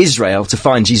to Israel to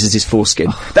find Jesus'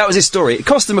 foreskin. That was his story. It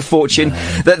cost them a fortune.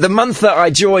 The month that I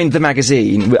joined the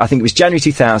magazine, I think it was January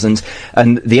 2000,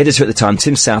 and the editor at the time,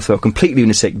 Tim Southwell, complete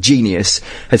lunatic, genius,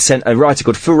 had sent a writer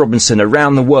called Phil Robinson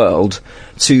around the world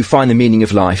to find the meaning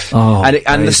of life. And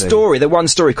the one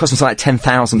story cost him something like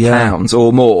 £10,000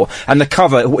 or more. And the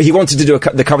cover, he wanted to do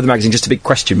the cover of the magazine just a big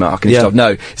question mark, and he told,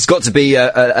 no, it's got to be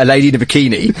a lady in a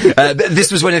bikini.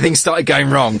 This was when things started going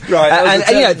wrong.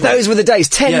 Right. Those were the days.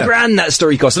 10 grand that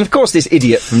story cost. And of course, this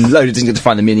idiot from Loaded didn't get to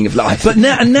find the meaning of life. But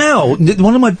now,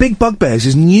 one of my big bugbears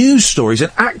is news stories,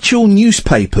 and actual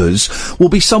newspapers will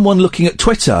be someone looking at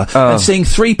Twitter and seeing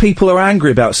 3 people are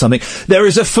angry about something. There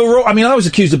is I was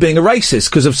accused of being a racist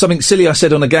because of something silly I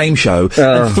said on a game show,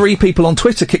 and 3 people on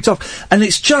Twitter kicked off. And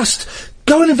it's just,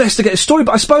 go and investigate a story,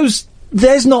 but I suppose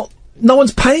no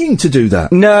one's paying to do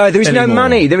that. No, there is no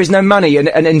money. There is no money,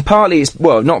 and partly it's,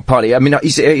 well, not partly. I mean, a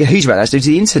huge amount of that's due to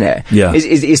the internet. Yeah,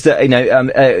 is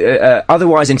that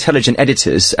otherwise intelligent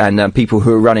editors and people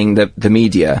who were running the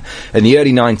media in the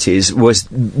early 90s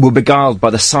were beguiled by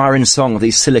the siren song of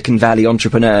these Silicon Valley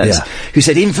entrepreneurs who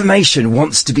said information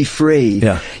wants to be free.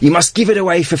 Yeah, you must give it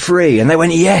away for free, and they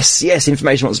went yes,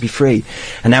 information wants to be free,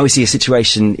 and now we see a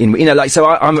situation in so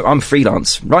I'm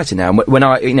freelance writer now. When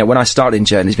I started in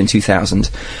journalism in 2000. In the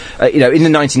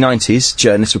 1990s,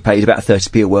 journalists were paid about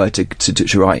 30p a word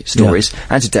to write stories,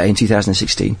 and today, in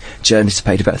 2016, journalists are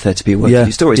paid about 30p a word to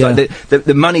do stories. Yeah. Like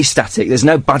the money's static. There's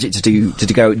no budget to actually do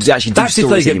stories. That's if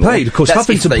they get anymore. paid. Of course,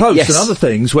 Huffington Post and other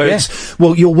things where it's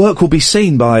your work will be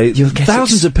seen by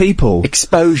thousands of people.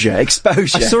 Exposure. I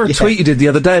saw a tweet you did the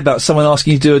other day about someone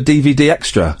asking you to do a DVD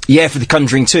extra. Yeah, for The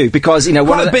Conjuring 2, because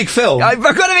quite a big film. I've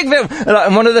got a big film,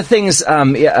 and one of the things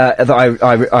that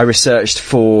I researched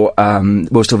for.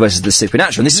 Will Storr versus the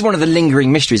Supernatural. And this is one of the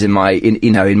lingering mysteries in my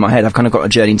head. I've kind of got a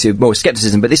journey into more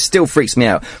scepticism, but this still freaks me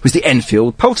out. Was the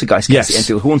Enfield poltergeist case, the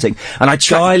Enfield haunting? And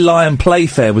Guy Lyon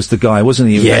Playfair was the guy, wasn't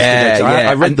he?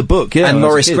 I read the book. Yeah, and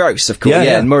Maurice Grosse, of course.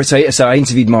 And Maurice. So I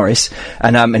interviewed Maurice,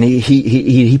 and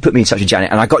he put me in touch with Janet,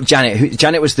 and I got Janet.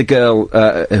 Janet was the girl.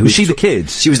 Was she the kid?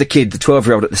 She was the kid, the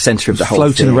 12-year-old at the centre of the whole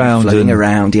floating thing,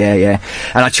 around. Yeah.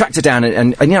 And I tracked her down,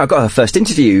 and I got her first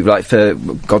interview, like, for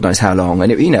God knows how long,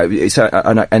 and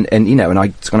and I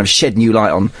kind of shed new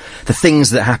light on the things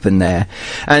that happened there,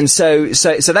 and so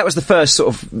that was the first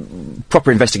sort of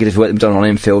proper investigative work that was done on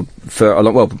Enfield for a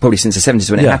long, well, probably since the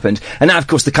 70s when it happened. And now, of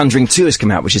course, The Conjuring 2 has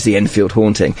come out, which is the Enfield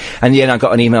haunting. And I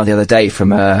got an email the other day from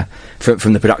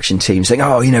the production team saying,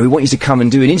 oh, we want you to come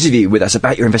and do an interview with us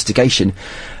about your investigation.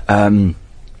 In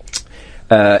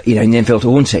the Enfield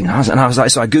haunting. And I was like,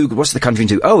 so I googled, what's The Conjuring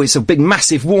 2? Oh, it's a big,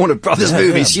 massive Warner Brothers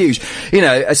movie. It's huge.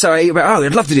 So I went,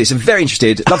 I'd love to do this. I'm very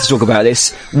interested. Love to talk about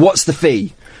this. What's the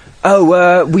fee?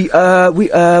 Oh,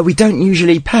 we don't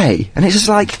usually pay. And it's just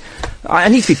like, I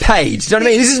need to be paid. Do you know what I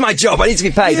mean? This is my job. I need to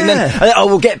be paid. And then,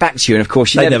 we'll get back to you. And of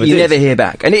course, you never hear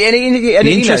back. And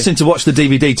interesting to watch the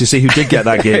DVD to see who did get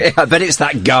that gig. I bet it's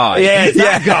that guy. Yeah, it's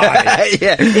that guy.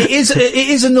 Yeah. It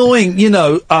is annoying,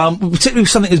 particularly with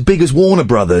something as big as Warner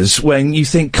Brothers, when you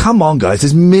think, come on, guys,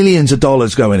 there's millions of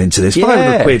dollars going into this.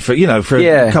 £500 for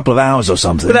a couple of hours or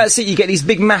something. But that's it. You get these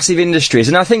big, massive industries.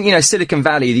 And I think, Silicon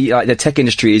Valley, the tech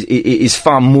industry is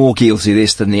far more guilty of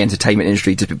this than the entertainment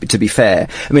industry, to be fair.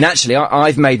 I mean, actually,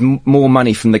 I've made more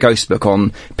money from the Ghost Book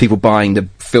on people buying the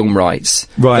film rights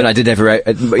than I did ever,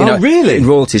 really? In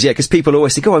royalties, because people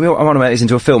always think, I want to make this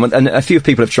into a film, and a few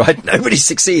people have tried, nobody's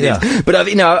succeeded. Yeah. But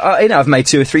I've made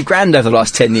 2 or 3 grand over the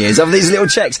last 10 years of these little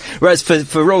checks, whereas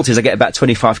for royalties I get about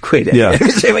 25 quid. Yeah.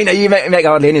 You make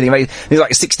hardly anything. It's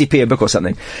like 60p a book or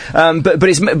something.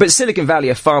 But Silicon Valley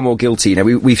are far more guilty.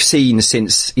 We've seen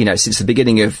since the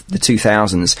beginning of the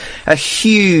 2000s a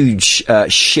huge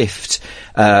shift.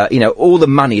 All the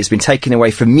money has been taken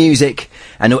away from music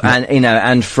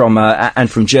and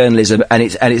from journalism, and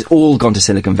it's all gone to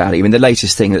Silicon Valley. I mean, the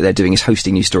latest thing that they're doing is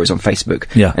hosting news stories on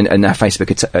Facebook. Yeah. And now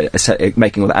Facebook are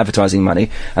making all the advertising money,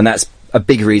 and that's a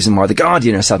big reason why The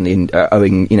Guardian are suddenly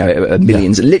owing,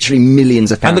 millions, literally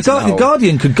millions of pounds. And the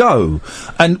Guardian could go,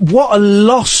 and what a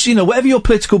loss, whatever your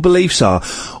political beliefs are,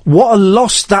 what a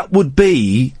loss that would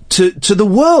be to the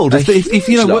world.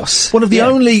 If one of the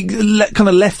only kind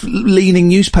of left-leaning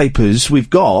newspapers we've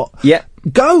got. Yeah.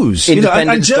 Goes,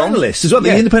 and journalists as well,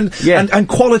 the independent and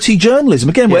quality journalism.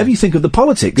 Again, whatever you think of the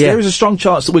politics, there is a strong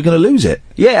chance that we're going to lose it.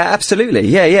 Yeah, absolutely.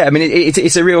 Yeah. I mean,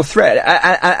 it's a real threat,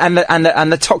 and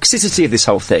the toxicity of this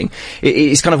whole thing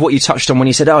is kind of what you touched on when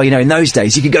you said, in those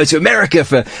days you could go to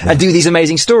America and do these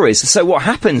amazing stories. So what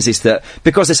happens is that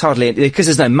because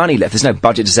there's no money left, there's no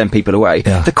budget to send people away,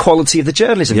 the quality of the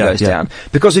journalism goes down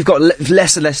because we've got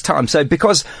less and less time. So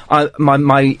because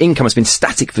my income has been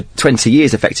static for 20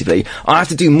 years, effectively, I have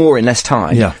to do more in less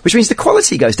time, which means the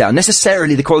quality goes down.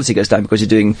 Necessarily, the quality goes down because you're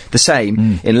doing the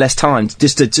same in less time,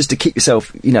 just to keep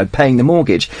yourself, paying the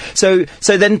mortgage. So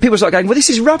then people start going, well, this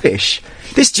is rubbish.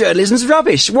 This journalism's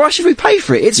rubbish. Why should we pay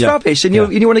for it? It's rubbish. And you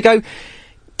want to go,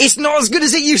 it's not as good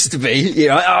as it used to be.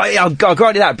 I'll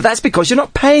grant you that, but that's because you're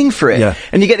not paying for it. Yeah.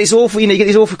 And you get this awful,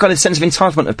 kind of sense of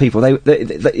entitlement of people.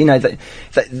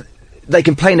 They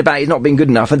complain about it not being good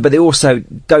enough, but they also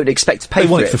don't expect to pay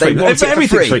for it. They want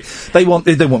everything for free. They want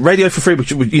radio for free,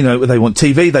 which they want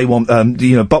TV, they want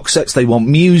box sets, they want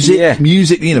music,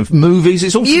 movies.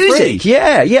 It's all for free.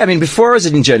 Yeah. I mean, before I was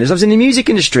in journalism, I was in the music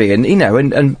industry,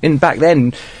 and back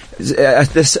then, a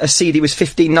CD was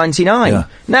 $15.99. Yeah.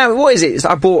 Now, what is it?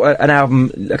 I bought an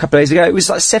album a couple of days ago. It was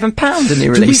like £7 in the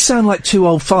release. Do we sound like 2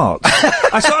 old farts?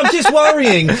 I'm just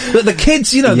worrying that the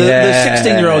kids, the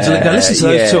 16-year-olds are going, listen to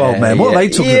those 2 old men. What are they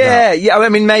talking about? Yeah. I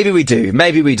mean, maybe we do.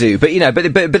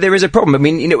 But there is a problem. I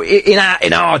mean, in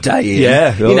our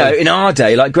day, in our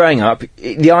day, like growing up,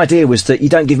 the idea was that you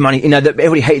don't give money. That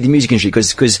everybody hated the music industry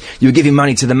because you were giving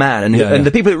money to the man, and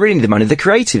the people that really need the money, the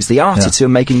creatives, the artists who are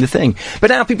making the thing.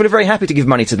 But now people are very happy to give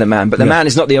money to the man, but the man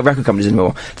is not the record companies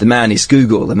anymore. The man is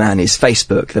Google, the man is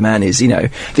Facebook, the man is,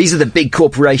 these are the big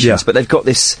corporations, but they've got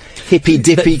this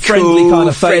hippy-dippy, friendly kind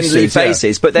of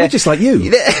faces, but they're just like you.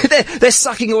 They're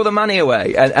sucking all the money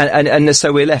away, and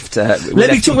so we're left.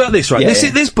 Let me talk about this, right?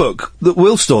 This book that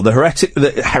Will Storr, the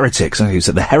Heretics,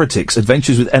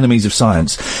 Adventures with Enemies of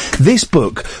Science. This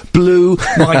book blew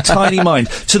my tiny mind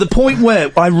to the point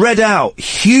where I read out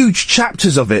huge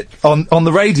chapters of it on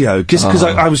the radio because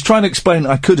I was trying to explain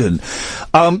I couldn't.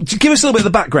 Give us a little bit of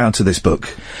the background to this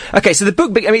book. Okay, so the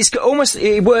book, I mean, it's almost,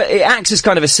 it acts as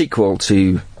kind of a sequel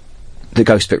to the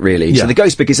Ghost Book, really. Yeah. So the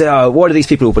Ghost Book is, what are these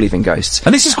people who believe in ghosts?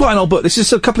 And this is quite an old book. This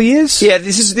is a couple of years? Yeah,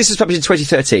 this is published in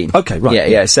 2013. Okay, right.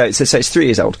 Yeah. So it's 3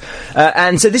 years old.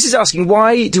 And so this is asking,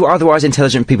 why do otherwise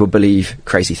intelligent people believe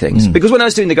crazy things? Because when I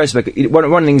was doing the Ghost Book, one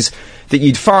of the things that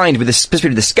you'd find with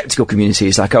especially the skeptical community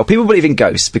is like, people believe in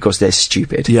ghosts because they're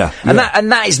stupid. Yeah. And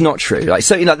that is not true. Like,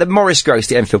 so, the Morris Gross,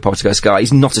 the Enfield poltergeist guy,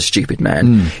 he's not a stupid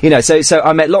man. So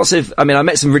I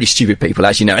met some really stupid people,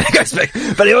 as you know, in the Ghost Book.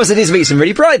 But it also did meet some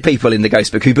really bright people in the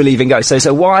Ghost Book who believe in ghosts.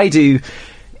 So why do,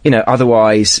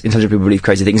 otherwise intelligent people believe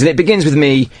crazy things? And it begins with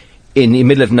me in the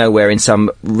middle of nowhere in some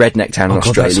redneck town in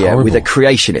Australia with a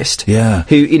creationist. Yeah.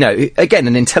 Who, you know, again,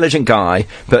 an intelligent guy,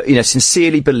 but, you know,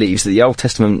 sincerely believes that the Old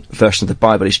Testament version of the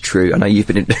Bible is true. I know you've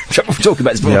been in trouble talking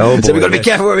about this before, so we've got to be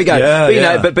careful where we go. Yeah, but, you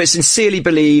know, but sincerely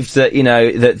believed that, you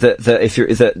know,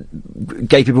 that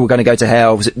gay people were going to go to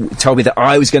hell, told me that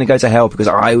I was going to go to hell because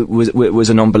I was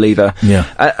a non-believer.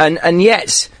 Yeah. And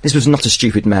yet, this was not a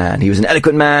stupid man. He was an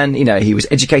eloquent man, you know, he was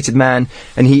an educated man,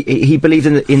 and he believed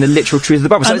in the literal truth of the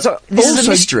Bible. So it's like, this is a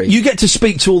mystery. You get to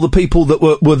speak to all the people that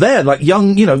were there, like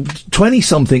young, you know,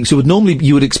 20-somethings who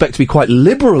you would expect to be quite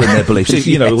liberal in their beliefs.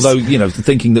 You know, although, you know,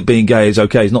 thinking that being gay is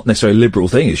okay is not necessarily a liberal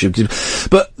thing. It should,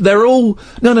 but they're all,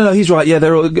 no, he's right, yeah,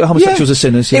 they're all, homosexuals are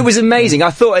sinners. Yeah. It was amazing.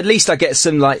 I thought at least I'd get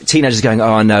some, like, teenagers going,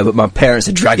 oh, no, but my parents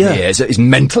have dragged me here, so it's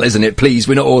mental, isn't it? Please,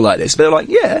 we're not all like this. But they're like,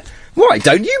 yeah. Why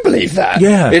don't you believe that?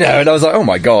 Yeah, you know, and I was like, oh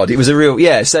my god, it was a real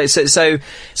So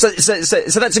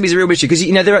that to me is a real mystery because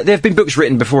you know there have been books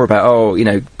written before about you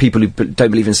know people who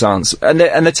don't believe in science, and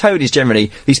the tone is generally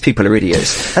these people are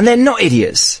idiots, and they're not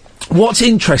idiots. What's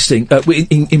interesting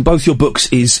in both your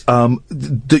books is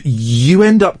that you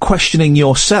end up questioning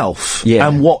yourself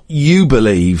and what you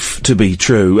believe to be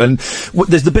true. And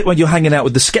there's the bit when you're hanging out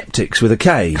with the skeptics with a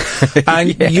K,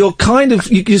 and you're kind of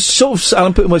you're sort of.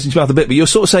 I'm putting words into your mouth a bit, but you're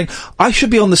sort of saying I should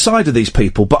be on the side of these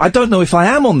people, but I don't know if I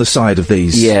am on the side of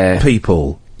these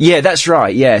people. Yeah, that's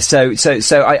right. Yeah, so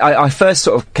I first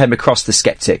sort of came across the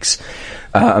skeptics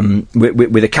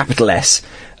with a capital S.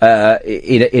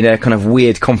 In a kind of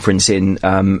weird conference in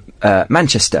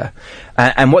Manchester,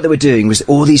 and what they were doing was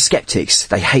all these skeptics,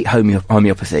 they hate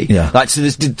homeopathy, like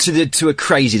to a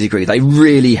crazy degree. They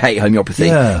really hate homeopathy.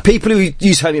 People who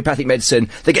use homeopathic medicine,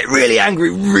 they get really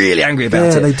angry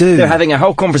about it. They do. They're having a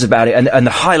whole conference about it, and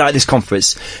the highlight of this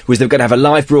conference was they were going to have a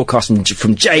live broadcast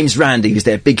from James Randi, who's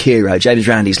their big hero. James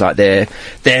Randi's like their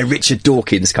Richard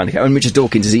Dawkins kind of guy, and Richard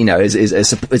Dawkins, as you know, is a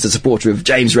supporter of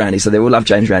James Randi, so they all love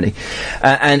James Randi.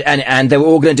 And they were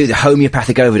all going to do the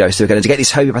homeopathic overdose. They were going to get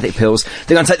these homeopathic pills.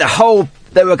 They're going to take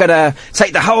they were going to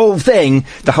take the whole thing,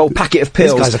 the whole packet of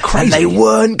pills. These guys are crazy. And they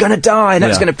weren't going to die. And that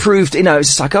was going to prove, you know, it's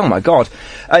just like, oh my God.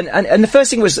 And the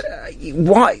first thing was,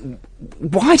 why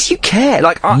do you care?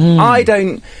 Like,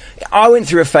 I went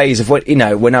through a phase of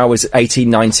when I was 18,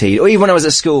 19, or even when I was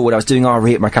at school, when I was doing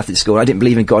RE at my Catholic school, and I didn't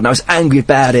believe in God, and I was angry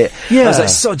about it. I was like,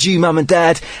 sod you, mum and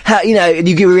dad. You know, and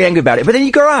you get really angry about it. But then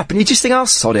you grow up, and you just think, I'll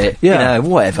sod it. You know,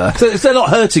 whatever. So if they're not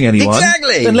hurting anyone,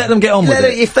 exactly, then let them get on with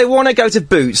it. If they want to go to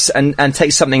Boots and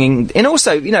take something, and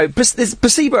also, you know,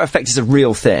 placebo effect is a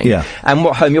real thing. Yeah. And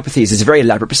what homeopathy is a very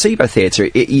elaborate placebo theatre.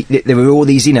 There were all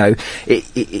these, you know,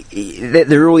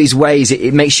 there are all these ways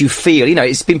it makes you feel. You know,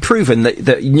 it's been proven that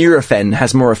Nurofen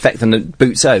has more effect than the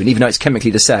Boots own, even though it's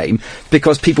chemically the same,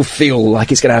 because people feel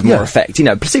like it's going to have more effect. You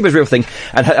know, placebo is a real thing,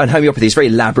 and homeopathy is very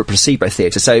elaborate placebo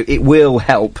theatre, so it will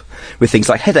help with things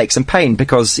like headaches and pain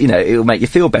because, you know, it will make you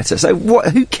feel better. So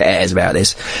who cares about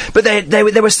this? But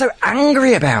they were so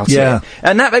angry about it.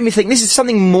 And that made me think, this is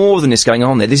something more than this going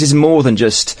on there. This is more than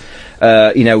just,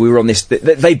 you know, we were on this,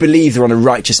 they believe they're on a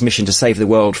righteous mission to save the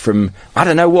world from, I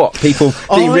don't know what, people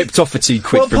being ripped off for too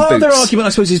quick from Boots. Well, part of their argument, I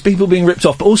suppose, is people being ripped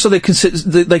off, but also they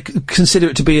consider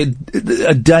it to be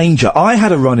a danger. I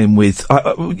had a run-in with, when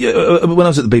I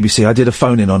was at the BBC, I did a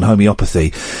phone-in on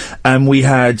homeopathy, and we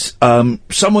had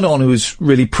someone on who was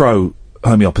really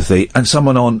pro-homeopathy, and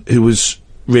someone on who was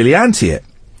really anti it.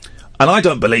 And I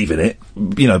don't believe in it,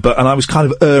 you know, and I was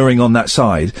kind of erring on that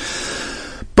side.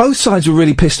 Both sides were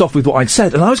really pissed off with what I'd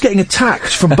said, and I was getting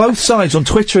attacked from both sides on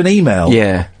Twitter and email.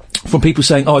 Yeah. From people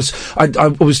saying, I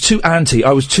was too anti,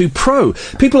 I was too pro.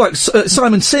 People like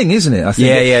Simon Singh, isn't it? I think.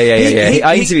 Yeah.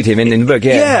 I interviewed him in the book,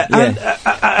 and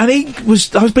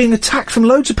I was being attacked from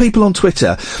loads of people on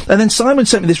Twitter, and then Simon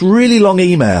sent me this really long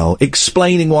email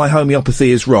explaining why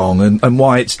homeopathy is wrong and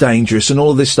why it's dangerous and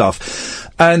all of this stuff.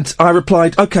 And I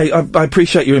replied, okay, I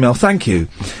appreciate your email, thank you.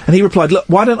 And he replied, look,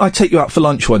 why don't I take you out for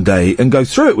lunch one day and go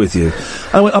through it with you?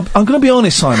 I went, I'm going to be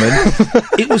honest, Simon,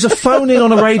 it was a phone-in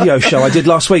on a radio show I did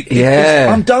last week.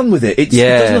 I'm done with it. It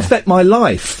doesn't affect my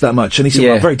life that much. And he said,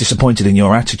 well, I'm very disappointed in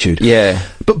your attitude.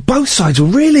 But both sides were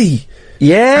really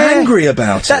angry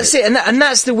about That's it, and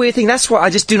that's the weird thing. That's what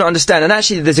I just do not understand. And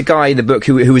actually, there's a guy in the book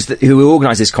who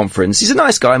organised this conference. He's a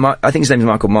nice guy. I think his name is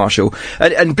Michael Marshall.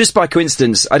 And just by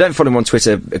coincidence, I don't follow him on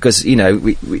Twitter because, you know,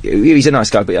 he's a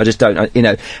nice guy, but I just don't, you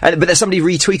know. But there's somebody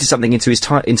retweeted something into my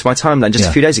timeline just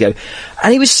a few days ago,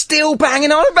 and he was still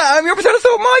banging on about homeopathy. And I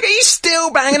thought, my God, he's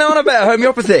still banging on about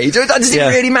homeopathy. Does it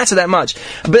really matter that much?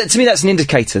 But to me, that's an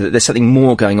indicator that there's something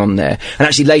more going on there. And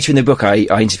actually, later in the book, I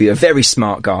interview a very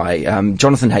smart guy.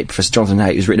 Professor Jonathan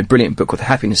Haidt, who's written a brilliant book called The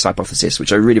Happiness Hypothesis,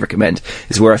 which I really recommend.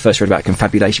 It's where I first read about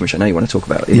confabulation, which I know you want to talk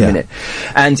about in a minute.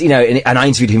 And, you know, and I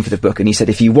interviewed him for the book, and he said,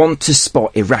 if you want to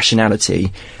spot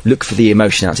irrationality, look for the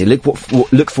emotionality. Look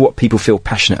for what people feel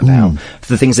passionate about,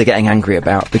 for the things they're getting angry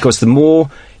about, because the more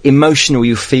emotional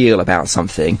you feel about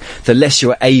something, the less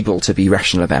you're able to be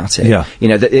rational about it. Yeah. You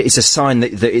know, that it's a sign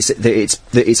that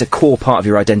it's a core part of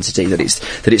your identity, that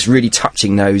it's really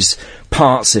touching those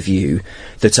parts of you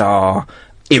that are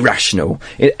irrational.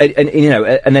 And you know,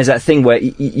 and there's that thing where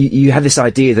you have this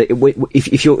idea that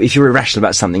if you're irrational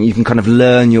about something, you can kind of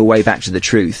learn your way back to the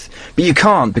truth, but you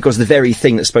can't, because the very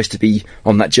thing that's supposed to be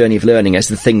on that journey of learning is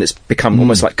the thing that's become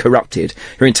almost like corrupted.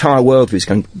 Your entire worldview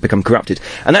has become corrupted,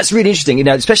 and that's really interesting. You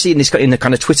know, especially in the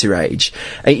kind of Twitter age,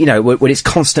 you know, when it's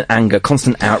constant anger,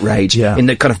 constant outrage, in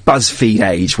the kind of BuzzFeed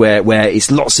age, where it's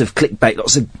lots of clickbait,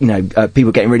 lots of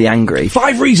people getting really angry.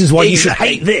 5 reasons why you should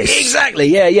hate this. Exactly.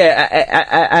 Yeah.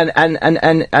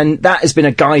 And that has been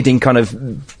a guiding kind of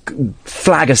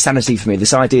flag of sanity for me,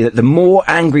 this idea that the more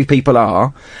angry people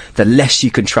are, the less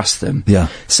you can trust them. Yeah.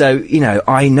 So, you know,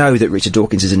 I know that Richard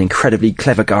Dawkins is an incredibly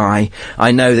clever guy.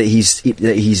 I know that he's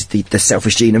the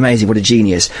selfish gene, amazing, what a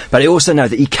genius. But I also know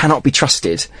that he cannot be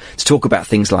trusted to talk about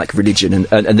things like religion and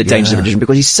the dangers of religion,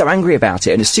 because he's so angry about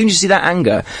it. And as soon as you see that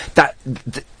anger,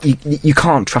 you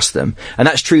can't trust them. And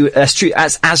that's true. That's true.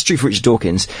 As true for Richard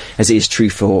Dawkins as it is true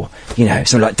for, you know,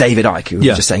 someone like David Icke, who was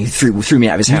just saying he threw me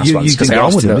out of his house once because I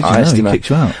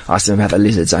asked him about the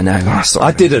lizards. I know.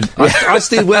 I didn't. I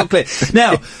steered well clear.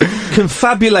 Now,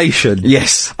 confabulation.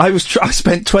 Yes. I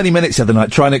spent 20 minutes the other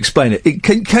night trying to explain it.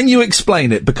 Can you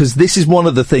explain it? Because this is one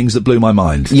of the things that blew my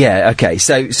mind. Yeah. Okay.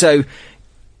 So.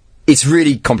 It's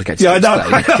really complicated. Yeah, I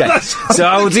know. Okay. So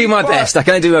I will do my best. I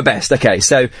can only do my best. Okay.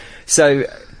 So.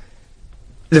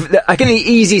 I think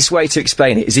the easiest way to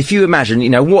explain it is if you imagine, you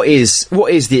know, what is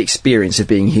the experience of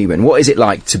being human? What is it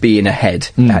like to be in a head,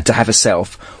 to have a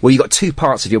self? Well, you've got two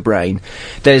parts of your brain.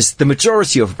 There's the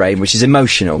majority of your brain, which is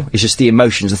emotional. It's just the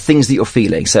emotions, the things that you're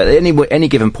feeling. So at any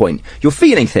given point, you're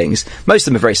feeling things. Most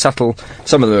of them are very subtle.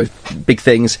 Some of them are big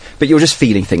things, but you're just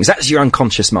feeling things. That's your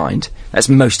unconscious mind. That's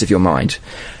most of your mind.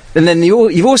 And then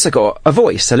you've also got a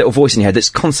voice, a little voice in your head that's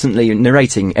constantly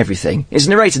narrating everything. It's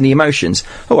narrating the emotions.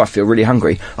 Oh, I feel really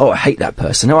hungry. Oh, I hate that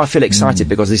person. Oh, I feel excited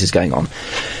because this is going on.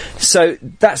 So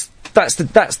that's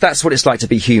what it's like to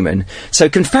be human. So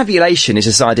confabulation is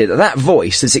this idea that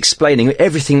voice that's explaining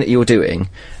everything that you're doing,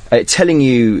 telling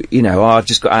you, you know, I've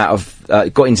just got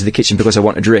into the kitchen because I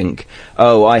want a drink.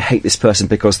 Oh, I hate this person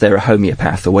because they're a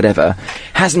homeopath or whatever,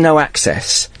 has no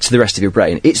access to the rest of your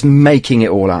brain. It's making it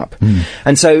all up.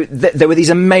 And so there were these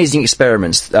amazing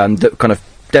experiments that kind of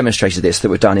demonstrated this, that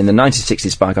were done in the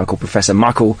 1960s by a guy called Professor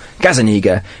Michael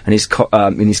Gazzaniga and his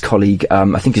colleague,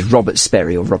 I think is Robin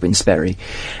Sperry.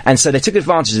 And so they took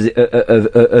advantage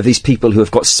of these people who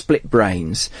have got split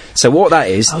brains. So what that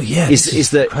is,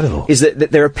 is that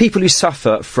there are people who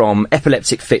suffer from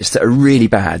epileptic fits that are really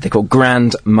bad. They're called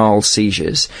grand mal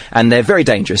seizures, and they're very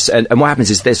dangerous. And what happens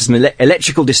is there's some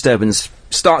electrical disturbance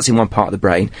starts in one part of the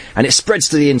brain and it spreads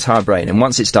to the entire brain, and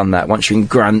once it's done that, once you're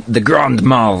in the grand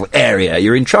mal area,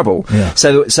 you're in trouble.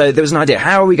 So there was an idea,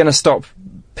 how are we going to stop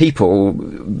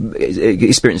people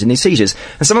experiencing these seizures?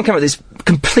 And someone came up with this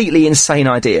completely insane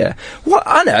idea.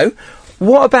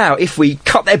 What about if we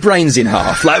cut their brains in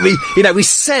half? Like we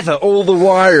sever all the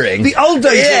wiring. The old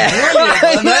days were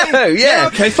brilliant, weren't they? Yeah.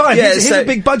 Okay, fine. Here's a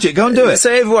big budget. Go and do it.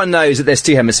 So everyone knows that there's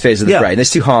two hemispheres of the brain.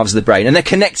 There's two halves of the brain, and they're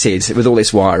connected with all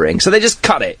this wiring. So they just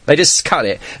cut it.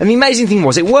 And the amazing thing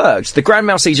was, it worked. The grand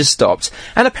mal seizures stopped,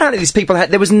 and apparently these people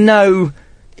there was no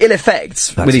ill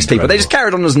effects with these people. They just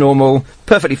carried on as normal,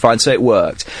 perfectly fine, so it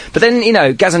worked. But then, you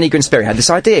know, Gazzaniga and Sperry had this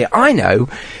idea. I know,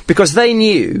 because they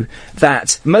knew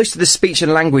that most of the speech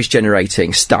and language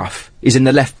generating stuff is in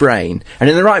the left brain, and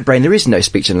in the right brain there is no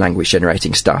speech and language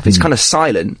generating stuff. It's kind of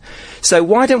silent. So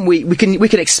why don't we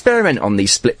can experiment on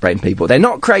these split brain people. They're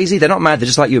not crazy, they're not mad, they're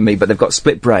just like you and me, but they've got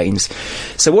split brains.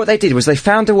 So what they did was they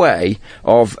found a way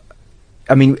of,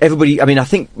 I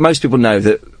think most people know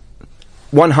that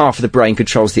one half of the brain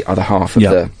controls the other half of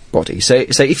the body. So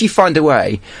if you find a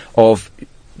way of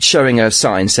showing a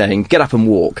sign saying get up and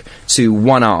walk to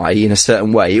one eye in a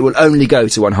certain way, it will only go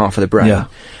to one half of the brain.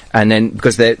 And then,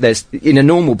 because there's in a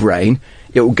normal brain,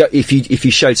 it will go, if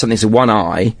you showed something to one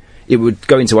eye, it would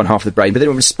go into one half of the brain, but then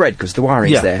it would spread because the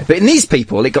wiring's there. But in these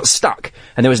people, it got stuck,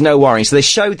 and there was no wiring. So they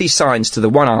showed these signs to the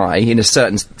one eye in a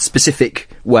certain specific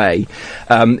way,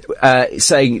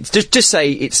 saying, just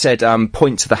say it said,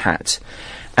 point to the hat.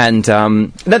 And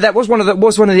that was one of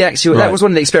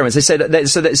the experiments. They said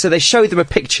so they showed them a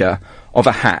picture of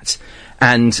a hat,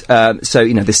 And so,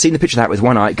 they've seen the picture of that with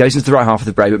one eye, it goes into the right half of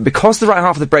the brain, but because the right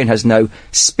half of the brain has no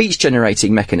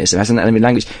speech-generating mechanism, hasn't any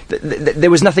language, there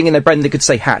was nothing in their brain that could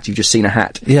say hat, you've just seen a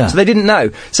hat. Yeah. So they didn't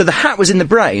know. So the hat was in the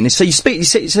brain, so you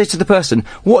say to the person,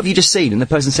 what have you just seen? And the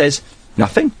person says,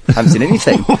 nothing, haven't seen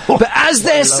anything. But as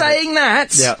they're saying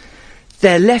that... Yeah.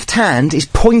 Their left hand is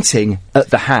pointing at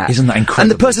the hat. Isn't that incredible?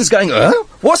 And the person's going,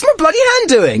 what's my bloody hand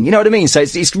doing? You know what I mean? So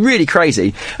it's really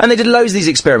crazy. And they did loads of these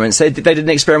experiments. They did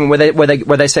an experiment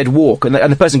where they said walk, and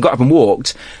the person got up and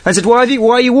walked, and said, why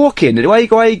are you walking? Why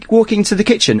are you walking to the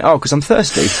kitchen? Oh, because I'm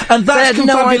thirsty. And that's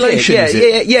confabulation, is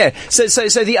it? Yeah. So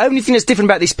the only thing that's different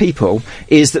about these people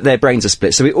is that their brains are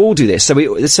split. So we all do this.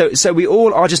 So we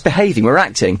all are just behaving. We're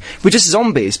acting. We're just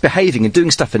zombies behaving and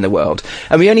doing stuff in the world.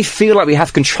 And we only feel like we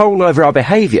have control over our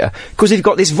behaviour because we've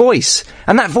got this voice,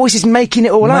 and that voice is making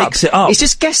it all up. Makes it up. It's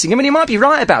just guessing. I mean, it might be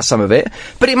right about some of it,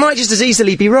 but it might just as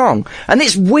easily be wrong, and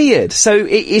it's weird. So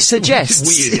it suggests.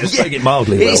 It's weird. Let's take it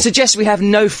mildly. Will. It suggests we have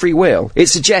no free will. It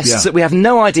suggests that we have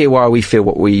no idea why we feel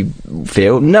what we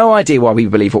feel, no idea why we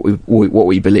believe what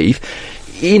we believe.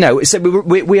 So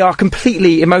we are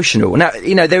completely emotional. Now,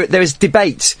 there is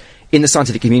debate in the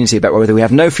scientific community about whether we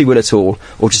have no free will at all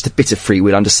or just a bit of free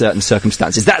will under certain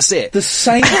circumstances. That's it. The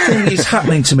same thing is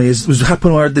happening to me as was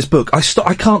happening when I read this book. I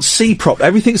can't see properly.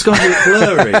 Everything's going a bit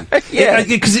blurry. Yeah.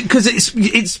 Because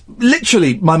it's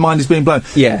literally my mind is being blown.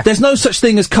 Yeah. There's no such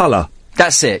thing as colour.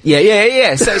 That's it.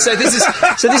 Yeah. So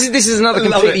this is another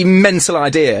completely mental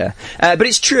idea. But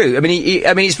it's true. I mean,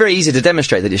 it's very easy to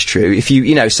demonstrate that it's true. If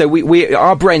so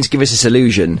our brains give us this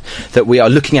illusion that we are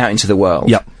looking out into the world.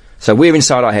 Yep. So we're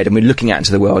inside our head and we're looking out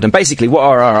into the world. And basically, what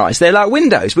are our eyes? They're like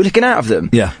windows. We're looking out of them.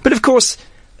 Yeah. But of course,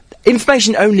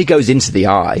 information only goes into the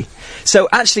eye. So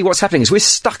actually what's happening is we're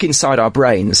stuck inside our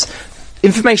brains.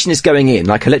 Information is going in,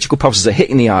 like electrical pulses are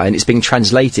hitting the eye, and it's being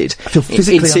translated I feel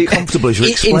physically uncomfortable as you're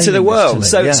explaining into the world.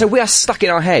 This to me. So we are stuck in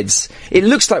our heads. It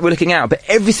looks like we're looking out, but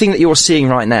everything that you're seeing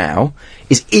right now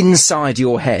is inside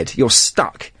your head. You're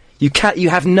stuck. You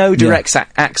have no direct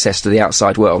access to the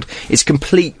outside world. It's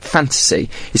complete fantasy.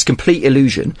 It's complete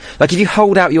illusion. Like if you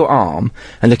hold out your arm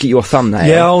and look at your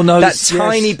thumbnail, that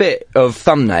tiny bit of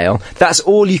thumbnail, that's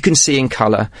all you can see in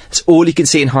colour. It's all you can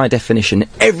see in high definition.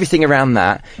 Everything around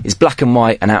that is black and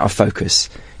white and out of focus.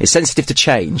 It's sensitive to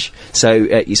change. So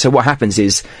what happens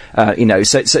is,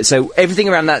 so everything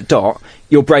around that dot,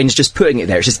 your brain's just putting it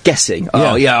there. It's just guessing.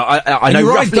 I know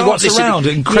roughly what this around should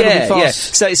be. incredibly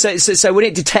fast. Yeah. So when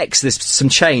it detects there's some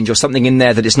change or something in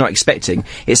there that it's not expecting,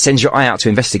 it sends your eye out to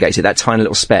investigate it. That tiny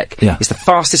little speck. Yeah. It's the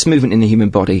fastest movement in the human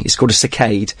body. It's called a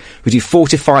saccade. We do 4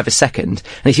 to 5 a second.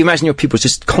 And if you imagine your pupils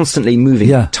just constantly moving,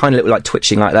 tiny little like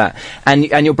twitching like that,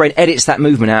 and your brain edits that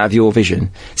movement out of your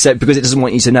vision. So because it doesn't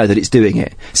want you to know that it's doing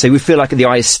it. So we feel like the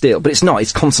eye is still, but it's not.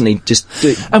 It's constantly just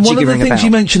and one of the things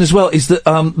you mentioned as well is that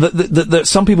that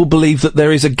some people believe that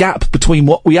there is a gap between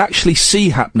what we actually see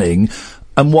happening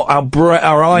and what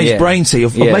our eyes brain see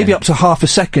of maybe up to half a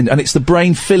second, and it's the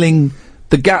brain filling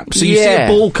the gap. So you see a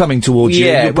ball coming towards you.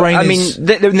 And your brain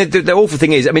the awful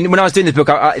thing is, I mean, when I was doing this book,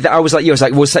 I was like,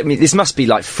 this must be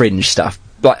like fringe stuff.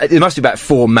 Like, there must be about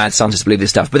 4 mad scientists believe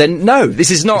this stuff, but then no, this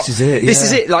is not. This is it. This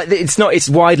is it. Like, it's not. It's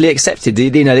widely accepted.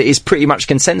 It's pretty much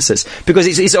consensus because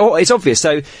it's obvious.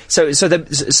 So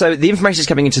the information is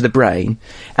coming into the brain,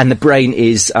 and the brain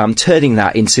is turning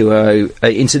that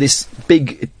into this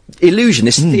big illusion,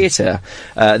 this theatre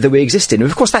that we exist in. And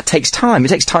of course, that takes time. It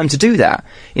takes time to do that.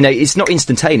 It's not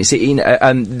instantaneous.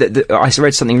 I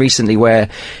read something recently where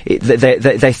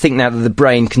they think now that the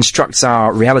brain constructs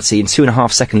our reality in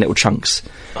 2.5 second little chunks.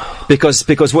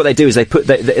 Because what they do is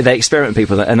they experiment with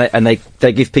people and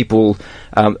they give people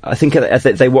I think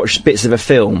they watch bits of a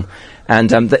film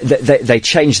and they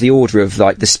change the order of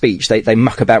like the speech. They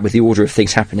muck about with the order of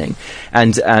things happening,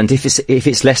 and if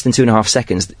it's less than 2.5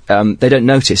 seconds, they don't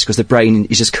notice because the brain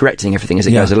is just correcting everything as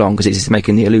it goes along because it's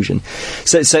making the illusion.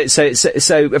 So the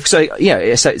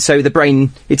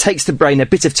brain, it takes the brain a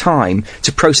bit of time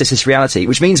to process this reality,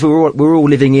 which means we're all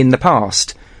living in the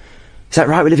past. Is that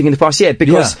right? We're living in the past, so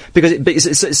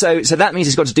that means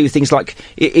it's got to do things like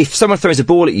if someone throws a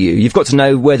ball at you, you've got to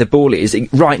know where the ball is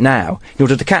right now in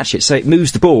order to catch it. So it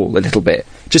moves the ball a little bit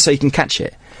just so you can catch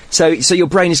it. So your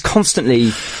brain is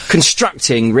constantly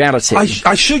constructing reality.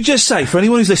 I should just say, for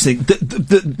anyone who's listening,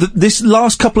 this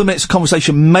last couple of minutes of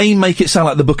conversation may make it sound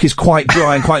like the book is quite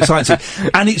dry and quite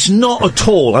sciencey, and it's not at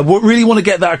all. I really want to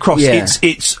get that across. Yeah.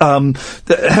 It's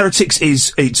Heretics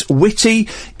it's witty,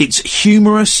 it's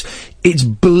humorous, it's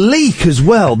bleak as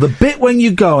well. The bit when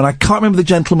you go, and I can't remember the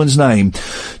gentleman's name,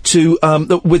 to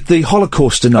with the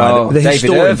Holocaust denied, the David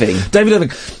historian, Irving. David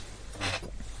Irving.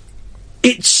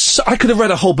 I could have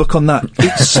read a whole book on that.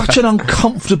 It's such an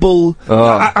uncomfortable...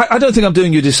 I don't think I'm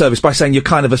doing you a disservice by saying you're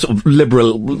kind of a sort of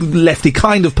liberal, lefty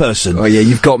kind of person. Oh, yeah,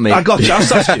 you've got me. I got you. I've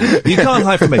sussed you. You can't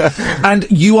hide from me. And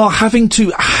you are having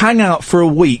to hang out for a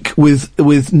week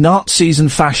with Nazis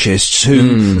and fascists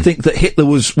who think that Hitler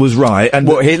was right. And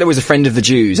Hitler was a friend of the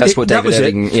Jews. That's what David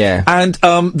Irving... Yeah. And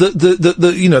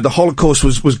the Holocaust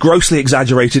was grossly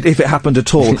exaggerated, if it happened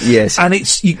at all. Yes. And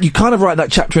it's... You kind of write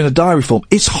that chapter in a diary form.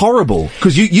 It's horrible.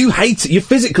 Because you hate it. You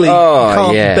physically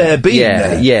can't bear being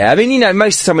there. Yeah. I mean,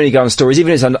 most of the time when you go on stories,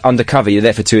 even as undercover, you're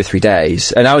there for 2 or 3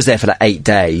 days. And I was there for like 8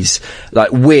 days,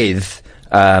 like with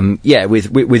David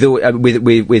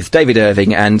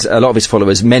Irving and a lot of his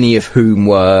followers, many of whom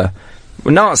were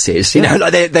Nazis,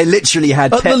 like they literally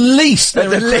had... At the least,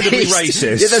 they're incredibly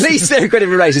racist. Yeah, at the least, they're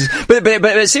incredibly racist.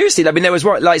 But seriously, I mean, there was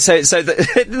so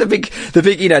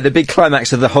the big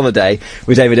climax of the holiday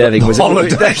with David Irving was...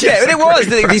 it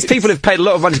was. These people have paid a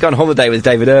lot of money to go on holiday with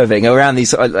David Irving around these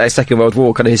Second World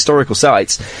War kind of historical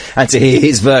sites and to hear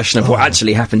his version of what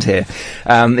actually happened here.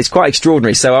 It's quite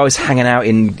extraordinary. So I was hanging out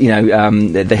in,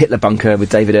 the Hitler bunker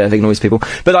with David Irving and all these people.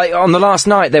 But on the last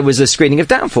night, there was a screening of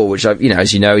Downfall, which,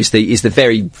 as you know, is the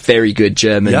very, very good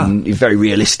German, very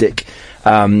realistic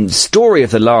story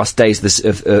of the last days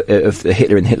of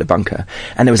Hitler in the Hitler bunker.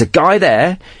 And there was a guy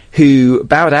there who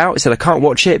bowed out and said, I can't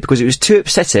watch it because it was too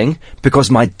upsetting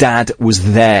because my dad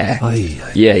was there.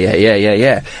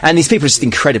 Yeah. And these people are just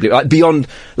incredibly, beyond,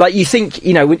 you think,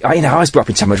 I was brought up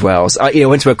in Tunbridge Wells. I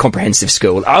went to a comprehensive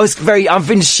school. I've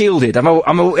been shielded. I'm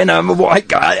a white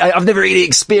guy. I've never really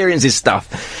experienced this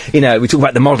stuff. We talk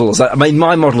about the models. I mean,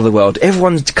 my model of the world,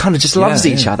 everyone kind of just loves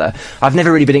each other. I've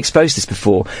never really been exposed to this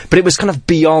before, but it was kind of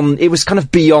beyond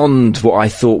what I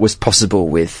thought was possible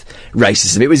with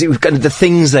racism. It was kind of the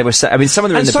things they were saying. I mean, some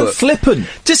of them in the book. Flippant.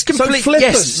 Just completely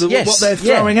flippant. What they're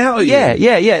throwing out at you.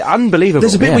 Yeah. Unbelievable.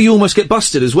 There's a bit where you almost get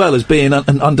busted as well as being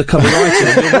an undercover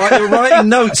writer. You're writing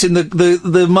notes in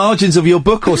the margins of your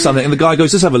book or something, and the guy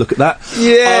goes, let's have a look at that.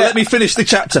 Yeah. Let me finish the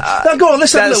chapter. Now go on,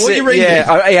 let's have a look. What are you reading?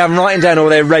 Yeah, I'm writing down all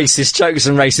their racist jokes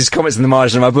and racist comments in the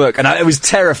margin of my book, and it was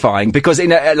terrifying because,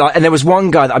 and there was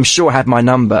one guy that I'm sure had my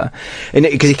number,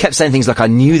 because he kept saying things like, I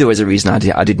knew there was a reason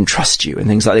I didn't trust you, and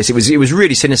things like this. It was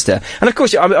really sinister. And of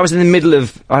course, I was in the middle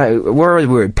of where we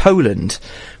were in Poland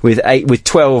with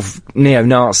 12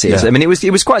 neo-Nazis. Yeah. I mean, it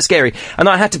was quite scary, and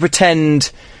I had to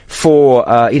pretend for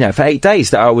 8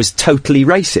 days that I was totally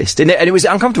racist, and it was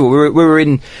uncomfortable. We were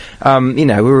in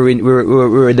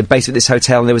the base of this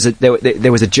hotel, and there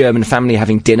was a German family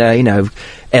having dinner,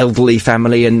 elderly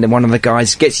family, and one of the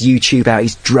guys gets YouTube out.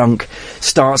 He's drunk,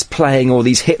 starts playing all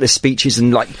these Hitler speeches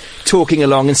and talking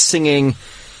along and singing.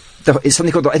 It's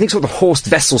something called, I think it's called the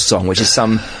Horst Wessel song, which is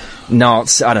some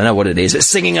Nazi, I don't know what it is, but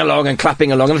singing along and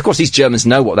clapping along. And of course these Germans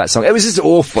know what that song, it was just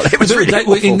awful. It was really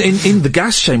awful. In the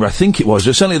gas chamber, I think it was,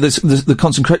 or certainly the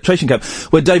concentration camp,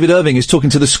 where David Irving is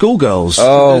talking to the schoolgirls.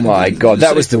 Oh my God,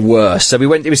 that was the worst. So we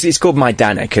went, it's called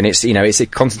Caddick, and it's a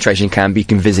concentration camp, you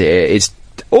can visit it, it's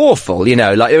awful, we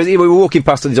were walking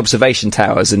past all these observation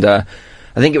towers, and I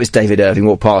think it was David Irving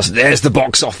walked past, there's the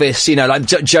box office,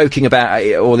 joking about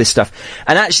all this stuff.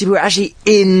 And actually, we were actually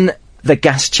in the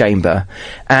gas chamber,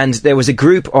 and there was a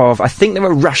group of, I think they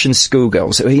were Russian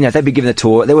schoolgirls, they'd been given a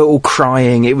tour, they were all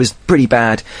crying, it was pretty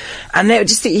bad, and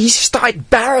he started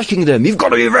barracking them. You've got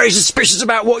to be very suspicious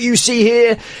about what you see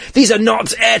here. These are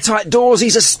not airtight doors,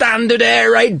 these are standard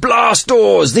air raid blast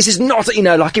doors. This is not,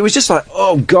 it was just like,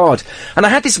 oh God. And I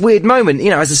had this weird moment,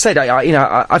 as I said,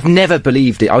 I've never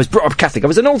believed it. I was brought up Catholic, I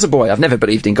was an altar boy, I've never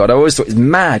believed in God, I always thought it was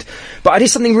mad. But I did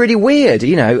something really weird,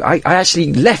 I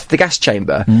actually left the gas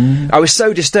chamber. I was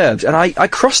so disturbed, and I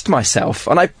crossed myself,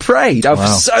 and I prayed. I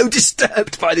was so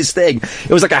disturbed by this thing.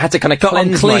 It was like I had to kind of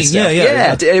cleanse myself.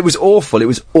 Yeah. It was awful. It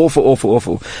was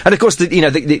awful. And of course,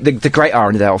 the great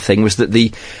irony of the whole thing was that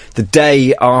the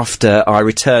day after I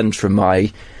returned from my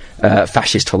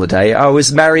fascist holiday, I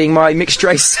was marrying my mixed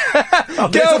race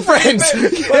girlfriend.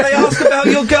 Well, they asked about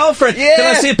your girlfriend. Yeah.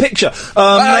 Can I see a picture?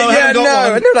 No.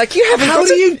 And they're like, you haven't. How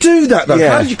do you do that though?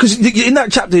 Yeah. Because in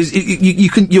that chapter,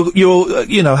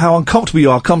 you're how uncomfortable you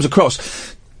are comes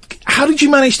across. How did you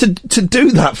manage to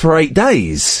do that for 8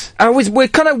 days? We're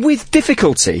kind of with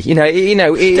difficulty, Have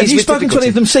you spoken to any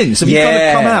of them since? Have you kind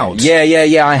of come out?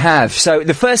 Yeah, I have. So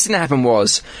the first thing that happened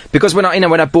was, because when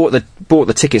I bought the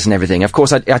tickets and everything, of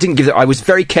course I didn't give them, I was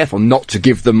very careful not to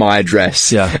give them my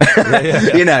address. Yeah.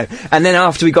 And then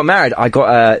after we got married, I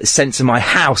got sent to my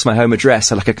house, my home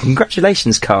address, like a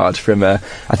congratulations card from, I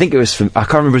think it was from, I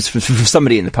can't remember, it was from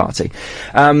somebody in the party.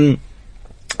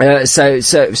 Sorry,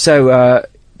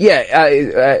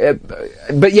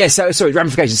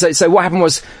 ramifications. So what happened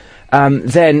was,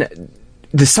 then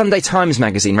the Sunday Times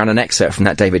magazine ran an excerpt from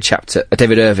that David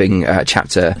Irving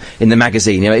chapter in the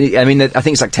magazine. I mean, I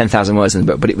think it's like 10,000 words in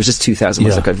the book, but it was just 2,000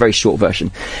 words, like a very short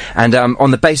version. And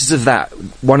on the basis of that,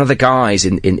 one of the guys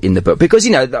in the book, because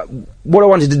what I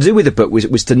wanted to do with the book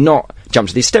was to not jump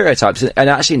to these stereotypes, and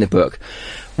actually in the book,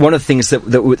 one of the things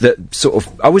that sort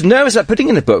of I was nervous about putting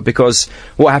in the book, because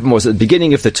what happened was at the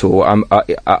beginning of the tour,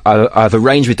 I've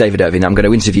arranged with David Irving, I'm going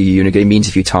to interview you and give me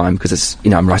interview time because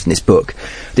I'm writing this book.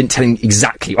 I didn't tell him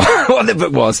exactly what the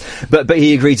book was, but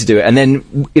he agreed to do it. And then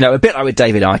a bit like with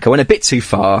David Icke, I went a bit too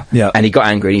far, and he got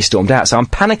angry and he stormed out. So I'm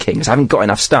panicking because I haven't got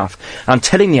enough stuff. And I'm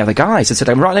telling the other guys, I said,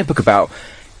 I'm writing a book about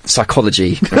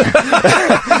psychology,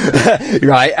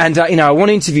 right? And I want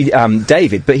to interview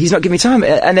David, but he's not giving me time.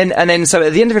 And then, so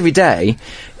at the end of every day,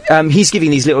 he's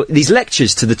giving these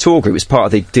lectures to the tour group as part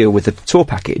of the deal with the tour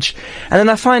package. And then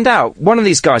I find out one of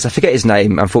these guys, I forget his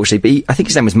name, unfortunately, but I think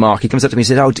his name was Mark. He comes up to me and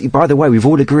said, "Oh, by the way, we've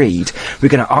all agreed we're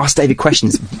going to ask David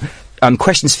questions."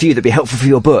 Questions for you that'd be helpful for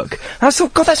your book. And I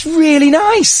thought, God, that's really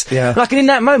nice. Yeah. Like, and in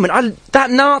that moment, that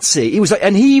Nazi, he was like,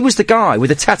 and he was the guy with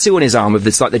a tattoo on his arm of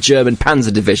this, like, the German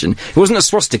Panzer Division. It wasn't a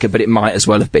swastika, but it might as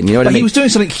well have been, you know what I mean? He was doing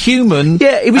something human.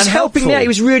 Yeah, he was helping me out. He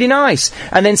was really nice.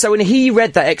 And then, so when he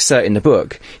read that excerpt in the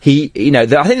book, I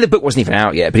think the book wasn't even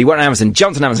out yet, but he went on Amazon,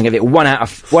 jumped on Amazon, gave it 1 out of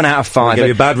 5. Gave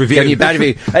you a bad review. Gave you a bad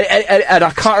review. And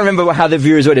I can't remember how the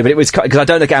reviewers read it, but it was, because I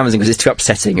don't look at Amazon because it's too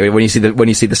upsetting when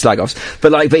you see the slag-offs.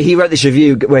 But he wrote this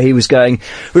review where he was going,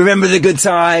 remember the good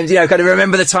times, kind of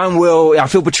remember the time, Will, I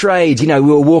feel betrayed, we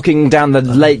were walking down the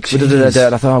lake, and I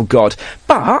thought, oh God.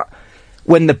 But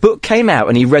when the book came out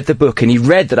and he read the book and he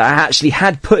read that I actually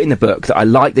had put in the book that I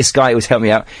liked this guy who was helping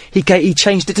me out, he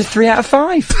changed it to 3 out of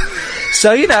 5.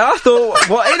 So, I thought,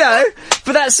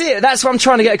 but that's it. That's what I'm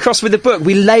trying to get across with the book.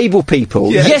 We label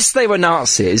people. Yes, yes, they were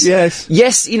Nazis. Yes.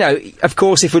 Yes, of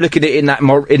course, if we look at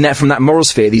it from that moral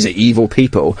sphere, these are evil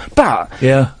people. But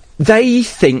they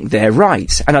think they're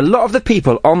right. And a lot of the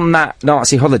people on that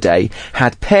Nazi holiday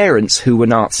had parents who were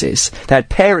Nazis. They had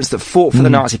parents that fought for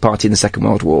the Nazi Party in the Second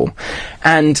World War.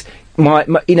 And what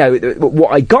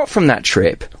I got from that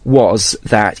trip was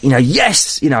that,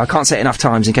 yes, I can't say it enough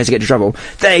times in case I get into trouble,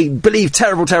 they believe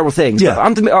terrible, terrible things. Yeah.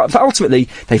 But ultimately,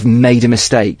 they've made a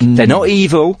mistake. They're not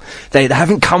evil. They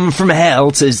haven't come from hell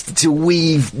to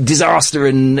weave disaster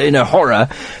and, horror.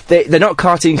 They're not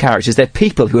cartoon characters. They're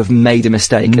people who have made a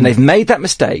mistake. And they've made that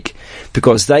mistake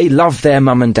because they love their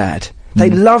mum and dad. They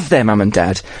love their mum and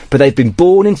dad, but they've been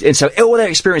born into... And so all their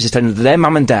experiences tell them that their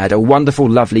mum and dad are wonderful,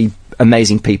 lovely,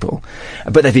 amazing people.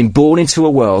 But they've been born into a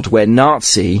world where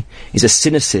Nazi is a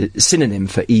synonym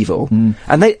for evil.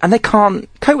 And they can't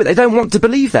cope with it. They don't want to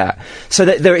believe that. So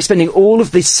they're expending all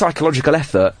of this psychological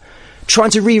effort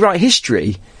trying to rewrite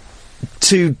history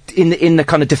in the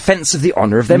kind of defence of the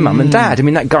honour of their mum and dad. I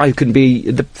mean, that guy who couldn't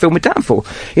be the film with Downfall.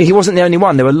 He wasn't the only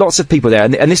one. There were lots of people there.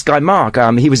 And this guy, Mark,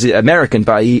 he was American,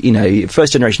 but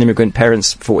first-generation immigrant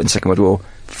parents fought in the Second World War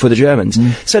for the Germans.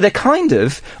 So they're kind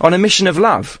of on a mission of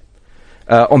love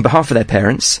on behalf of their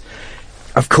parents.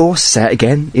 Of course, say it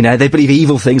again, they believe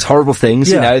evil things, horrible things,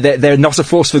 they're not a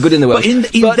force for good in the world.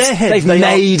 But in their head, they've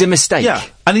made a mistake. Yeah,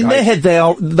 and in their head, they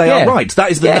are right.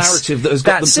 That is the narrative that has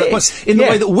got them. In the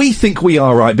way that we think we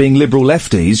are right, being liberal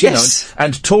lefties,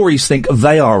 and Tories think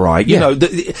they are right.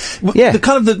 The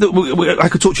kind of I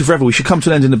could talk to you forever. We should come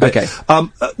to an end in a bit. Okay.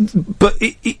 But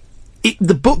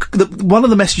the book, one of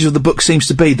the messages of the book seems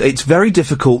to be that it's very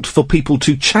difficult for people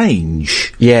to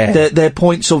change their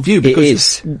points of view. Because it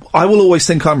is. I will always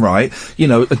think I'm right.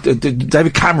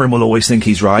 David Cameron will always think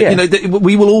he's right.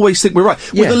 We will always think we're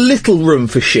right. With a little room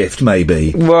for shift,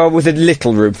 maybe. Well, with a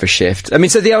little room for shift. I mean,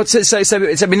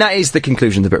 that is the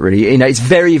conclusion of the book, really. It's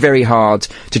very, very hard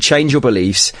to change your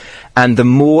beliefs. And the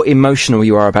more emotional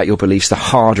you are about your beliefs, the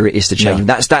harder it is to change.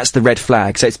 Yeah. That's the red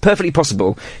flag. So it's perfectly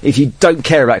possible, if you don't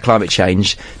care about climate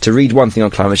change, to read one thing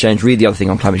on climate change, read the other thing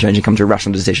on climate change, and come to a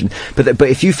rational decision. But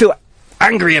if you feel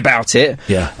angry about it,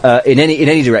 in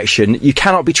any direction, you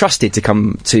cannot be trusted to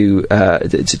come to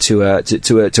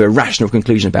a rational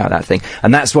conclusion about that thing.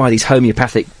 And that's why these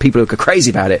homeopathic people who are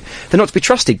crazy about it, they're not to be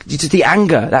trusted. It's the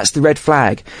anger, that's the red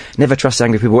flag. Never trust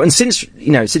angry people. And since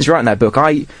writing that book,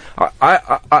 I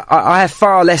have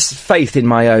far less faith in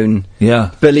my own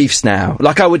beliefs now.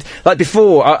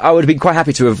 Before, I would have been quite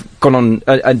happy to have gone on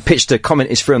and pitched a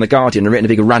comment is free on The Guardian and written a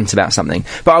big rant about something.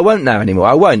 But I won't now anymore.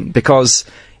 I won't, because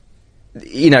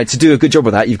to do a good job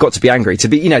of that, you've got to be angry. To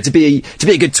be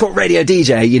a good talk radio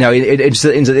DJ,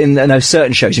 in those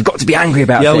certain shows, you've got to be angry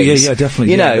about things. Yeah,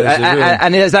 definitely.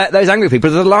 And there's those angry people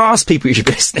are the last people you should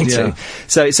be listening to.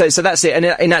 So that's it.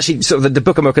 And actually, sort of the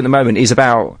book I'm working at the moment is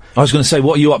about. I was going to say,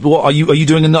 what are you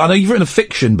doing? I know you've written a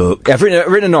fiction book. I've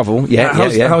written a novel.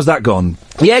 How's that gone?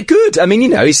 Yeah, good. I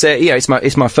mean,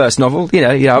 it's my first novel.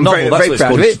 I'm very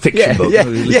proud of it. Fiction book.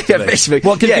 Basically.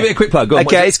 Well, give it a quick plug. Go on,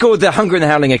 okay, it's called The Hunger and the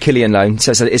Howling of Killian Lone.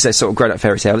 So it's a sort of grown-up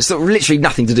fairy tale. It's sort of literally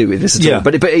nothing to do with this at all.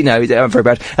 But I'm very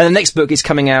proud. And the next book is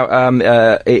coming out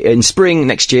in spring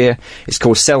next year. It's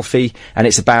called Selfie, and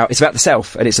it's about the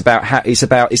self, and it's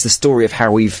the story of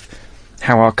how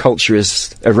our culture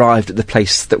has arrived at the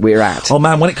place that we're at. Oh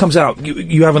man, when it comes out,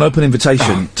 you have an open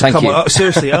invitation to come on.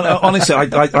 Seriously, honestly,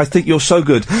 I think you're so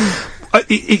good.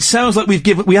 It sounds like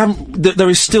there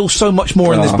is still so much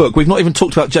more in this book. We've not even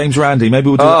talked about James Randi. Maybe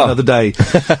we'll do that another day.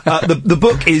 The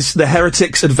book is The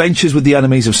Heretics: Adventures with the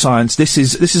Enemies of Science. This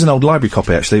is an old library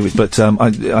copy actually, but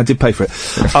I did pay for it.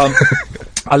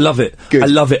 I love it. Good. I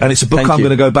love it, and it's a book I'm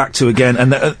going to go back to again.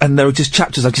 And there are just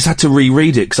chapters I've just had to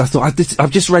reread it because I thought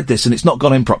I've just read this and it's not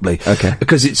gone in properly. Okay.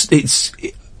 Because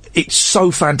it's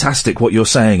so fantastic what you're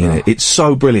saying in it. It's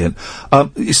so brilliant.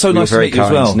 It's so nice to meet you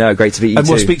as well. No, great to meet you and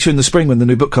too. we'll speak to you in the spring when the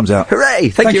new book comes out. Hooray!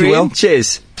 Thank you, Will.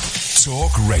 Cheers.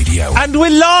 Talk Radio. And we're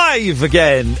live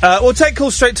again. We'll take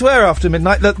calls straight to air after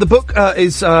midnight. The book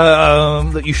is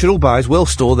that you should all buy is Will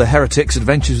Storr, The Heretics: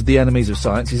 Adventures with the Enemies of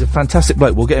Science. He's a fantastic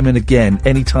bloke. We'll get him in again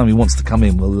anytime he wants to come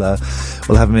in. We'll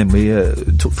have him in. We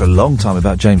talked for a long time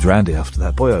about James Randi after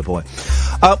that. Boy, oh boy.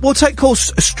 We'll take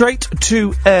calls straight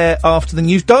to air after the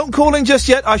news. Don't call in just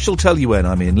yet. I shall tell you when.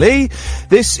 I'm Ian Lee.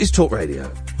 This is Talk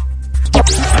Radio.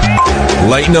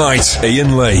 Late night,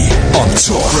 Iain Lee on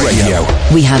Talk Radio.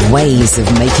 We have ways of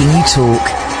making you talk.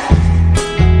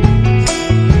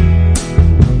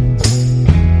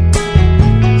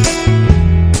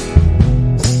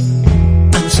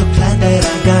 I'm so glad that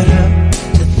I got her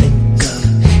to think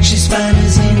of. She's fine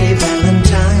as any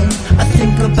Valentine. I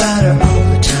think about her all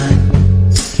the time.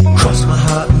 Cross my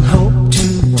heart and hope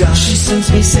to die. She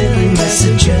sends me silly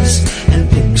messages and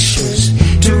pictures,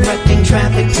 directing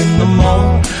traffic in the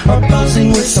mall or posing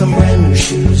with some brand new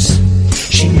shoes.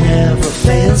 She never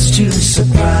fails to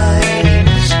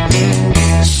surprise.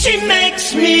 She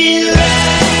makes me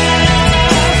laugh.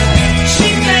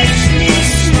 She makes me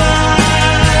smile.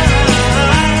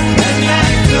 And I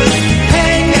could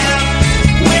hang out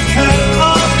with her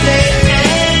all day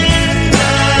and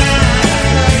night.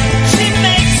 She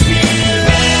makes me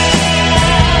laugh.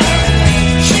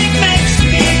 She makes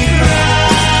me cry.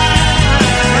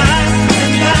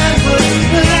 And I would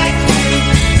like to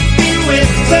be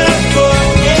with her for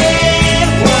a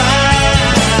while.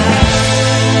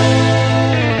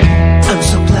 I'm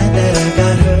so glad that I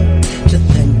got her to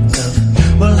think of.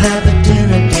 We'll have a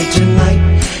dinner date tonight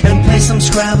and play some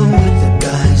Scrabble with the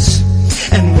guys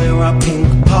and wear our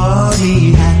pink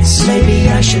party hats. Maybe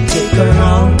I should take her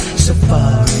on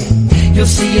safari. You'll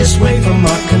see us wave from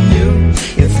our canoe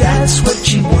if that's what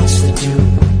she wants to do.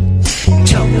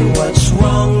 Tell me what's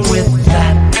wrong with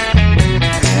that.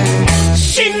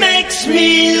 She makes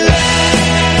me laugh.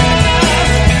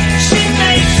 She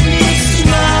makes me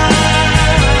smile.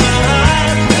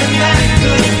 And I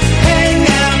could hang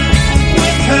out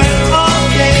with her all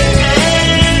day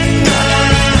and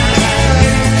night.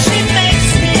 She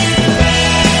makes me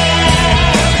laugh.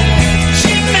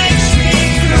 She makes me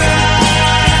cry.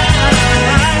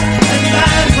 And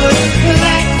I would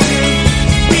like to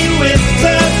be with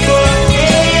her for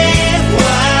a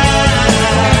while.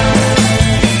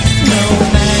 No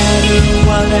matter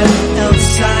what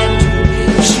else I do,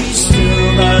 she's still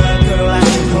the girl I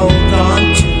should hold on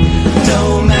to. No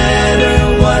matter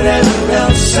whatever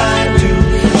else I do,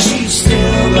 she's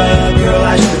still the girl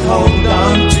I should hold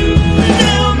on to.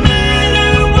 No matter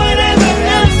whatever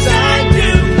else I do,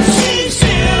 she's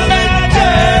still the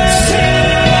girl.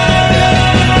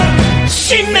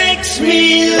 She makes me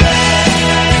laugh.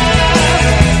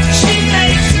 She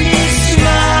makes me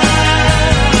smile.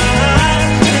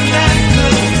 And I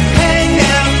could hang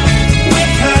out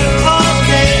with her all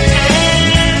day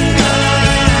and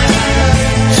night.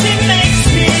 She makes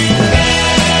me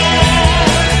laugh.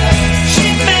 She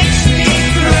makes me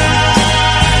cry.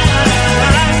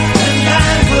 And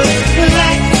I would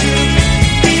like to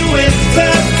be with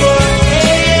her for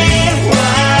a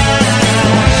while.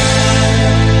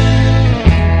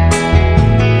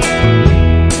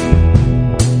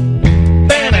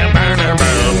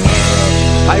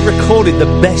 I recorded the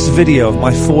best video of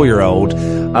my 4-year-old,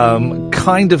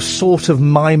 kind of sort of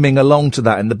miming along to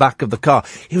that in the back of the car.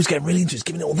 He was getting really into it. He's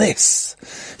giving it all this.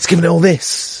 He's giving it all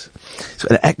this. He's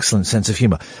got an excellent sense of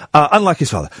humour, unlike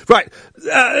his father. Right,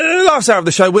 last hour of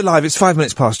the show, we're live, it's 5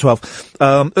 minutes past 12.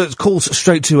 It calls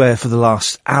straight to air for the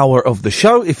last hour of the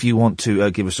show. If you want to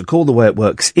give us a call, the way it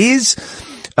works is,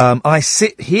 I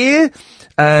sit here,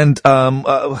 and,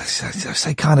 I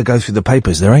say kind of go through the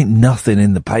papers. There ain't nothing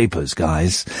in the papers,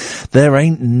 guys. There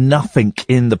ain't nothing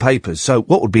in the papers. So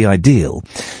what would be ideal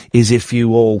is if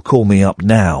you all call me up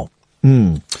now.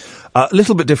 A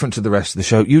little bit different to the rest of the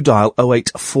show. You dial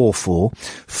 0844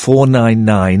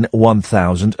 499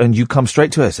 1000 and you come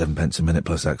straight to air. 7 pence a minute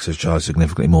plus access charge,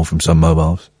 significantly more from some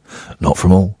mobiles. Not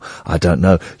from all. I don't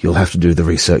know. You'll have to do the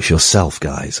research yourself,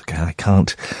 guys. Okay, I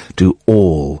can't do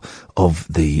all of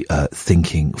the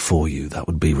thinking for you. That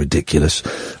would be ridiculous.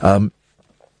 And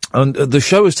the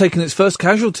show has taken its first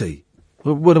casualty.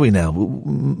 What are we now?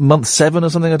 Month 7 or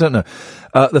something? I don't know.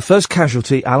 The first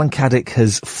casualty, Alan Caddick,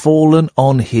 has fallen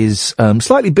on his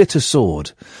slightly bitter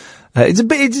sword.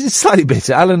 It's slightly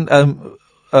bitter. Alan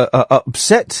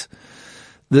upset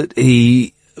that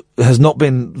he has not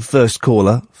been first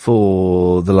caller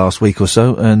for the last week or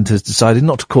so and has decided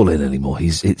not to call in anymore.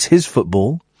 It's his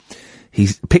football.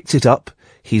 He's picked it up.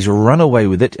 He's run away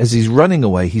with it. As he's running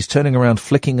away, he's turning around,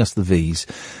 flicking us the V's.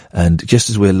 And just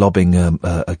as we're lobbing an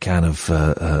empty can of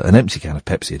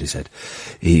Pepsi at his head,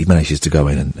 he manages to go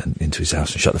in and into his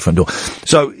house and shut the front door.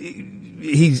 So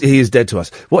he is dead to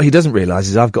us. What he doesn't realise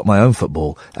is I've got my own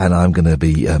football and I'm going to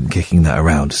be kicking that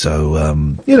around. So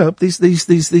these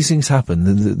things happen.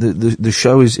 The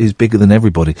show is bigger than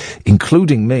everybody,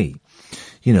 including me.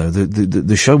 You know,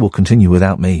 the show will continue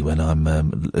without me when I'm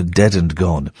dead and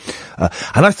gone.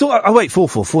 And I thought,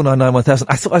 499 1000.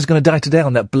 I thought I was going to die today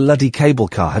on that bloody cable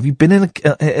car. Have you been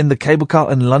in the cable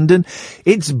car in London?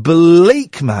 It's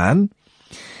bleak, man.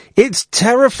 It's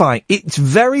terrifying. It's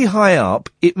very high up.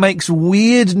 It makes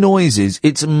weird noises.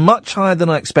 It's much higher than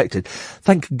I expected.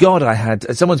 Thank God I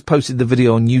had. Someone's posted the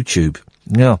video on YouTube.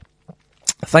 Yeah.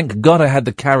 Thank God I had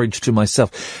the carriage to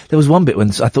myself. There was one bit when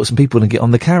I thought some people were going to get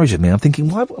on the carriage with me. I'm thinking,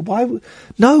 why?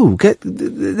 No,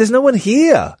 there's no one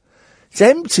here. It's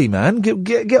empty, man.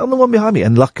 Get on the one behind me.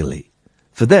 And luckily,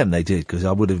 for them, they did, because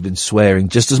I would have been swearing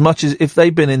just as much as if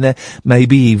they'd been in there,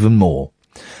 maybe even more.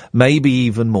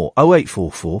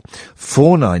 0844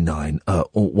 499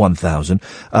 1000.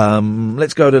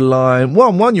 Let's go to line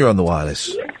 1. You're on the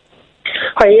wireless.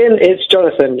 Hi, Ian. It's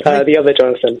Jonathan, the other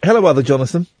Jonathan. Hello, other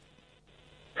Jonathan.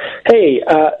 Hey,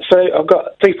 so I've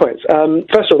got 3 points.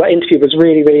 First of all, that interview was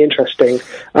really, really interesting.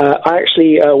 I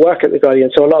actually work at The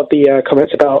Guardian, so a lot of the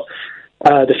comments about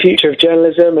the future of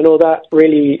journalism and all that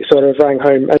really sort of rang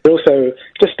home. And also,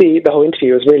 just the whole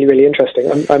interview was really, really interesting.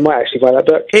 I might actually buy that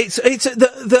book. It's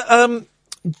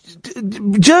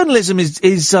journalism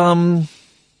is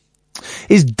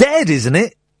dead, isn't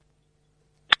it?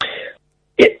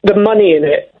 The money in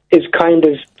it is kind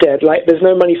of dead. Like, there's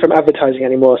no money from advertising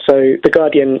anymore. So The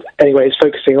Guardian, anyway, is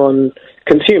focusing on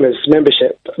consumers,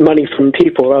 membership, money from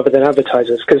people rather than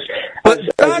advertisers. But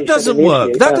that doesn't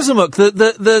work. That doesn't work.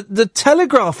 The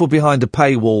Telegraph were behind a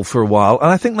paywall for a while, and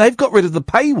I think they've got rid of the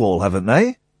paywall, haven't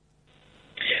they?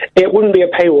 It wouldn't be a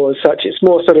paywall as such. It's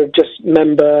more sort of just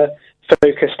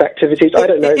member-focused activities. I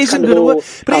don't know. It isn't going to work.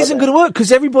 But it isn't going to work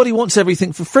because everybody wants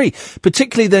everything for free,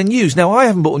 particularly their news. Now, I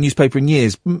haven't bought a newspaper in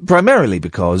years, primarily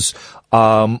because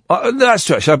that's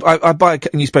true. I buy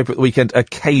a newspaper at the weekend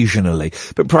occasionally,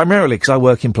 but primarily because I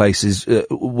work in places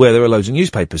where there are loads of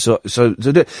newspapers.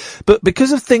 But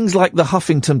because of things like the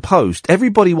Huffington Post,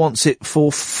 everybody wants it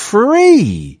for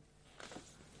free.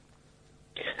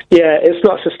 Yeah, it's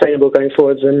not sustainable going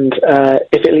forwards, and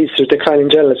if it leads to a decline in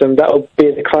journalism, that will be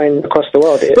a decline across the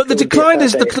world. But the decline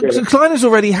has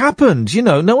already happened. You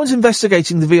know, no one's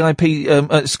investigating the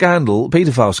VIP scandal,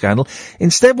 paedophile scandal.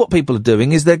 Instead, what people are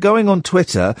doing is they're going on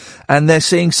Twitter and they're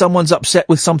seeing someone's upset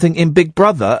with something in Big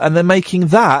Brother, and they're making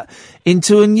that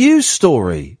into a news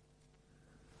story.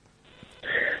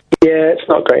 Yeah, it's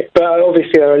not great, but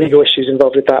obviously there are legal issues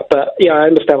involved with that. But yeah, I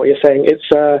understand what you're saying. It's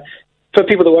for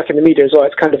people that work in the media as well,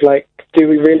 it's kind of like, do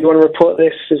we really want to report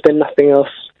this? Is there nothing else?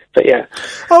 But yeah.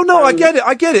 Oh no, I get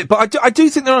it. But I do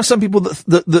think there are some people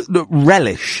that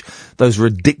relish those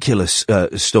ridiculous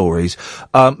stories.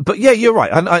 But yeah, you're right.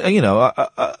 And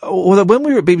although when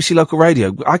we were at BBC Local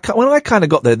Radio, when I kind of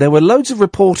got there were loads of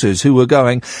reporters who were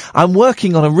going, I'm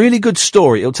working on a really good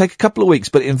story. It'll take a couple of weeks,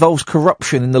 but it involves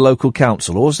corruption in the local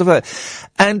council or stuff like that.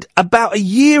 And about a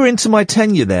year into my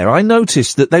tenure there, I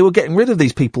noticed that they were getting rid of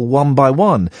these people one by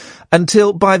one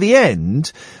until by the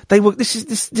end, they were,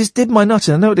 this did my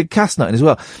nutting. I know it did Cass nutting as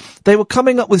well. They were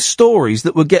coming up with stories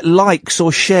that would get likes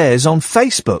or shares on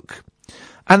Facebook.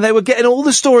 And they were getting all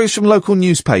the stories from local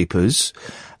newspapers,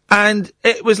 And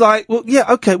it was like, well,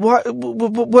 yeah, okay, where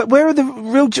are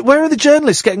the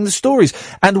journalists getting the stories?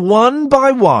 And one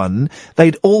by one,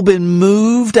 they'd all been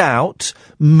moved out,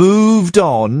 moved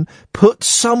on, put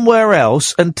somewhere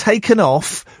else, and taken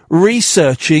off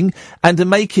researching and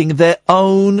making their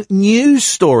own news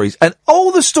stories. And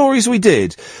all the stories we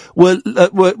did were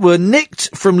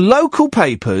nicked from local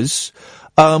papers,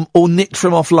 or nicked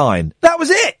from offline. That was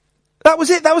it. That was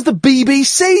it. That was the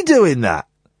BBC doing that.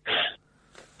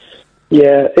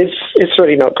 Yeah, it's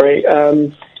really not great.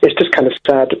 It's just kind of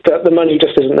sad. The money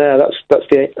just isn't there. That's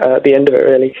the end of it,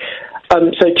 really.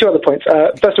 So 2 other points.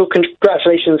 First of all,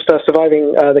 congratulations for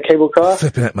surviving the cable car.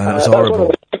 Flipping it, man. That was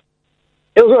horrible.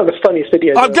 It was one of the funniest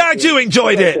videos. I'm glad you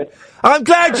enjoyed it. I'm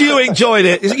glad you enjoyed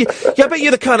it. Yeah, I bet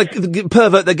you're the kind of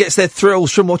pervert that gets their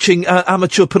thrills from watching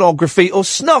amateur pornography or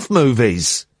snuff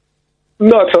movies.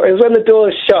 Not at all. It was when the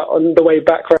doors shut on the way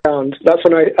back round. That's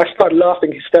when I started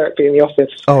laughing hysterically in the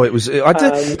office. Oh, it was.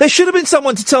 There should have been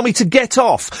someone to tell me to get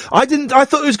off. I didn't. I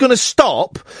thought it was going to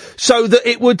stop so that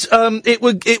it would. I'd be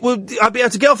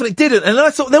able to get off, and it didn't. And I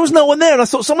thought there was no one there, and I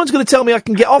thought someone's going to tell me I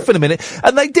can get off in a minute,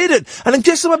 and they didn't. And then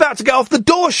just as I'm about to get off, the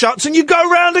door shuts, and you go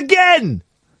round again.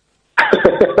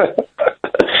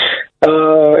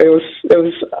 It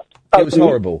was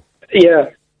horrible.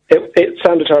 Yeah. It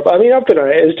sounded terrible. I mean, I've been on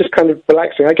it. It was just kind of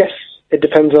relaxing. I guess it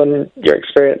depends on your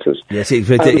experiences. Yes,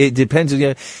 it depends on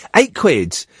your...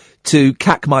 £8 to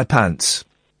cack my pants.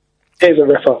 It is a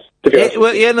rip-off, to be honest.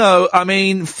 Well, you know, I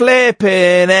mean,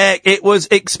 flipping heck, it was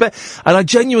and I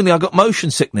got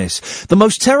motion sickness. The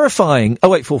most terrifying... Oh,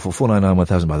 wait,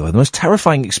 499-1000, by the way. The most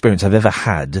terrifying experience I've ever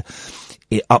had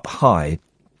up high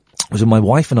was when my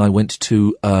wife and I went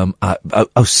to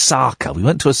Osaka. We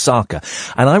went to Osaka,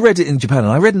 and I read it in Japan, and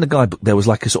I read in the guidebook there was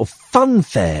like a sort of fun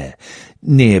fair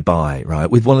nearby, right,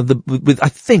 with I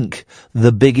think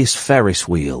the biggest Ferris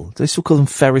wheel. Do they still call them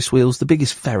Ferris wheels? The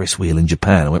biggest Ferris wheel in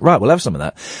Japan. I went, right, we'll have some of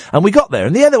that. And we got there,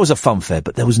 and there was a fun fair,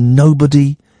 but there was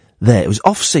nobody there. It was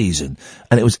off season,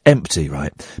 and it was empty,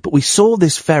 right? But we saw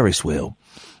this Ferris wheel,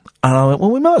 and I went,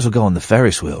 well, we might as well go on the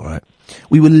Ferris wheel, right?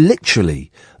 We were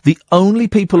literally the only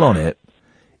people on it.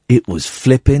 It was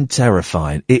flipping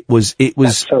terrifying. It was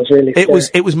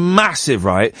massive,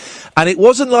 right? And it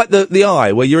wasn't like the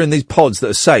Eye where you're in these pods that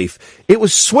are safe. It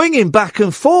was swinging back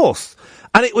and forth,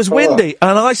 and it was windy.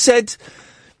 And I said,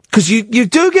 because you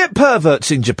do get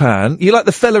perverts in Japan. You like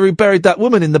the fella who buried that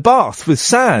woman in the bath with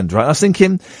sand, right? I was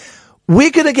thinking,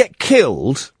 we're going to get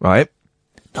killed, right?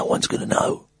 No one's going to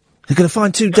know. They're going to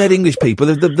find 2 dead English people.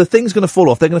 The thing's going to fall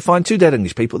off. They're going to find 2 dead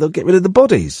English people. They'll get rid of the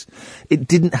bodies. It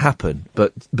didn't happen,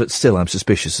 but still, I'm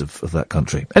suspicious of that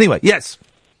country. Anyway, yes.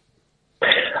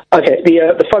 Okay,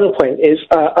 the final point is,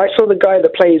 I saw the guy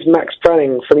that plays Max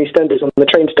Branning from EastEnders on the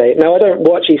train today. Now, I don't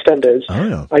watch EastEnders. Oh,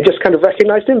 yeah. I just kind of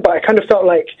recognised him, but I kind of felt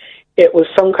like it was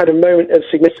some kind of moment of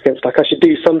significance, like I should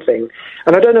do something.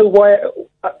 And I don't know why,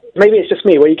 maybe it's just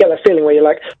me, where you get that feeling where you're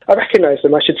like, I recognise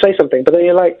them, I should say something, but then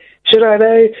you're like, should I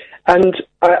though? And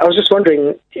I was just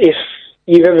wondering if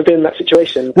you've ever been in that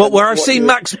situation. Well, where I've seen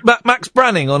Max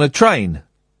Branning on a train?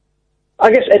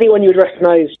 I guess anyone you would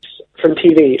recognise from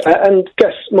TV, and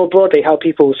guess more broadly how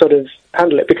people sort of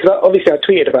handle it, because obviously I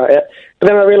tweeted about it, but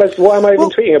then I realised, why am I even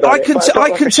tweeting about it? I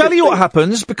can tell you what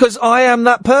happens, because I am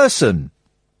that person.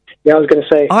 Yeah, I was going to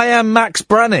say. I am Max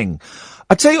Branning.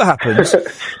 I tell you what happens.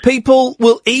 People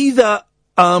will either...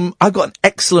 I've got an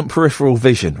excellent peripheral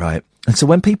vision, right? And so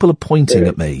when people are pointing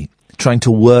at me, trying to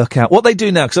work out... What they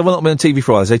do now, because I've not been on TV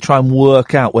for a while, is they try and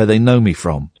work out where they know me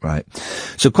from, right?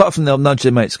 So quite often they'll nudge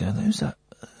their mates, going, who's that?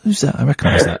 Who's that? I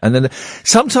recognise that. And then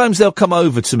sometimes they'll come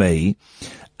over to me,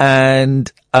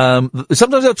 and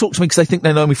sometimes they'll talk to me because they think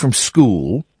they know me from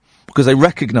school, because they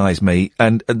recognise me,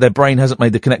 and their brain hasn't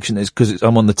made the connection because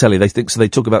I'm on the telly. They think so. They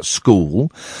talk about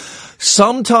school.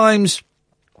 Sometimes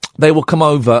they will come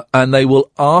over and they will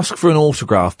ask for an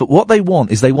autograph, but what they want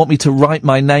is they want me to write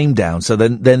my name down, so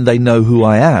then they know who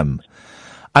I am.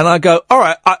 And I go, all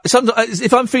right. Sometimes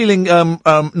if I'm feeling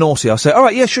naughty, I'll say, all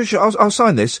right, yeah, sure, I'll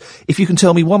sign this if you can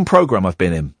tell me one programme I've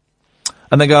been in.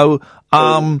 And they go,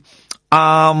 oh,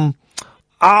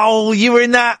 you were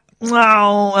in that.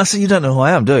 Oh, I said, you don't know who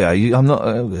I am, do you? I'm not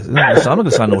going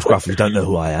to sign an autograph if you don't know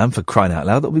who I am, for crying out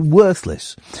loud. That would be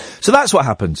worthless. So that's what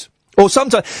happens. Or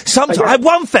sometimes I had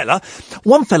one fella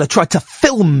tried to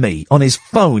film me on his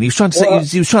phone. He was trying to say,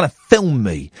 he was trying to film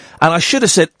me. And I should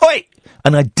have said, oi!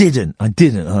 And I didn't.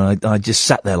 And I just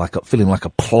sat there feeling like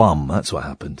a plum. That's what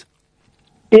happened.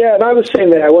 Yeah, and I was sitting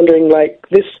there wondering,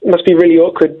 this must be really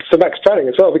awkward for Max Branning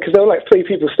as well, because there were 3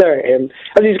 people staring at him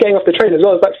as he was getting off the train as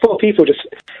well. It was 4 people just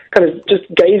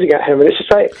gazing at him, and it's just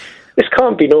This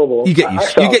can't be normal. You get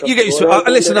used. You get used to it.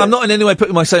 Listen, I'm not in any way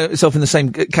putting myself in the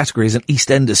same category as an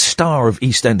EastEnders star of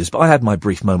EastEnders, but I had my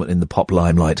brief moment in the pop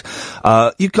limelight.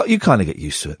 You kind of get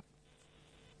used to it.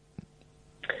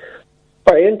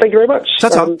 All right, Ian, thank you very much.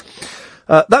 That's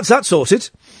that sorted.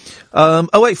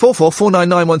 0844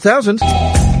 499 1000.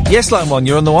 Yes, line 1,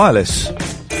 you're on the wireless. I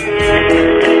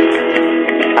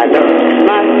love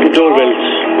my doorbells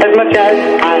as much as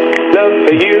I love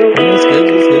for you. That's good.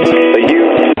 For you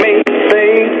may say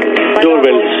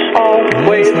doorbells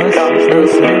always come.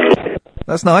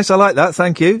 That's nice, I like that,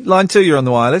 thank you. Line 2, you're on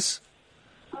the wireless.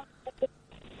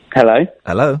 Hello.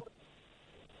 Hello.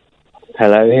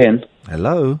 Hello, Ian.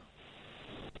 Hello.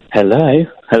 Hello.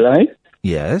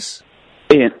 Yes.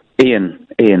 Ian.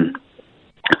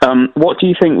 What do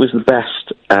you think was the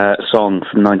best song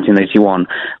from 1981?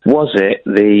 Was it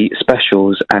the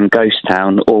Specials and Ghost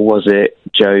Town, or was it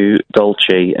Joe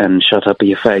Dolce and Shut Up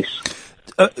Your Face?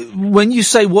 When you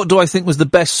say what do I think was the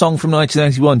best song from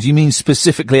 1981, do you mean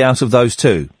specifically out of those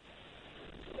two?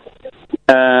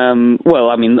 Well,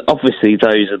 I mean, obviously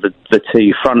those are the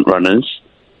two front runners,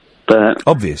 but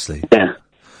obviously, yeah.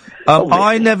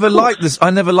 I never liked this.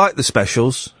 I never liked the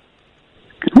Specials.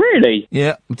 Really?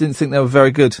 Yeah, I didn't think they were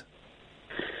very good.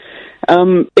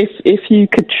 If you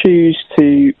could choose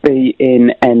to be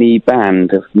in any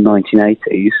band of the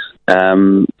 1980s,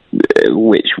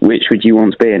 which would you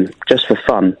want to be in? Just for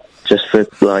fun, just for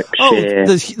sheer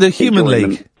the Human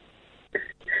enjoyment. League.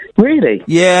 Really?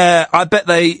 Yeah, I bet.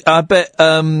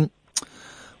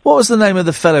 What was the name of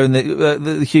the fellow in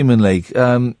the Human League?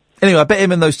 Anyway, I bet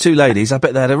him and those two ladies, I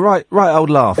bet they had a right old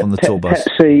laugh on the tour bus.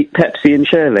 Pepsi and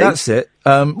Shirley. That's it.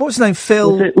 What was his name?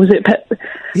 Phil. Was it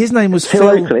His name was Phil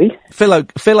Oakley? Phil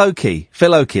Oakey.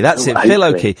 Phil Oakey. That's it. Oakley. Phil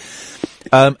Oakey.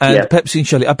 And Pepsi and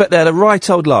Shirley. I bet they had a right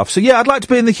old laugh. So yeah, I'd like to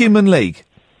be in the Human League.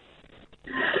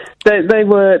 They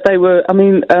were. I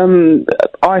mean,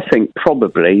 I think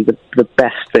probably the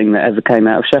best thing that ever came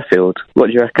out of Sheffield. What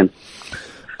do you reckon?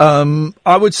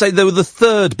 I would say they were the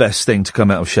third best thing to come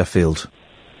out of Sheffield.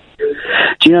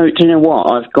 Do you know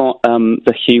what? I've got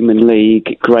the Human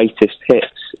League greatest hits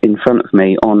in front of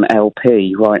me on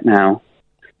LP right now.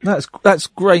 That's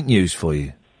great news for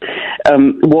you.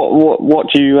 What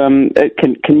do you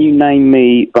can you name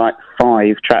me like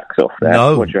 5 tracks off there?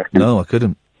 No, what do you reckon? No, I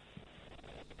couldn't.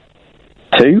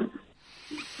 2?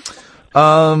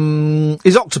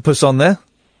 Is Octopus on there?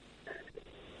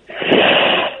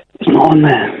 It's not on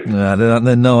there.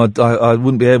 No, I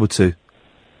wouldn't be able to.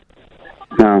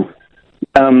 No.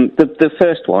 The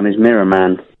first one is Mirror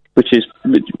Man, which is,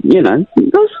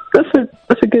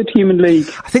 that's a good Human League.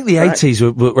 I think the 80s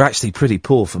were actually pretty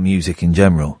poor for music in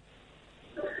general.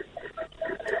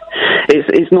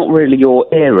 It's not really your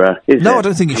era, is it? No, I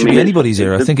don't think it should be anybody's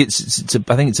era. I think it's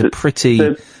a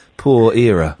pretty poor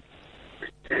era.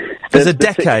 There's a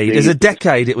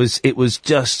decade. It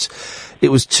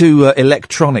was too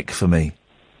electronic for me.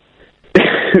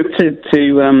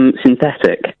 too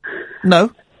synthetic.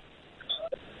 No.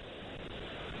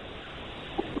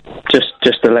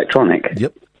 Just electronic.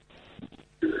 Yep.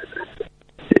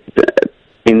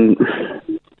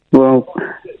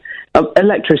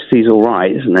 Electricity's all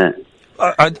right, isn't it?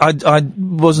 I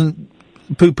wasn't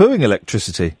poo-pooing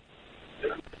electricity.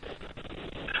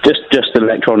 Just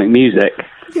electronic music.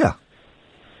 Yeah.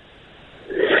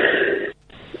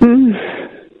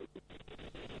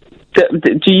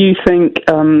 Do you think?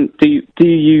 Do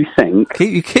you think?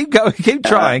 Keep going. Keep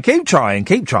trying.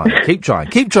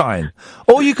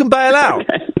 Or you can bail out.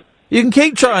 Okay. You can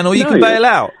keep trying, or you can bail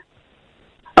out.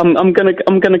 I'm gonna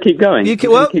keep going. Keep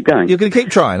going. You're gonna keep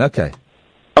trying. Okay.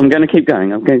 I'm gonna keep going.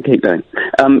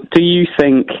 Do you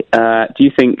think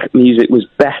music was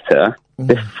better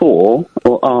before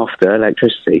or after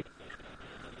electricity?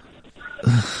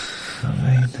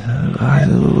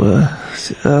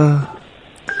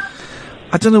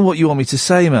 I don't know what you want me to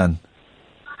say, man.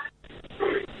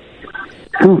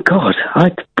 Oh God, I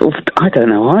don't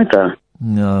know either.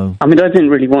 No. I mean, I didn't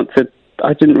really want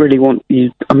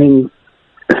you. I mean,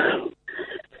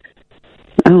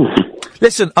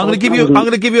 Listen, I'm going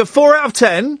to give you a 4 out of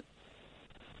 10.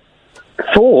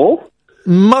 4?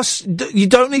 You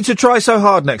don't need to try so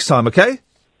hard next time, okay?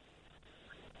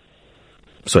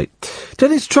 Sweet.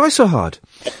 Don't need to try so hard.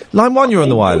 Line 1, you're on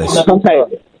the wireless. Hey,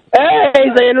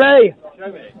 Ian Lee.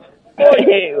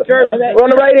 We're on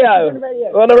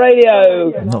the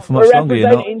radio. Not for much longer, you're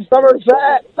not. Representing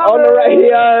Somerset on the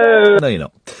radio. No, you're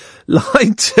not.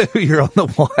 Line 2, you're on the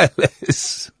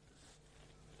wireless.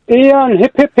 Ian,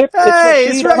 hip, hip, hip. Hey,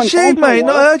 it's Rashid, mate.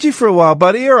 Not heard you for a while,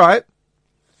 buddy. You all right?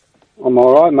 I'm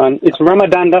all right, man. It's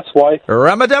Ramadan, that's why.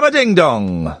 Ramadan ding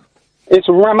dong. It's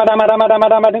Ramadan.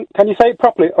 Can you say it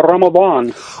properly?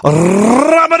 Ramadan.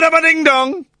 Ramadan ding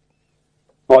dong.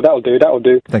 Oh, that'll do.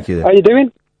 Thank you. How you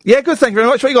doing? Yeah, good. Thank you very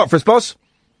much. What you got for us, boss?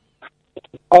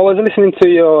 I was listening to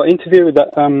your interview with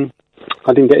that.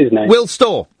 I didn't get his name. Will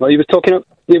Storr. Well, he was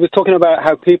talking about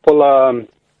how people,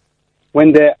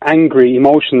 when they're angry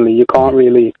emotionally, you can't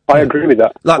really. I agree with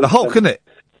that. Like the Hulk, isn't it?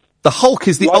 The Hulk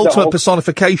is the ultimate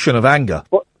personification of anger.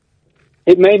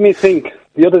 It made me think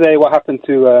the other day what happened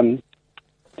to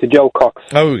Joe Cox.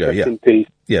 Oh, yeah, yeah. In peace.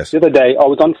 Yes. The other day I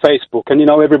was on Facebook, and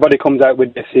everybody comes out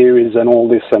with their series and all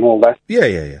this and all that.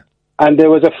 Yeah. And there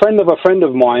was a friend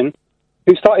of mine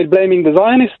who started blaming the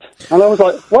Zionists, and I was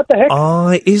like, "What the heck?"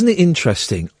 Isn't it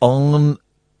interesting? I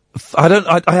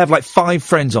have like 5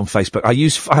 friends on Facebook. I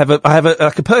have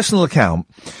a personal account,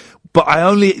 but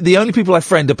the only people I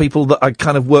friend are people that I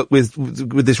kind of work with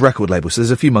this record label. So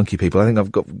there's a few Monkey people. I think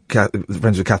I've got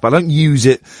friends with Kath, but I don't use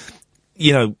it,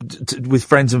 with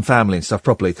friends and family and stuff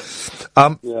properly.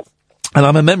 Yeah. And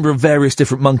I'm a member of various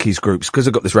different Monkeys groups because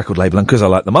I've got this record label and because I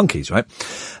like the Monkeys, right?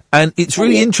 And it's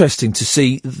really interesting to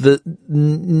see the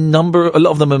number, a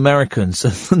lot of them Americans,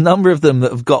 the number of them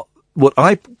that have got what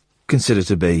I consider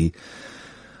to be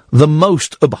the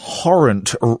most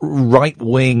abhorrent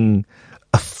right-wing,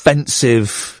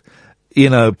 offensive,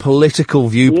 political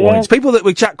viewpoints. Yeah. People that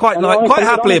we chat quite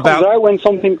happily about.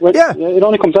 It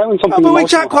only comes out when something. But we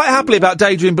chat quite happily about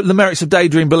the merits of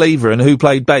Daydream Believer and who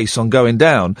played bass on Going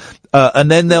Down,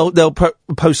 and then they'll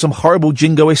post some horrible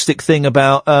jingoistic thing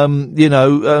about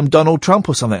Donald Trump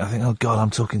or something. I think, oh God, I'm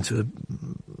talking to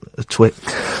a twit.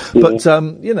 Yeah. But I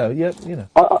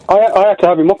had to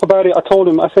have him up about it. I told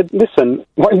him, I said, listen,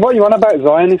 what are you on about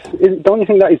Zionists? Don't you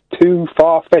think that is too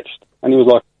far fetched? And he was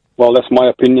like, well, that's my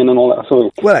opinion and all that.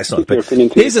 So, well, that's not opinion.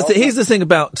 Here's the thing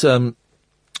about the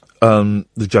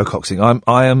Joe Cox thing.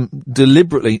 I am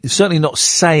deliberately, certainly not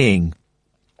saying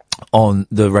on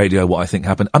the radio what I think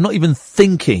happened. I'm not even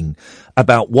thinking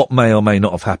about what may or may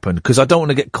not have happened because I don't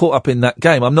want to get caught up in that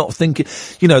game. I'm not thinking,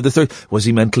 was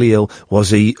he mentally ill?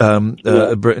 Was he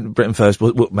Britain First?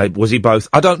 Was he both?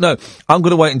 I don't know. I'm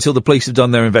going to wait until the police have done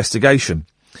their investigation.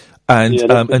 And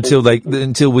until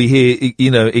we hear,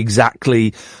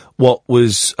 exactly what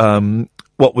was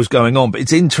going on. But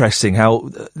it's interesting how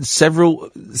both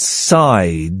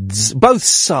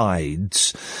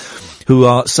sides, who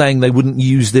are saying they wouldn't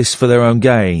use this for their own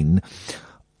gain,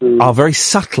 are very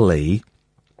subtly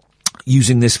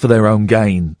using this for their own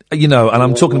gain. And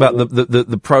I'm talking about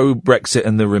the pro-Brexit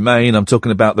and the Remain. I'm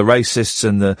talking about the racists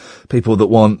and the people that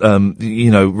want,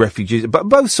 refugees. But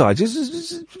both sides,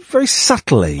 it's very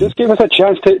subtly. Just give us a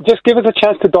chance to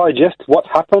digest what's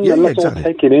happened, and let's all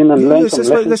take it in and learn some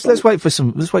lessons. Let's wait for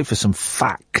some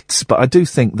facts. But I do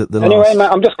think that Anyway,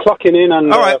 Matt, I'm just clocking in,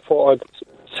 and I thought I'd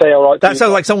say all right. That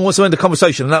sounds like someone wants to end a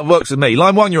conversation, and that works with me.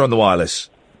 Line 1, you're on the wireless.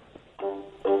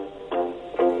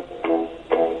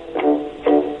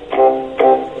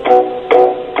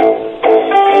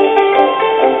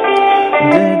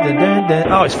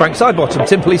 Oh, it's Frank Sidebottom,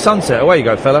 Timperley Sunset. Away you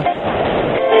go, fella.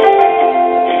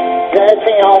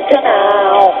 Jersey on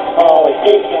canal, always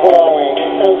keeps flowing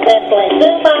to simply to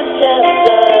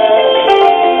Manchester.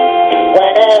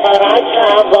 Whenever I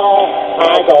travel,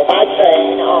 I go by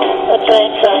train on the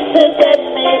train track to get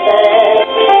me there.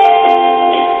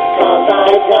 'Cause I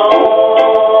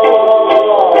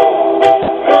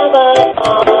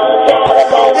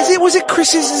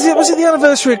Was it the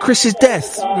anniversary of Chris's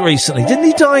death recently? Didn't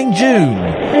he die in June?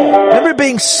 Remember it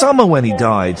being summer when he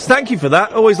died. Thank you for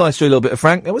that. Always nice to do a little bit of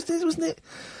Frank. Wasn't it?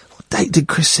 What date did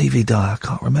Chris CV die? I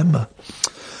can't remember.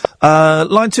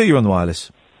 Line 2, you're on the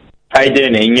wireless. How you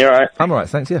doing, Ian? You alright? I'm alright,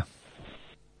 thanks, yeah.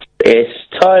 It's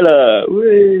Tyler.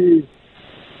 Whee.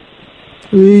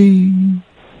 Whee.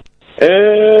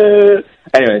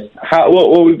 Anyways,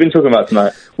 what have we been talking about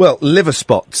tonight? Well, liver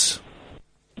spots.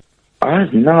 I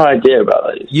have no idea about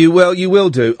those. You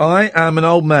will do. I am an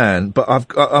old man, but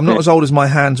I'm not as old as my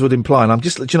hands would imply, and I'm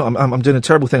doing a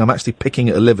terrible thing. I'm actually picking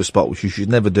at a liver spot, which you should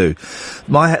never do.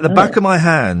 The back of my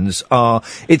hands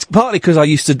it's partly because I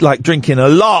used to like drinking a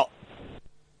lot.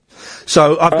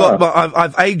 So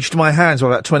I've aged my hands by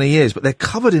about 20 years, but they're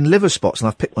covered in liver spots, and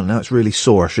I've picked one now. It's really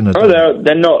sore. I shouldn't have done it.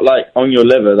 They're not like on your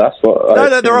liver. That's what.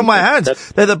 No, they're on my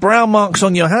hands. They're the brown marks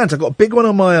on your hands. I've got a big one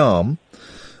on my arm.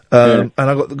 And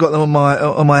I got them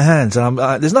on my hands, and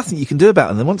there's nothing you can do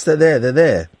about them. Once they're there, they're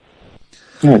there.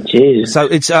 Oh, jeez. So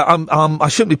it's I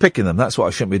shouldn't be picking them. That's what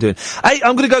I shouldn't be doing. Hey,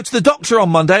 I'm going to go to the doctor on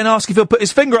Monday and ask if he'll put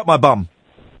his finger up my bum.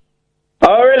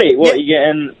 Oh, really? What, you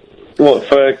getting? What,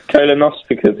 for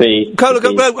colonoscopy?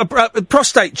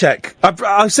 Prostate check.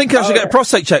 I was thinking I should get a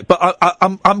prostate check, but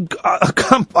I'm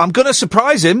going to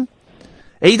surprise him.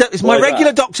 It's my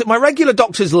regular doctor. My regular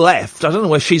doctor's left. I don't know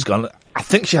where she's gone. I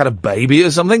think she had a baby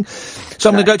or something. So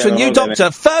I'm going to go to a new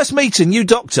doctor. First meeting, new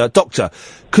doctor. Doctor,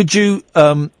 could you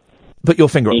put your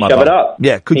finger up my bum? Shove it up.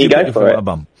 Yeah, could you put your finger up my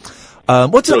bum? I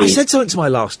Please. said something to my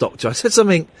last doctor. I said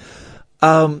something.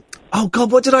 Oh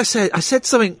God, what did I say? I said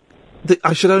something that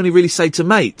I should only really say to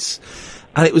mates,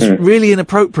 and it was really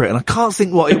inappropriate, and I can't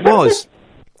think what it was.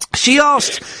 She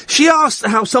asked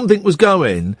how something was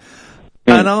going,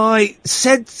 and I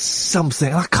said something,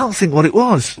 and I can't think what it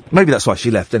was. Maybe that's why she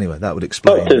left anyway. That would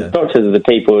explain. Doctors are the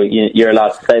people you're allowed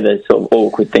to say those sort of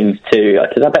awkward things to,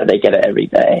 because I bet they get it every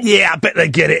day. Yeah, I bet they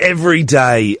get it every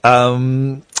day.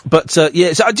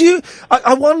 Yeah, so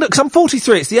I wonder, because I'm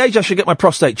 43, it's the age I should get my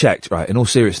prostate checked, right, in all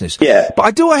seriousness. Yeah. But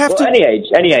I have to... Any age.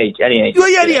 Well,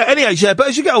 yeah, any age, yeah, but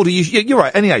as you get older, you're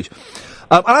right, any age.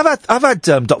 And I've had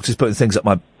doctors putting things up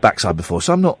my backside before,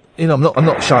 so I'm not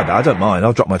shy about it. I don't mind.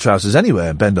 I'll drop my trousers anywhere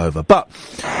and bend over. But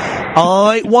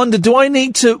I wonder, do I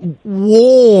need to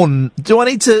warn? I don't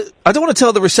want to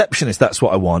tell the receptionist that's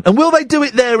what I want. And will they do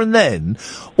it there and then,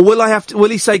 or will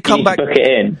he say come back? Book it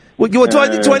in. Well, do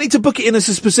I need to book it in as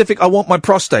a specific? I want my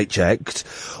prostate checked,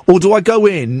 or do I go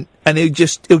in and he'll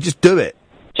just do it?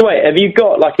 So wait, have you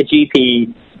got like a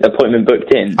GP appointment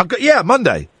booked in?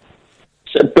 Monday.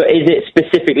 So, but is it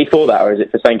specifically for that, or is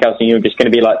it for something else? And you're just going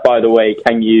to be like, by the way,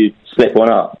 can you slip one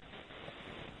up?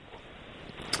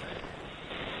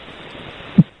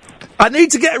 I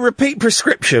need to get a repeat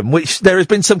prescription, which there has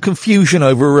been some confusion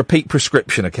over a repeat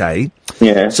prescription. Okay.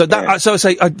 Yeah. So I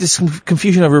say there's some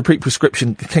confusion over a repeat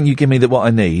prescription. Can you give me what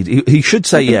I need? He should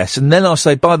say yes, and then I'll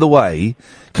say, by the way,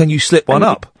 can you slip one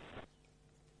up?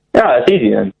 Yeah, it's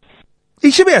easy then. He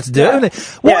should be able to do it, isn't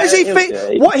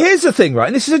he? Here's the thing, right?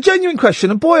 And this is a genuine question,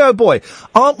 and boy, oh boy,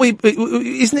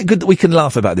 isn't it good that we can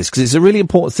laugh about this? Because it's a really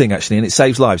important thing, actually, and it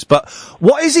saves lives. But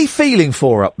what is he feeling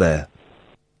for up there?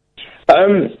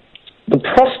 The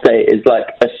prostate is like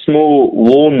a small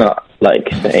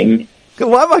walnut-like thing.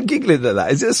 Why am I giggling at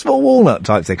that? Is it a small walnut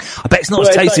type thing? I bet it's not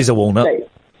as tasty as a walnut.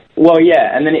 Well,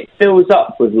 yeah, and then it fills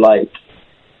up with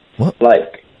what?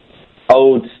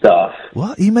 Old stuff.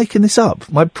 What? Are you making this up?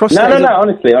 My prostate... No,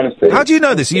 honestly. How do you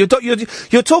know this? You're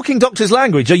talking doctor's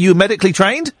language. Are you medically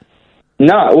trained?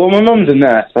 No, well, my mum's a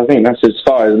nurse. I think that's as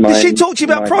far as my... Did she talk to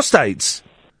you about prostates?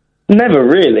 Never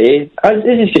really.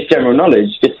 This is just general knowledge,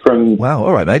 just from... Wow,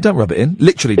 all right, mate, don't rub it in.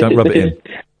 Literally, don't rub it in.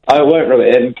 I won't rub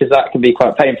it in, because that can be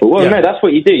quite painful. Well, no, that's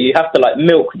what you do. You have to,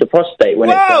 milk the prostate when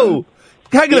it's...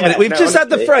 Hang on a minute. We've just had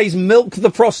the phrase "milk the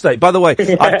prostate." By the way,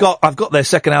 I've got their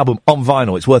second album on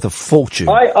vinyl. It's worth a fortune.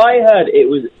 I heard it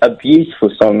was a beautiful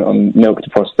song on "Milk the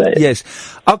Prostate." Yes.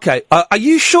 Okay. Are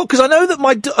you sure? Because I know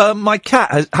that my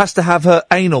cat has to have her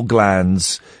anal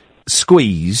glands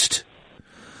squeezed.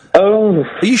 Oh.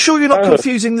 Are you sure you're not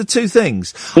confusing the two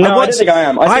things? No, I don't think I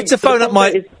am. I had to phone up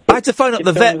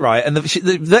the vet, right? And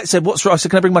the vet said, "What's wrong?" I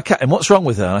said, "Can I bring my cat in? What's wrong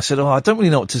with her?" And I said, "Oh, I don't really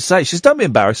know what to say." She said, "Don't be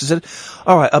embarrassed." I said,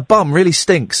 "All right, her bum really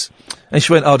stinks." And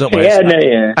she went, "Oh, don't worry.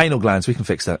 Anal glands, we can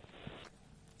fix that."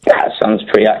 That sounds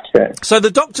pretty accurate. So the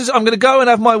doctor's, I'm going to go and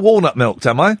have my walnut milked,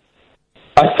 am I?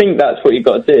 I think that's what you've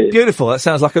got to do. Beautiful. That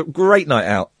sounds like a great night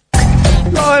out.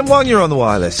 Line 1, you're on the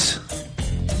wireless.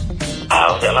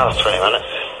 I'll get another 20 minutes.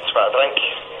 It's about a drink.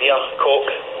 Beer,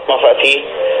 Coke, muffin of tea.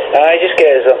 Just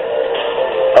get us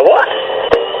a what?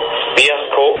 Beer,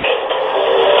 Coke.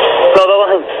 No, the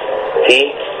other thing.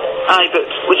 Tea. Aye, but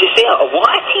would you say a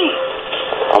what of tea?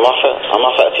 A muffin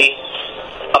of tea.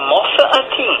 A muffin of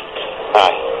tea?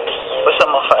 Aye. What's a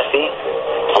muffin of tea?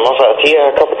 A muffin of tea,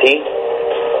 a cup of tea.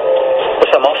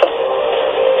 What's a muffin?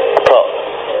 A cup.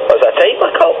 What's that, tea? A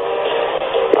cup?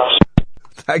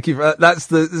 Thank you for that. That's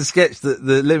the sketch,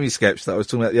 the Limmy sketch that I was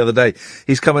talking about the other day.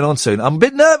 He's coming on soon. I'm a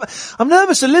bit nervous. I'm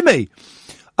nervous of Limmy.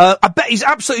 I bet he's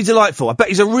absolutely delightful. I bet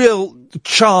he's a real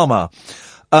charmer.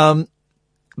 But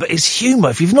his humour,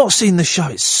 if you've not seen the show,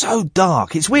 it's so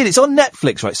dark. It's weird. It's on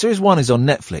Netflix, right? Series 1 is on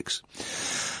Netflix.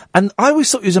 And I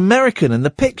always thought he was American, and the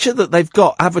picture that they've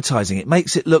got advertising it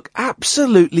makes it look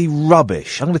absolutely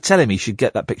rubbish. I'm going to tell him he should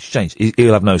get that picture changed.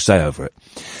 He'll have no say over it.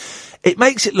 It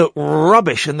makes it look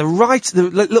rubbish, and the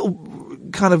little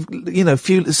kind of,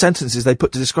 few sentences they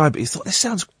put to describe it, he thought, this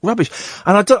sounds rubbish.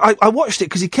 And I watched it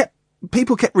because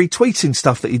people kept retweeting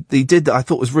stuff that he did that I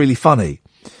thought was really funny.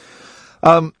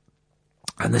 And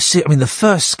the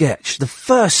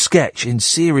first sketch in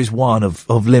series 1 of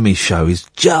Limmy's show is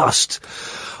just,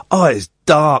 it's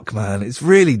dark, man. It's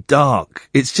really dark.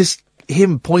 It's just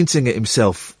him pointing at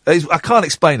himself. I can't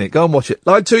explain it. Go and watch it.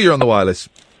 Line 2, you're on the wireless.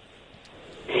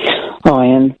 Hi,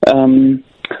 Ian.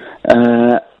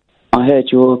 I heard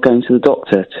you're going to the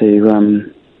doctor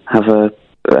to have a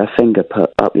finger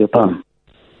put up your bum.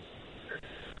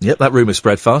 Yep, that rumour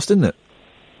spread fast, didn't it?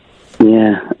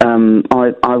 Yeah.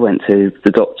 I went to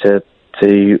the doctor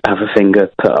to have a finger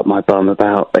put up my bum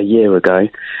about a year ago,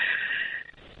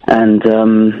 and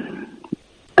you're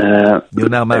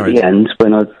now married. At the end,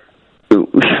 when I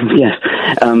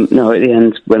no, at the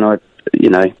end when I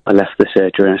left the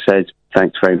surgery and I said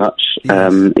thanks very much.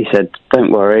 Yes. He said,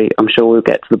 "Don't worry, I'm sure we'll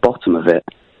get to the bottom of it."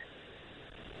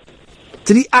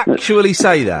 Did he actually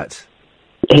say that?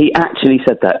 He actually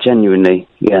said that, genuinely.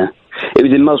 Yeah, it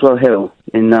was in Muswell Hill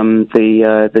in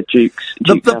the Duke's.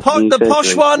 The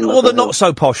posh one or the not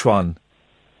so posh one?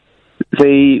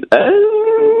 The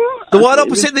one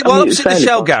opposite the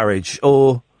Shell garage,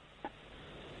 or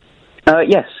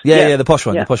yes, yeah, the posh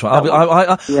one, the posh one.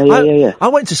 I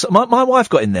went to my wife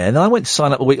got in there, and I went to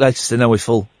sign up a week later. Said, "No, we're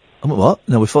full." I went, "What?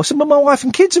 No, we're full." I said, "My wife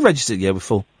and kids are registered." "Yeah, we're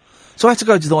full." So I had to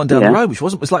go to the one down the road, which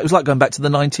wasn't. It was like going back to the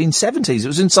 1970s. It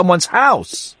was in someone's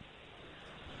house.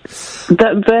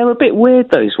 They're a bit weird,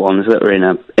 those ones that are in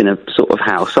a sort of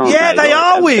house, aren't they? Yeah, they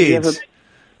are weird.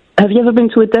 Have you ever been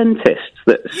to a dentist?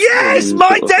 Yes,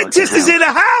 my dentist is in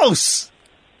a house.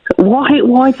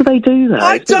 Why do they do that?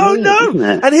 I don't know.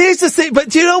 And here's the thing, but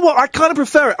do you know what? I kind of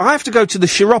prefer it. I have to go to the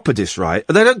chiropodist, right?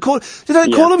 They don't call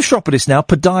them chiropodists now,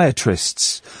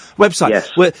 podiatrists. Website. Yes.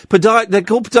 Where they're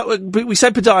called we say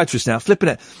podiatrists now, flipping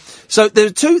it. So there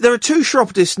are two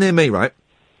chiropodists near me, right?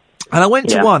 And I went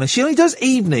to one, and she only does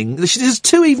she does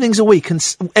 2 evenings a week and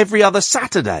every other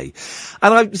Saturday.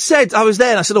 And I was there,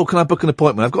 and I said, "Oh, can I book an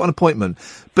appointment?" I've got an appointment.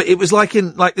 But it was like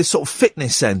in this sort of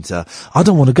fitness centre. I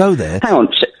don't want to go there. Hang on.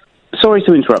 Sorry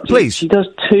to interrupt you. Please. She does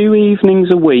 2 evenings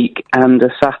a week and a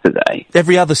Saturday.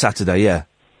 Every other Saturday, yeah.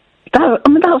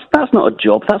 That's not a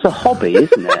job. That's a hobby,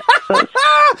 isn't it?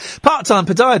 Part-time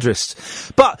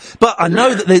podiatrist. But I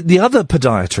know that the other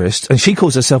podiatrist, and she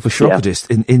calls herself a chiropodist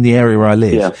in the area where I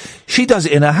live, she does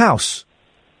it in her house.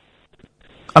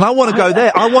 And I want to go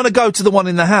there. I want to go to the one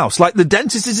in the house. Like, the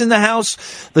dentist is in the house.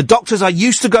 The doctors I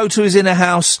used to go to is in a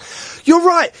house. You're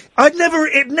right. It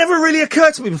never really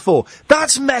occurred to me before.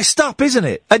 That's messed up, isn't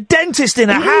it? A dentist in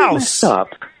a house. Messed up.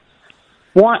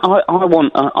 Why? I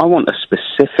want a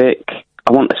specific.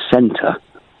 I want a centre.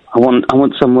 I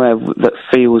want somewhere that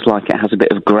feels like it has a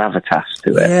bit of gravitas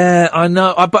to it. Yeah, I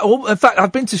know. In fact,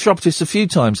 I've been to chiropodists a few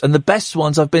times, and the best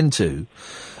ones I've been to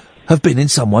have been in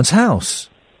someone's house.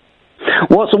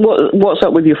 What's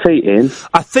up with your feet, Ian?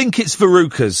 I think it's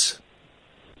verrucas.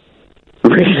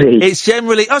 Really? It's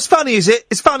generally. Oh, it's funny, is it?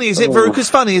 It's funny, is it?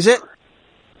 Verrucas funny, is it?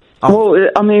 Oh. Well,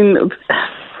 I mean,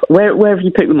 where have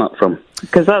you picked them up from?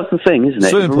 Because that's the thing, isn't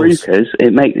it? Verrucas,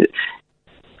 it makes it.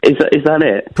 Is that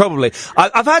it? Probably.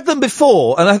 I've had them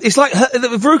before, and it's like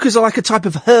the verrucas are like a type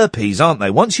of herpes, aren't they?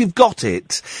 Once you've got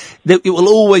it, it will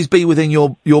always be within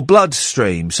your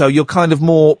bloodstream, so you're kind of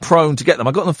more prone to get them.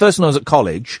 I got them first when I was at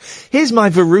college. Here's my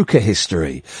verruca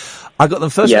history. I got them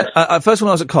first when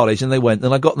I was at college, and they went.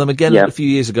 Then I got them again a few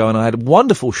years ago, and I had a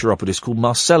wonderful chiropodist called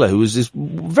Marcella, who was this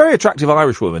very attractive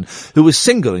Irish woman who was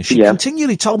single, and she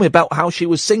continually told me about how she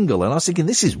was single, and I was thinking,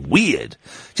 this is weird.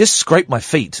 Just scrape my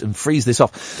feet and freeze this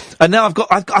off. And now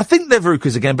I think they're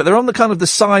verrucas again, but they're on the kind of the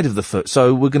side of the foot,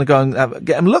 so we're going to go and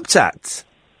get them looked at.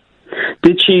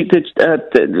 Is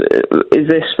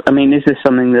this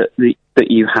something that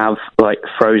you have, like,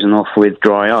 frozen off with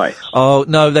dry ice? Oh,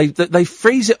 no, they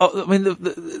freeze it. I mean,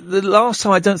 the last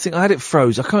time I don't think I had it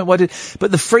froze. I can't remember what I did. But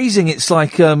the freezing, it's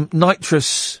like,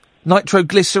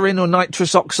 nitroglycerin or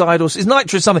nitrous oxide, or it's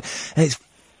nitrous something. And it's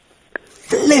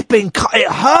flipping, it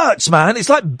hurts, man. It's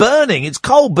like burning. It's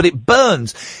cold, but it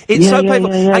burns. It's so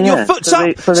painful. And your foot's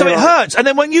up, so it hurts. And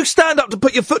then when you stand up to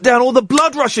put your foot down, all the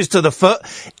blood rushes to the foot.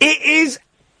 It is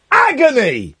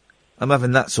agony. I'm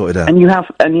having that sorted out. And you have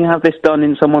this done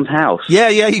in someone's house? Yeah,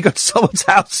 you go to someone's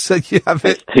house, so you have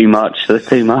it. It's too much. That's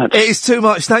too much. It is too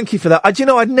much. Thank you for that.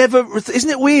 Isn't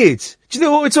it weird? Do you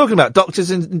know what we're talking about?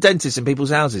 Doctors and dentists in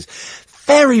people's houses.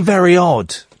 Very, very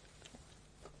odd.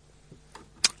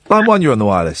 Line 1, you're on the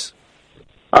wireless.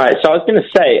 All right, so I was going to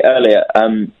say earlier,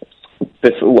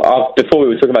 before we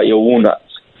were talking about your walnuts,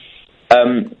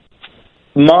 I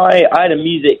had a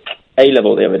music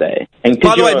A-level the other day. And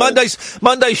by the way,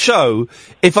 Monday's show,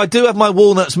 if I do have my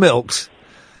walnuts milked,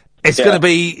 it's going to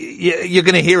be, you're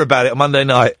going to hear about it on Monday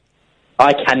night.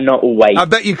 I cannot wait. I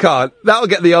bet you can't. That'll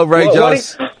get the old rage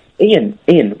us. Ian,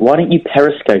 why don't you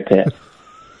Periscope it?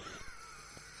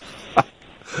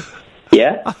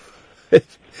 Yeah?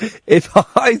 If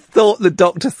I thought the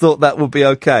doctor thought that would be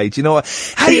okay, do you know what?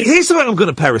 Hey, here's something I'm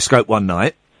going to Periscope one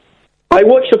night. I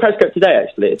watched your Periscope today,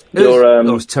 actually. That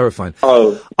was terrifying.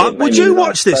 Would you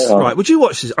watch this? Right, would you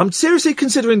watch this? I'm seriously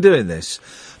considering doing this.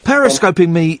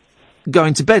 Periscoping me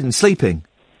going to bed and sleeping.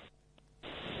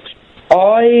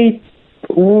 I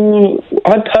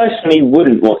I personally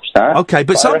wouldn't watch that. Okay,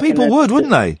 but I some reckon people there's would,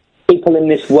 wouldn't they? People in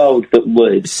this world that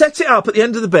would. Set it up at the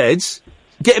end of the beds,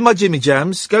 get in my Jimmy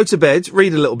Jams, go to bed,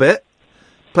 read a little bit,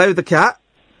 play with the cat,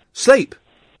 sleep.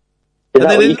 Is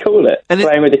that what you call it?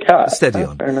 Playing with the cat? Steady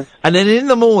on. And then in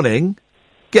the morning,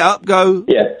 get up, go,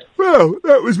 well,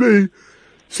 that was me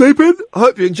sleeping. I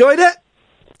hope you enjoyed it.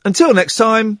 Until next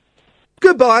time,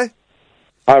 goodbye.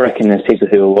 I reckon there's people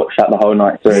who will watch that the whole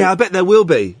night through. Yeah, I bet there will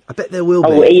be.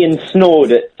 Oh, Iain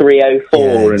snored at 3:04.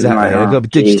 Yeah, exactly. And I've got a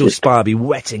digital Jesus. spy be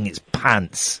wetting its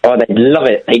pants. Oh, they love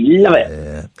it. They love it.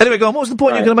 Yeah. Anyway, go on. What was the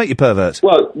point you're going to make, you pervert?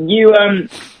 Well, you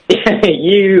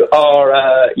you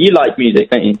are you like music,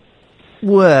 don't you?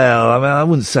 Well, I mean, I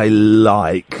wouldn't say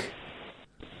like.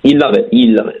 You love it.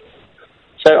 You love it.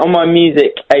 So on my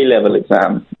music A-level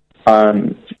exam,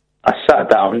 I sat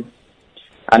down.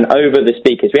 And over the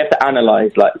speakers, we have to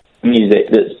analyse like music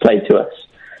that's played to us.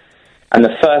 And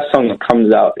the first song that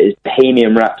comes out is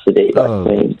Bohemian Rhapsody.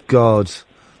 Oh God,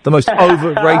 the most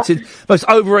overrated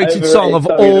song of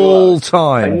all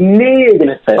time. I knew you were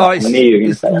going to say that.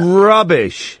 It's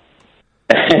rubbish.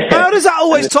 How does that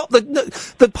always top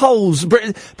the polls?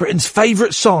 Britain's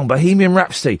favourite song, Bohemian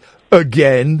Rhapsody,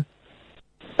 again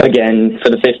for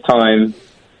the fifth time.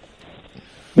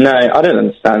 No, I don't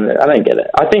understand it. I don't get it.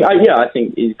 I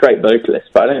think he's a great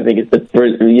vocalist, but I don't think it's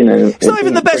It's not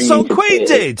even the best song Queen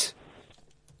did.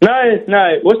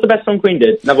 No. What's the best song Queen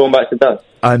did? Another One Bites the Dust.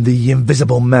 I'm the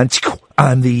invisible man.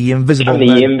 I'm the invisible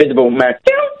man. Invisible man.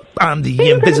 I'm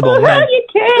the invisible man.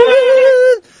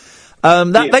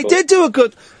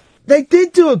 They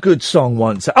did do a good song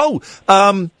once.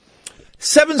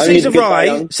 Seven Seas of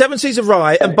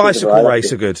Rye and Bicycle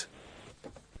Race are good.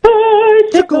 No,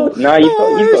 you've got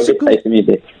a good taste in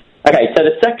music. Okay, so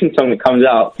the second song that comes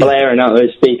out, blaring out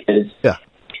those speakers,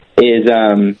 is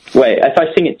wait, if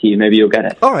I sing it to you, maybe you'll get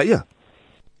it. All right, yeah.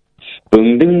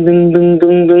 Boom, ding, ding, ding,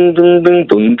 ding, ding, ding, ding,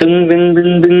 boom, ding, ding,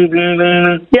 ding, ding, ding,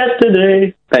 ding.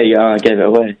 Yesterday. There you go. I gave it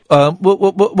away.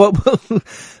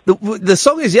 The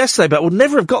song is Yesterday, but we'll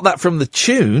never have got that from the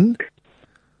tune.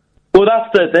 Well,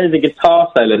 there's a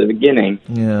guitar solo at the beginning.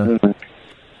 Yeah,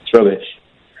 it's rubbish.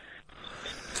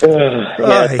 So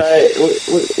it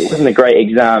wasn't a great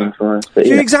exam for us. But,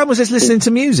 your exam was just listening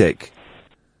to music.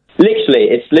 Literally,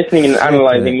 it's listening and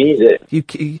analysing music.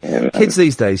 Kids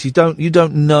these days, you don't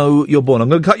know you're born. I'm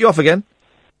going to cut you off again.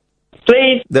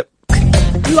 Please.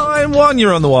 Line 1,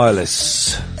 you're on the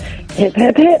wireless. Hip,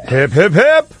 hip, hip. Hip, hip,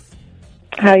 hip.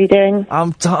 How are you doing?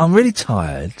 I'm really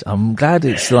tired. I'm glad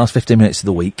it's the last 15 minutes of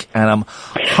the week, and I'm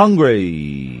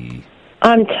hungry.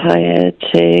 I'm tired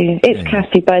too. It's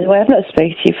Kathy, by the way. I've not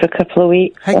spoken to you for a couple of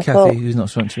weeks. Hey, Kathy, who's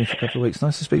not spoken to me for a couple of weeks.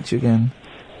 Nice to speak to you again.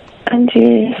 And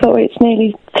you thought it's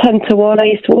nearly 10 to 1. I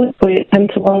used to work for you at 10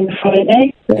 to 1 on a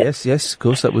Friday. Yes, of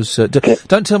course. That was.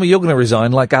 Don't tell me you're going to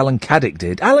resign like Alan Caddick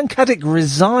did. Alan Caddick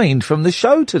resigned from the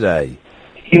show today.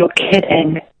 You're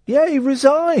kidding. Yeah, he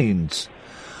resigned.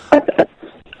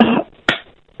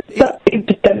 It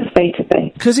just devastated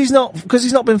me. Because he's not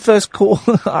been first call.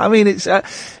 I mean,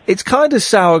 it's kind of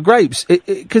sour grapes.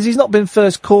 Because he's not been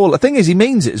first call. The thing is, he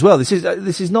means it as well. This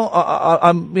is not.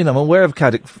 I'm aware of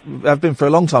Caddick. I've been for a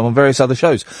long time on various other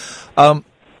shows.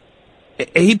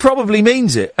 He probably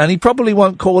means it, and he probably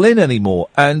won't call in anymore.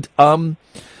 And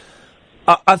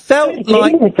I felt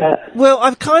like, well,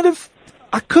 I could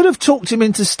have talked him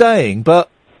into staying, but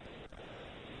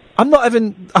I'm not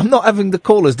having the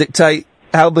callers dictate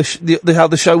how the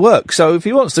show works. So if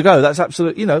he wants to go, that's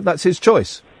absolutely, that's his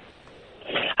choice.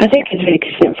 I think it's really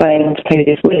because you're phoning on to play with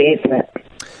this Willie, isn't it?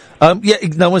 Yeah,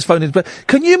 no one's phoning, but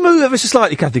can you move ever so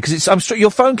slightly, Kathy? Because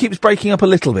your phone keeps breaking up a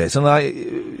little bit, and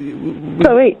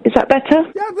Sorry, is that better?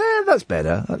 Yeah, that's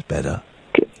better. That's better.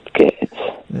 Good.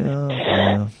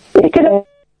 Yeah.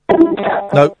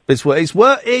 No, it's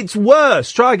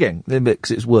worse. Try again,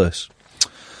 because it's worse.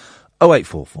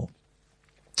 0844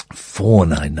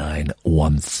 499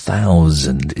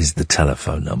 1000 is the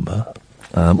telephone number.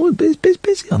 It's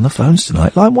busy on the phones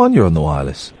tonight. Line 1, you're on the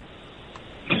wireless.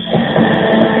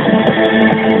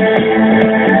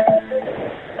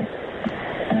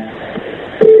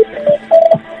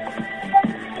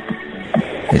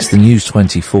 It's the News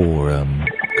 24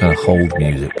 kind of hold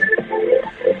music.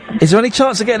 Is there any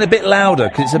chance of getting a bit louder?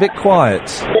 Because it's a bit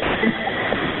quiet.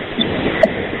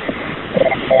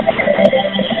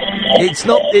 It's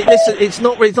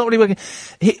not really working.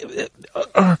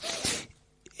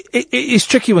 It's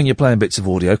tricky when you're playing bits of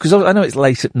audio, because I know it's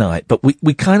late at night, but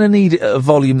we kind of need it at a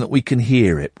volume that we can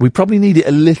hear it. We probably need it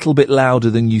a little bit louder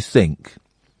than you think.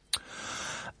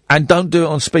 And don't do it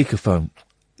on speakerphone.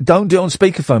 Don't do it on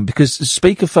speakerphone, because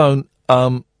speakerphone,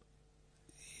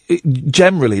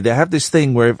 generally they have this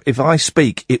thing where if I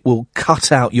speak, it will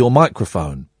cut out your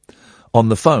microphone on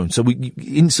the phone, so it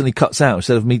instantly cuts out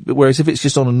instead of me. Whereas if it's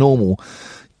just on a normal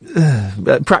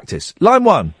practice, line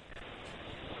 1.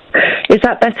 Is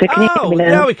that better? Can you hear me now?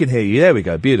 Now we can hear you. There we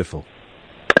go. Beautiful.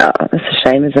 Oh, that's a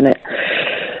shame, isn't it?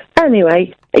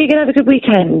 Anyway, are you going to have a good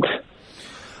weekend?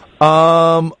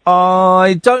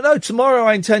 I don't know. Tomorrow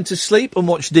I intend to sleep and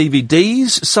watch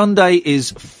DVDs. Sunday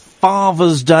is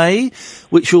Father's Day,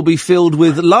 which will be filled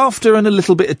with laughter and a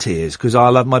little bit of tears, because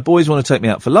I'll have my boys want to take me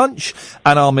out for lunch,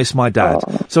 and I'll miss my dad.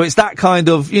 Oh. So it's that kind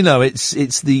of,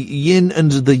 it's the yin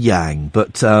and the yang.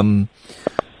 But you'll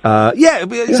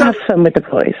have fun with the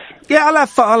boys. Yeah,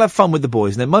 I'll have fun with the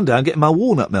boys, and then Monday I'm getting my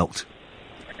walnut milked.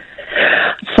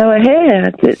 So I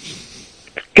hear.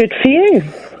 Good for you.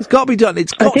 It's got to be done. I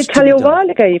did tell you a while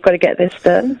ago you've got to get this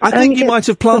done. I think you might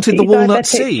have planted the walnut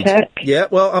seed. Yeah,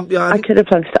 well, I could have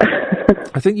planted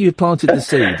that. I think you planted the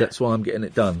seed. That's why I'm getting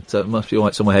it done. So it must be all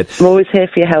right somewhere ahead. I'm always here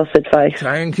for your health advice.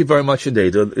 Thank you very much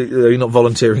indeed. You're not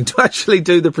volunteering to actually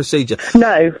do the procedure.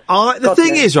 No. The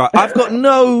thing is, right, I've got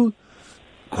no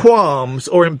qualms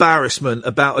or embarrassment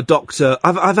about a doctor.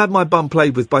 I've had my bum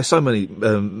played with by so many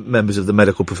members of the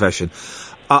medical profession.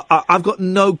 I've got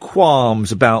no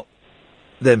qualms about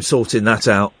them sorting that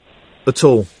out at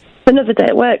all. Another day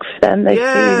at work for them. They've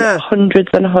seen hundreds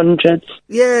and hundreds.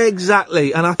 Yeah,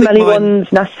 exactly. And I think smelly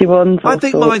ones, nasty ones. I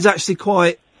think mine's actually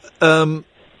quite, I'm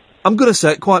going to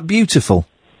say it, quite beautiful.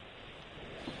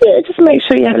 Yeah, just make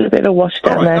sure you have a little bit of a wash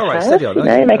down there first, steady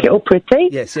on. Make it all pretty.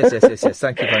 Yes.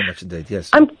 Thank you very much indeed,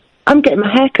 yes. I'm getting my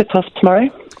hair cut off tomorrow.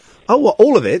 Oh, what,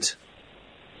 all of it?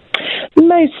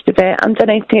 Most of it. I'm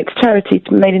donating it to charity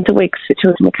to Made into Wigs for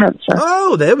children with cancer.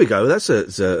 Oh, there we go. That's a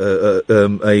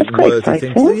worthy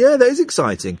thing to do. Yeah, that is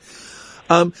exciting.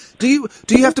 Do you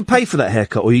have to pay for that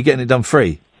haircut, or are you getting it done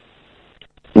free?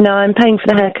 No, I'm paying for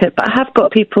the haircut, but I have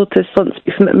got people to sponsor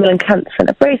me for Macmillan Cancer, and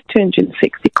I've raised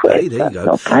 260 quid. Hey, there you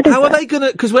go. How are they going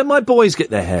to... Because when my boys get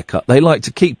their haircut, they like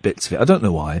to keep bits of it. I don't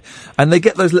know why. And they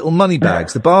get those little money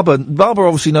bags. The barber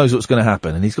obviously knows what's going to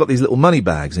happen, and he's got these little money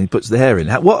bags, and he puts the hair in.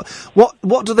 What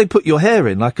do they put your hair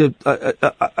in? Like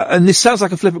and this sounds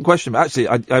like a flippant question, but actually,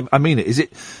 I mean it. Is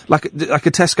it like a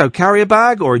Tesco carrier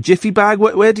bag or a Jiffy bag?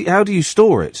 How do you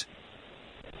store it?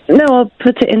 No, I'll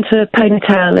put it into a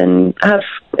ponytail and have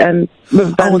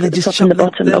rubber bands at the top and the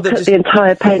bottom. I'll cut the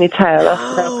entire ponytail off,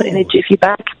 and I'll put it in a Jiffy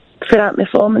bag, fill out my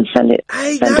form, and send it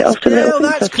off to the little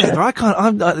that's clever.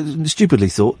 I stupidly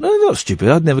thought. No, not stupid.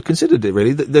 I'd never considered it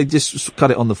really. They just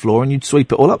cut it on the floor and you'd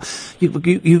sweep it all up.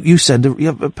 You send a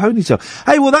ponytail.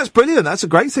 Hey, well, that's brilliant. That's a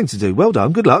great thing to do. Well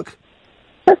done. Good luck.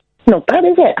 Not bad,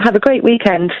 is it? Have a great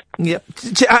weekend. Yeah.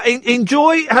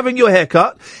 Enjoy having your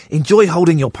haircut. Enjoy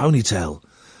holding your ponytail.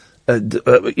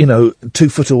 2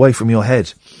 foot away from your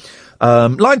head.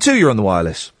 Line 2, you're on the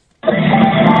wireless.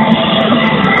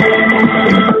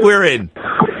 We're in.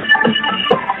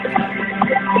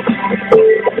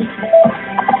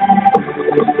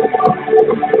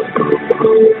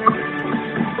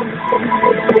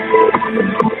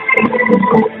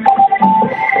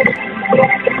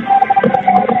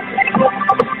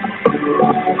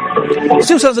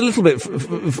 Still sounds a little bit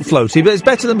floaty, but it's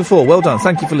better than before. Well done.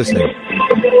 Thank you for listening.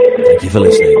 Thank you for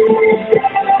listening.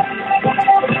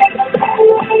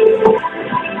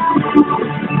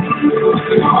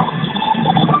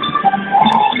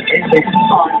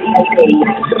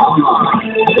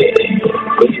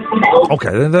 Okay,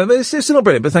 it's not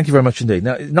brilliant, but thank you very much indeed.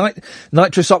 Now,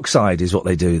 nitrous oxide is what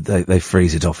they do. They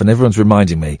freeze it off, and everyone's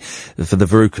reminding me, for the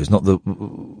verrucas, not the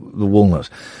walnuts,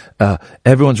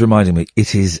 everyone's reminding me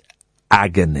it is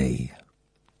agony.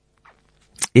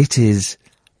 It is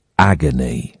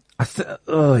agony.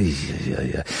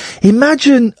 Yeah.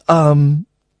 Imagine, hang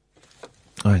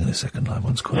on a second, line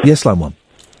 1's called. Yes, line 1.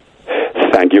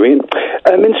 Thank you, Iain.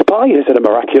 A mince pie has had a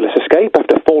miraculous escape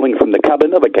after falling from the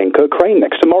cabin of a Genco crane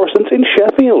next to Morrison's in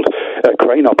Sheffield. A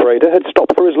crane operator had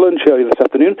stopped for his lunch early this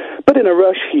afternoon, but in a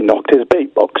rush he knocked his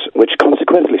bait box, which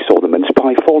consequently saw the mince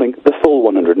pie falling the full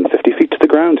 150 feet to the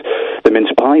ground. The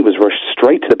mince pie was rushed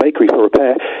straight to the bakery for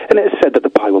repair, and it is said that the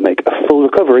pie will make a full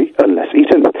recovery unless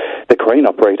eaten. The crane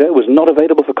operator was not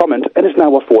available for comment and is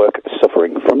now off work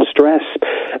suffering from stress.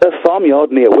 A farmyard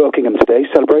near Wokingham today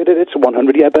celebrated its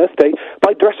 100-year birthday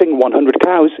by dressing 100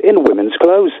 cows in women's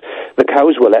clothes. The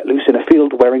cows were let loose in a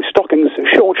field wearing stockings,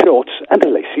 short shorts and a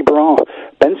lacy bra.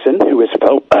 Benson, who has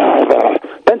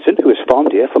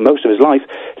farmed here for most of his life,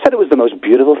 said it was the most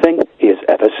beautiful thing he has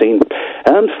ever seen.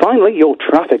 And finally, your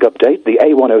traffic update. The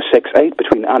A1068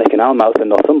 between Alnwick and Almouth in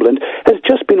Northumberland has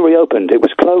just been reopened. It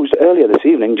was closed earlier this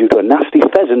evening due to a nasty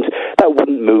pheasant that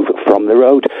wouldn't move from the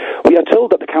road. We are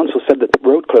told that the council said that the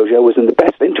road closure was in the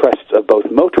best interests of both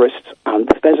motorists and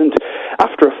the pheasant.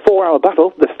 After a 4-hour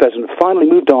battle, the pheasant finally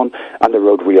moved on and the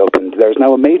road reopened. There is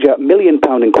now a major £1 million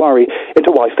inquiry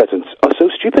into why pheasants are so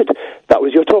stupid. That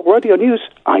was your Talk Radio News.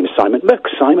 I'm Simon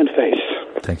Face.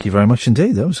 Thank you very much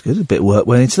indeed. That was good. A bit of work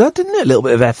went into that, didn't it? A little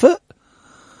bit of effort.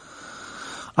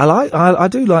 I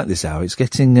do like this hour. It's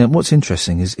getting. What's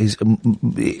interesting is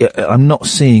I'm not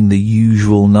seeing the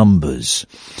usual numbers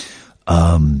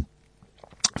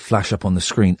flash up on the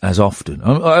screen as often.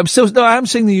 I am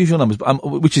seeing the usual numbers, but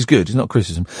which is good. It's not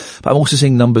criticism, but I'm also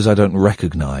seeing numbers I don't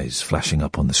recognise flashing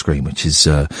up on the screen,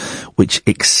 which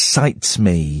excites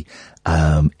me.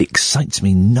 Excites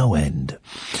me no end.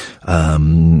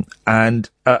 And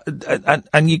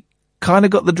you kind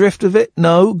of got the drift of it?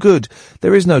 No? Good.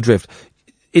 There is no drift.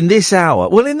 In this hour,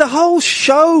 well, in the whole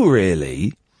show,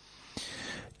 really,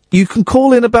 you can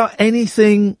call in about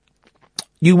anything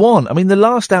you want. I mean, the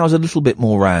last hour's a little bit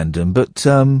more random, but,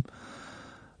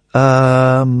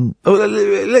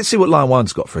 let's see what line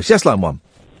one's got for us. Yes, line one.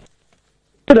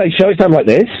 Today's show, it sounds like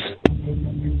this.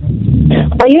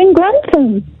 Are you in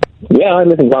Grantham? Yeah, I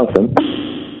live in Grantham.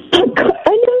 I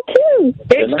know too.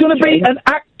 It's going to be an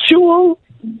actual,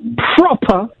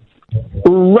 proper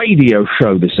radio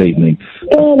show this evening.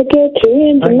 Gonna get you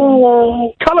into my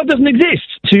life. Colour doesn't exist,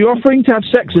 so you're offering to have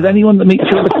sex with anyone that meets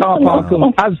you at the car park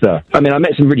on Asda. I mean, I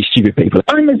met some really stupid people.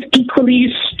 I'm as equally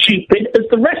as stupid as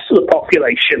the rest of the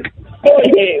population.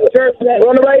 We're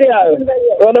on the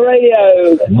radio.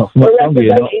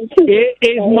 It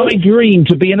is my dream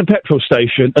to be in a petrol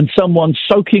station and someone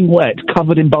soaking wet,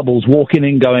 covered in bubbles, walking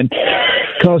in going,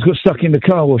 car's got stuck in the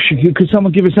car wash. Could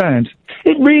someone give us a hand?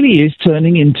 It really is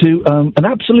turning into an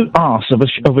absolute arse of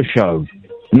a show.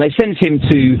 And they sent him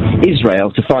to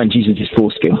Israel to find Jesus'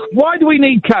 foreskin. Why do we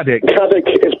need Caddick? Caddick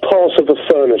is part of the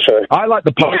furniture. I like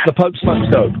the Pope. The Pope's fun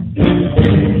stove.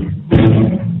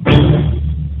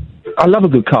 I love a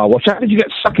good car wash. How did you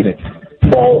get stuck in it?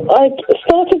 Well, I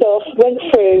started off, went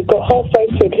through, got halfway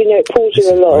through, because it pulls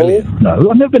you along.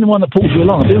 No, I've never been the one that pulls you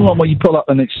along. I've been the one where you pull up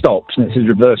and it stops, and it says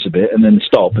reverse a bit, and then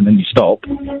stop, and then you stop.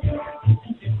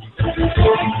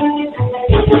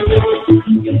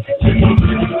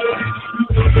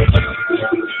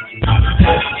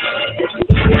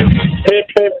 Hip,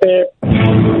 hip, hip.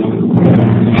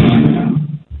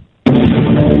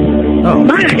 Oh.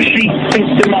 I actually think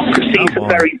democracy is a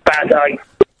very bad idea.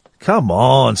 Come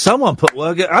on, someone put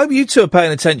work. I hope you two are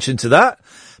paying attention to that.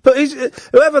 But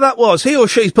whoever that was, he or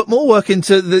she's put more work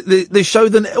into the show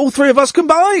than all three of us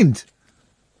combined.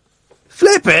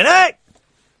 Flipping heck!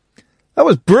 That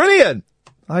was brilliant.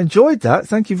 I enjoyed that.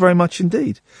 Thank you very much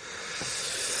indeed.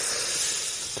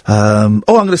 I'm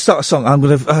going to start a song. I'm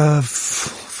going to 5,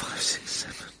 6,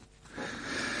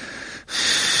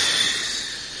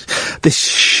 7. This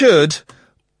should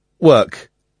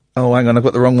work. Oh, hang on, I've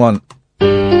got the wrong one.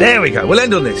 There we go. We'll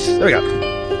end on this. There we go.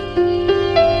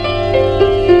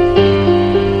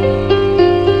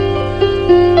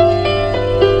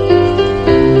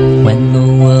 When the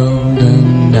world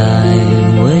and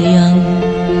I were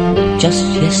young, just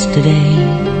yesterday,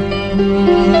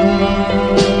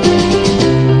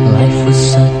 life was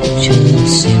such a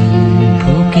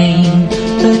simple game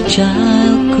a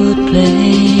child could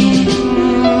play.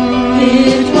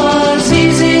 It was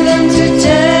easy then to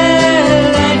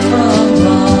tell right from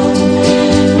wrong,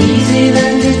 easy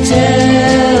then to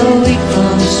tell weak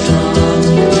from strong,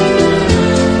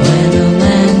 when a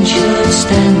man should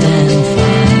stand and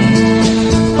fight,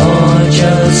 or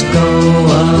just go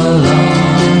along.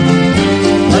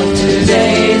 But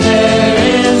today there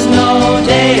is no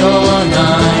day or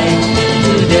night,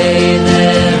 today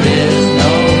there is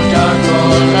no dark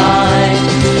or light,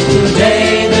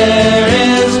 today there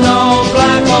is no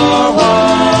black or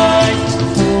white,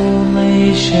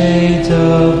 only shades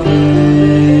of grey.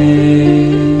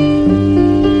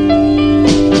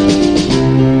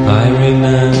 I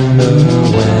remember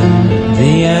when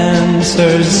the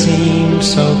answers seemed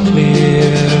so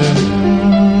clear.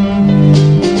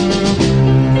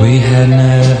 We had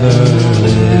never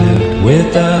lived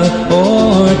without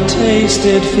or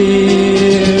tasted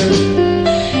fear.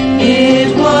 It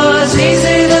was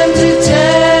easy then to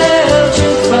tell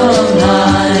truth from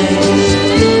lies,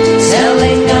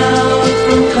 selling out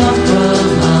from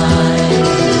compromise,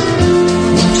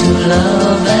 who to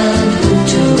love and who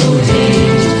to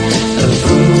hate, the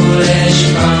foolish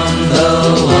from the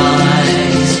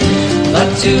wise. But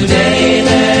today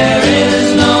there is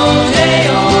no day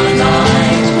or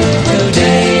night, today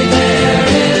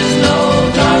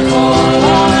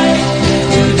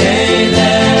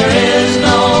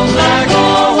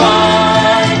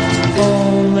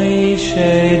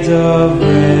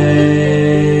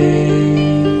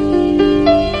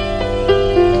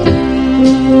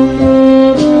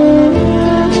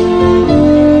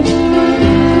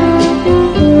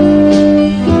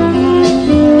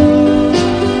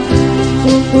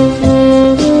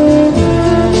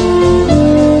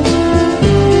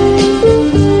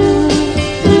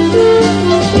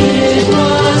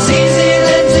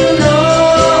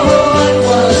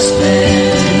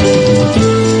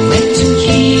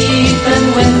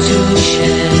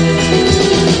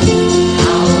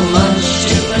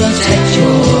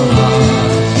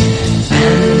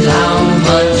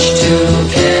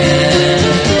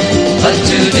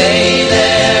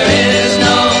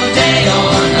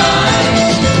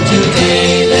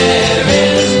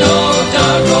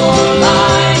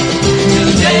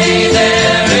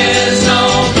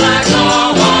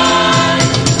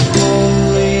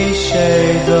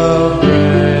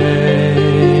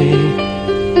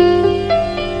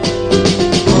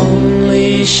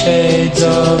shades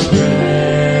of grey.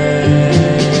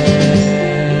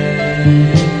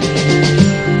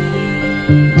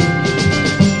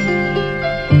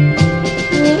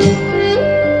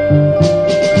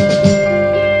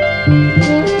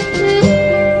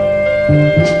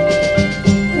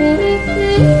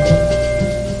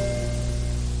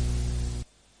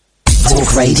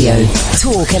 Talk Radio.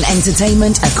 Talk and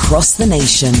entertainment across the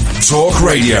nation. Talk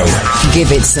Radio.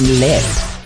 Give it some lip.